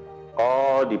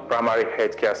all the primary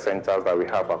healthcare centers that we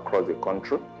have across the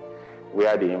country,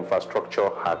 where the infrastructure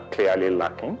are clearly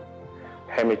lacking.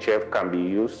 MHF can be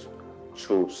used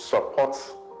to support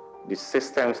the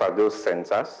systems at those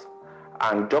centers,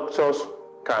 and doctors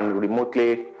can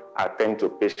remotely attend to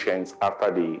patients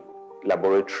after the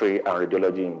laboratory and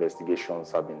radiology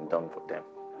investigations have been done for them.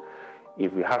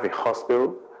 If you have a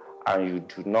hospital and you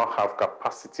do not have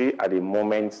capacity at the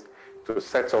moment to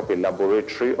set up a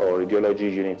laboratory or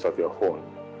radiology unit of your own.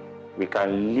 We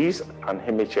can lease an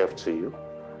MHF to you,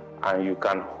 and you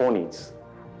can own it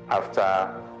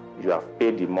after you have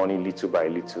paid the money little by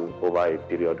little over a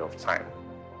period of time.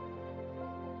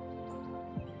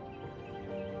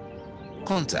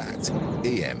 Contact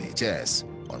AMHS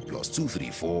on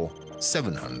 +234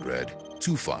 700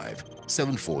 25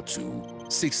 742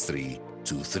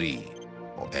 6323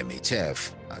 or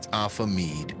MHF at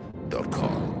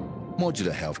alphamead.com.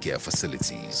 Modular Healthcare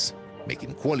Facilities,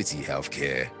 making quality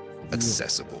healthcare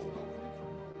accessible.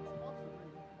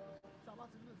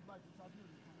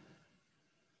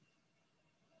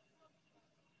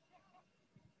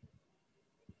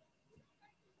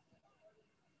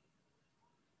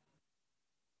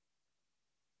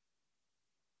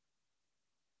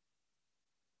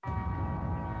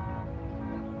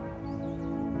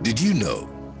 Did you know,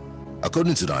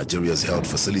 according to Nigeria's Health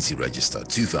Facility Register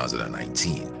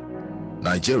 2019,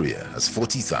 Nigeria has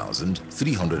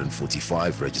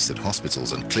 40,345 registered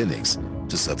hospitals and clinics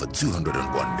to serve a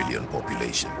 201 million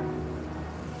population.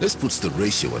 This puts the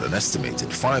ratio at an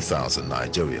estimated 5,000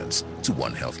 Nigerians to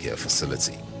one healthcare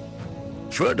facility.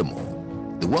 Furthermore,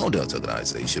 the World Health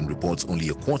Organization reports only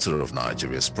a quarter of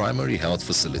Nigeria's primary health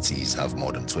facilities have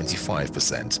more than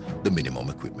 25% the minimum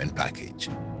equipment package.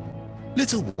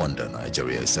 Little wonder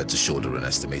Nigeria is set to shoulder an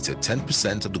estimated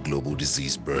 10% of the global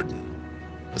disease burden.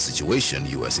 A situation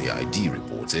USAID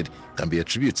reported can be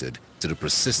attributed to the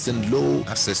persistent low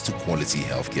access to quality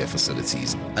healthcare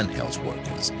facilities and health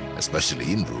workers,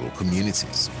 especially in rural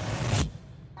communities.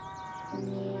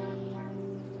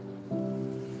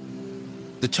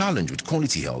 The challenge with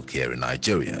quality healthcare in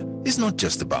Nigeria is not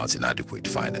just about inadequate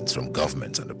finance from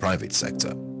government and the private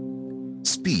sector.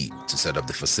 Speed to set up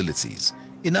the facilities,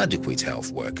 inadequate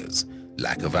health workers,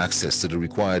 lack of access to the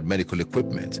required medical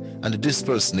equipment, and the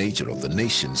dispersed nature of the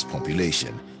nation's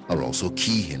population are also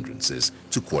key hindrances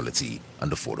to quality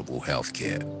and affordable health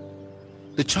care.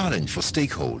 The challenge for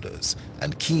stakeholders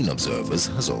and keen observers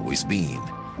has always been,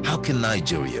 how can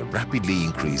Nigeria rapidly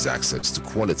increase access to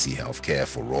quality health care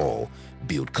for all,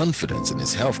 build confidence in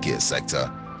its healthcare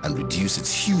sector, and reduce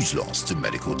its huge loss to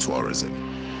medical tourism?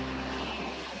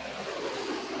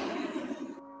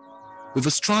 With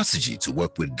a strategy to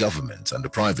work with government and the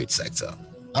private sector,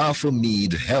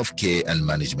 Mead Healthcare and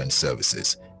Management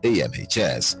Services,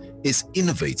 AMHS, is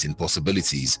innovating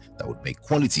possibilities that would make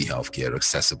quality healthcare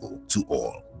accessible to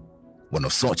all. One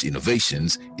of such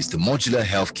innovations is the Modular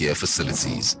Healthcare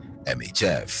Facilities,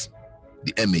 MHF.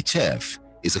 The MHF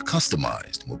is a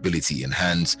customized,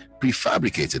 mobility-enhanced,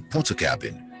 prefabricated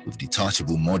portacabin with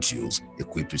detachable modules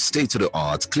equipped with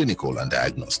state-of-the-art clinical and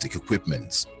diagnostic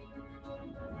equipment.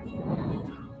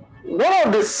 One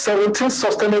of the 17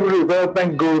 Sustainable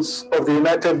Development Goals of the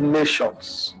United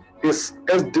Nations is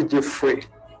SDG-free,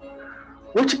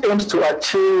 which aims to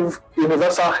achieve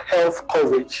universal health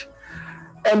coverage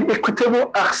and equitable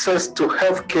access to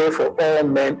health care for all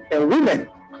men and women.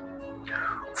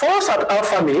 For us at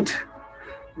AlphaMead,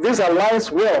 this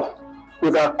aligns well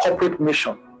with our corporate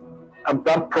mission and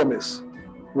brand promise.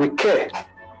 We care.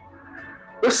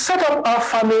 We set up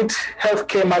AlphaMead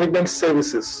Healthcare Management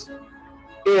Services,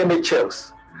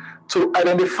 AMHS, to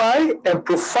identify and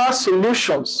provide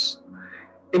solutions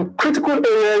in critical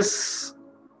areas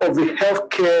of the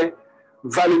healthcare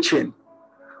value chain,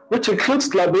 which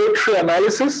includes laboratory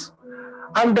analysis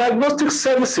and diagnostic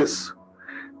services,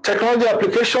 technology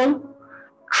application,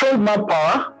 trained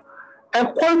manpower, and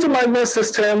quality management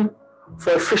system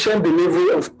for efficient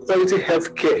delivery of quality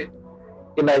healthcare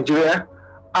in Nigeria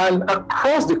and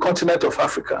across the continent of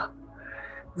Africa.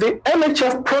 The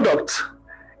MHF product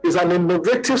is an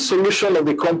innovative solution of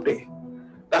the company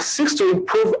that seeks to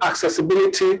improve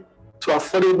accessibility to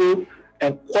affordable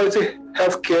and quality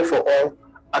healthcare for all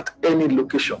at any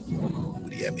location.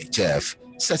 With the MHF,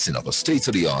 setting up a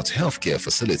state-of-the-art healthcare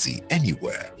facility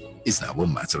anywhere is now a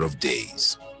matter of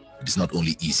days. It is not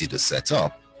only easy to set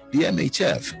up, the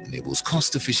MHF enables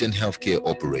cost-efficient healthcare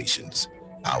operations,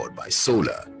 powered by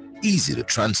solar, easy to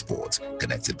transport,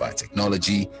 connected by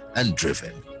technology, and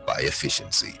driven by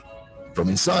efficiency. From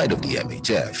inside of the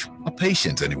MHF, a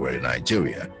patient anywhere in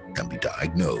Nigeria can be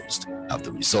diagnosed, have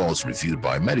the results reviewed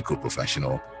by a medical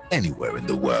professional anywhere in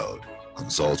the world,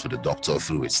 consult with a doctor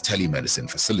through its telemedicine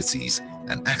facilities,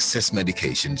 and access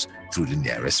medications through the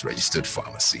nearest registered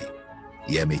pharmacy.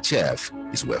 The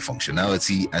MHF is where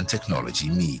functionality and technology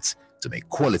meet to make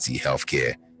quality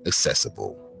healthcare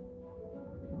accessible.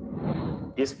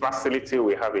 This facility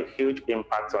will have a huge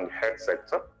impact on the health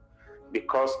sector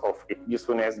because of its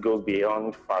usefulness goes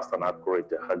beyond fast and accurate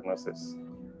diagnosis.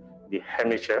 The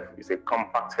MHF is a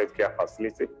compact healthcare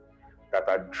facility that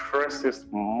addresses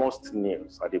most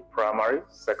needs at the primary,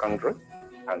 secondary,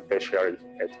 and tertiary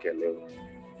healthcare level.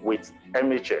 With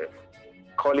MHF,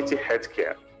 quality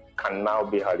healthcare can now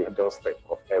be at the doorstep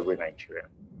of every Nigerian.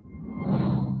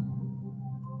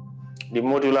 The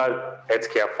Modular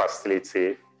Healthcare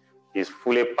Facility is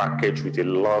fully packaged with a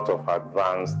lot of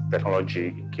advanced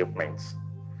technology equipment.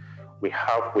 We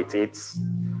have with it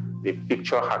the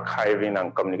picture archiving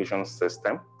and communication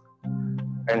system,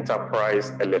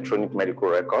 enterprise electronic medical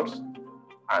records,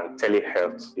 and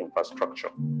telehealth infrastructure.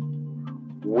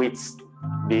 With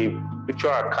the picture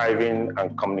archiving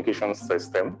and communication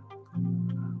system,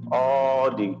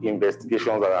 all the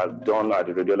investigations that are done at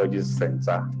the radiology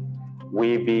center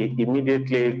will be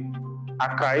immediately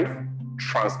archived,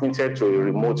 transmitted to a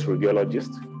remote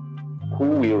radiologist who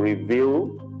will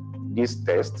review these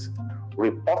tests,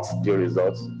 report the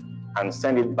results, and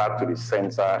send it back to the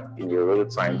center in real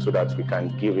time so that we can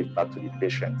give it back to the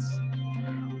patients.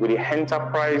 With the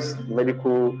enterprise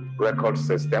medical record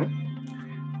system,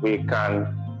 we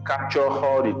can capture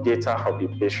all the data of the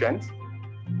patient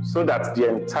so that the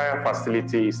entire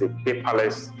facility is a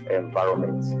paperless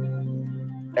environment.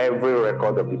 Every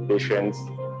record of the patients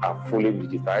are fully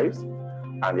digitized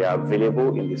and they are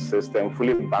available in the system,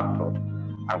 fully backed up,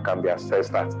 and can be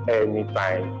accessed at any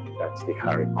time that they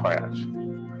are required.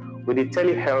 With the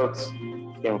telehealth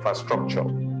infrastructure,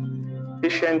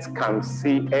 patients can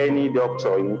see any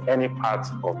doctor in any part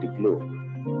of the globe.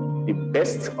 The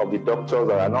best of the doctors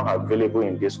that are not available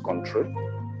in this country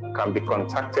can be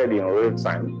contacted in real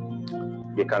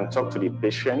time. They can talk to the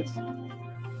patient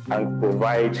and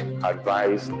provide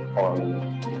advice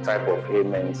on the type of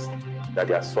ailments that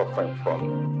they are suffering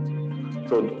from.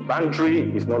 So the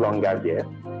boundary is no longer there.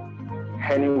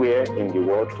 Anywhere in the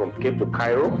world, from Cape to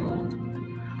Cairo,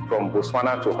 from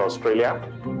Botswana to Australia,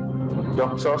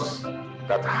 doctors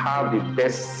that have the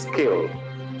best skill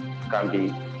can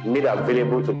be made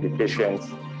available to the patients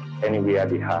anywhere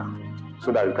they are,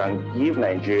 so that we can give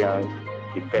Nigerians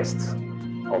the best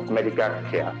of medical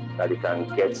care that they can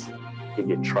get if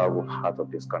they travel out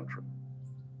of this country.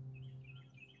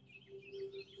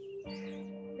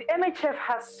 The MHF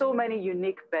has so many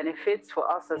unique benefits for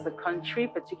us as a country,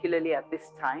 particularly at this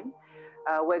time,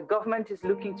 where government is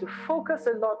looking to focus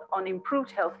a lot on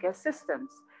improved healthcare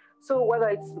systems. So whether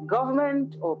it's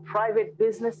government or private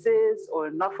businesses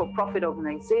or not-for-profit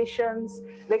organizations,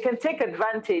 they can take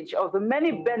advantage of the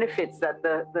many benefits that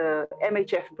the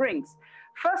MHF brings.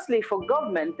 Firstly, for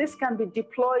government, this can be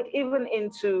deployed even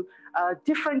into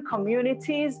different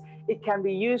communities. It can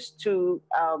be used to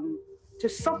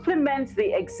supplement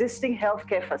the existing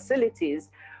healthcare facilities.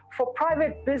 For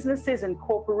private businesses and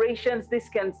corporations, this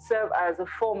can serve as a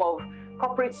form of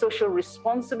corporate social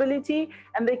responsibility,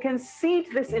 and they can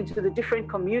seed this into the different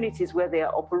communities where they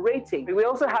are operating. We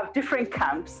also have different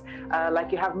camps,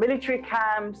 like you have military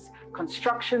camps,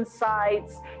 construction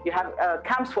sites, you have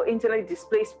camps for internally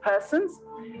displaced persons.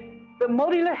 The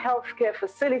Modular Healthcare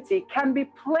Facility can be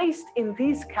placed in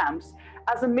these camps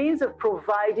as a means of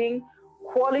providing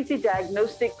quality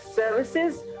diagnostic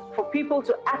services for people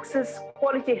to access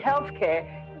quality healthcare,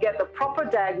 get the proper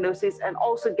diagnosis, and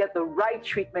also get the right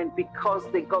treatment because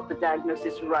they got the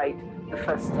diagnosis right the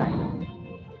first time.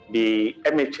 The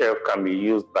MHF can be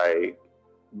used by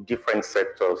different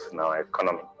sectors in our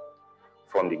economy,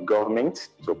 from the government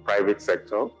to private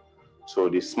sector to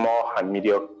the small and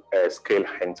medium scale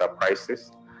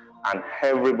enterprises, and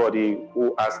everybody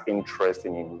who has interest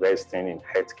in investing in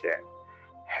healthcare.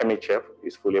 MHF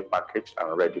is fully packaged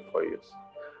and ready for use.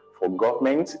 For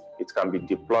government, it can be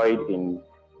deployed in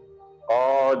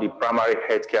all the primary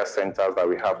healthcare centers that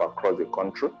we have across the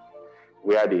country,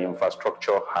 where the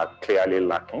infrastructure are clearly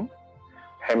lacking.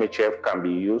 MHF can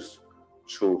be used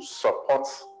to support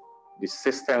the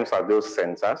systems at those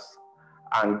centers,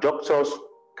 and doctors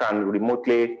can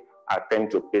remotely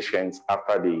attend to patients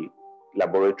after the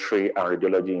laboratory and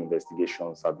radiology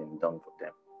investigations have been done for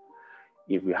them.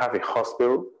 If you have a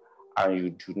hospital and you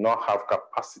do not have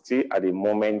capacity at the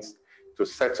moment to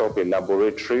set up a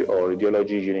laboratory or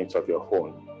radiology unit of your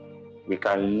own, we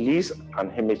can lease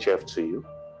an MHF to you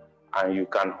and you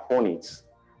can own it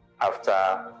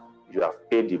after you have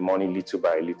paid the money little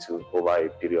by little over a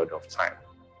period of time.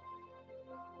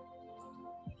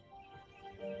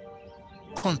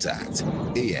 Contact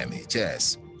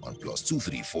AMHS on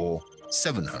 +234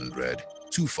 700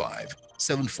 25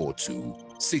 742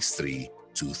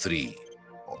 6323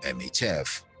 or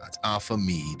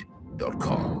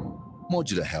mhf@alphamead.com.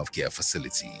 Modular Healthcare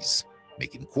Facilities,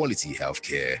 making quality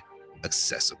healthcare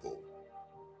accessible.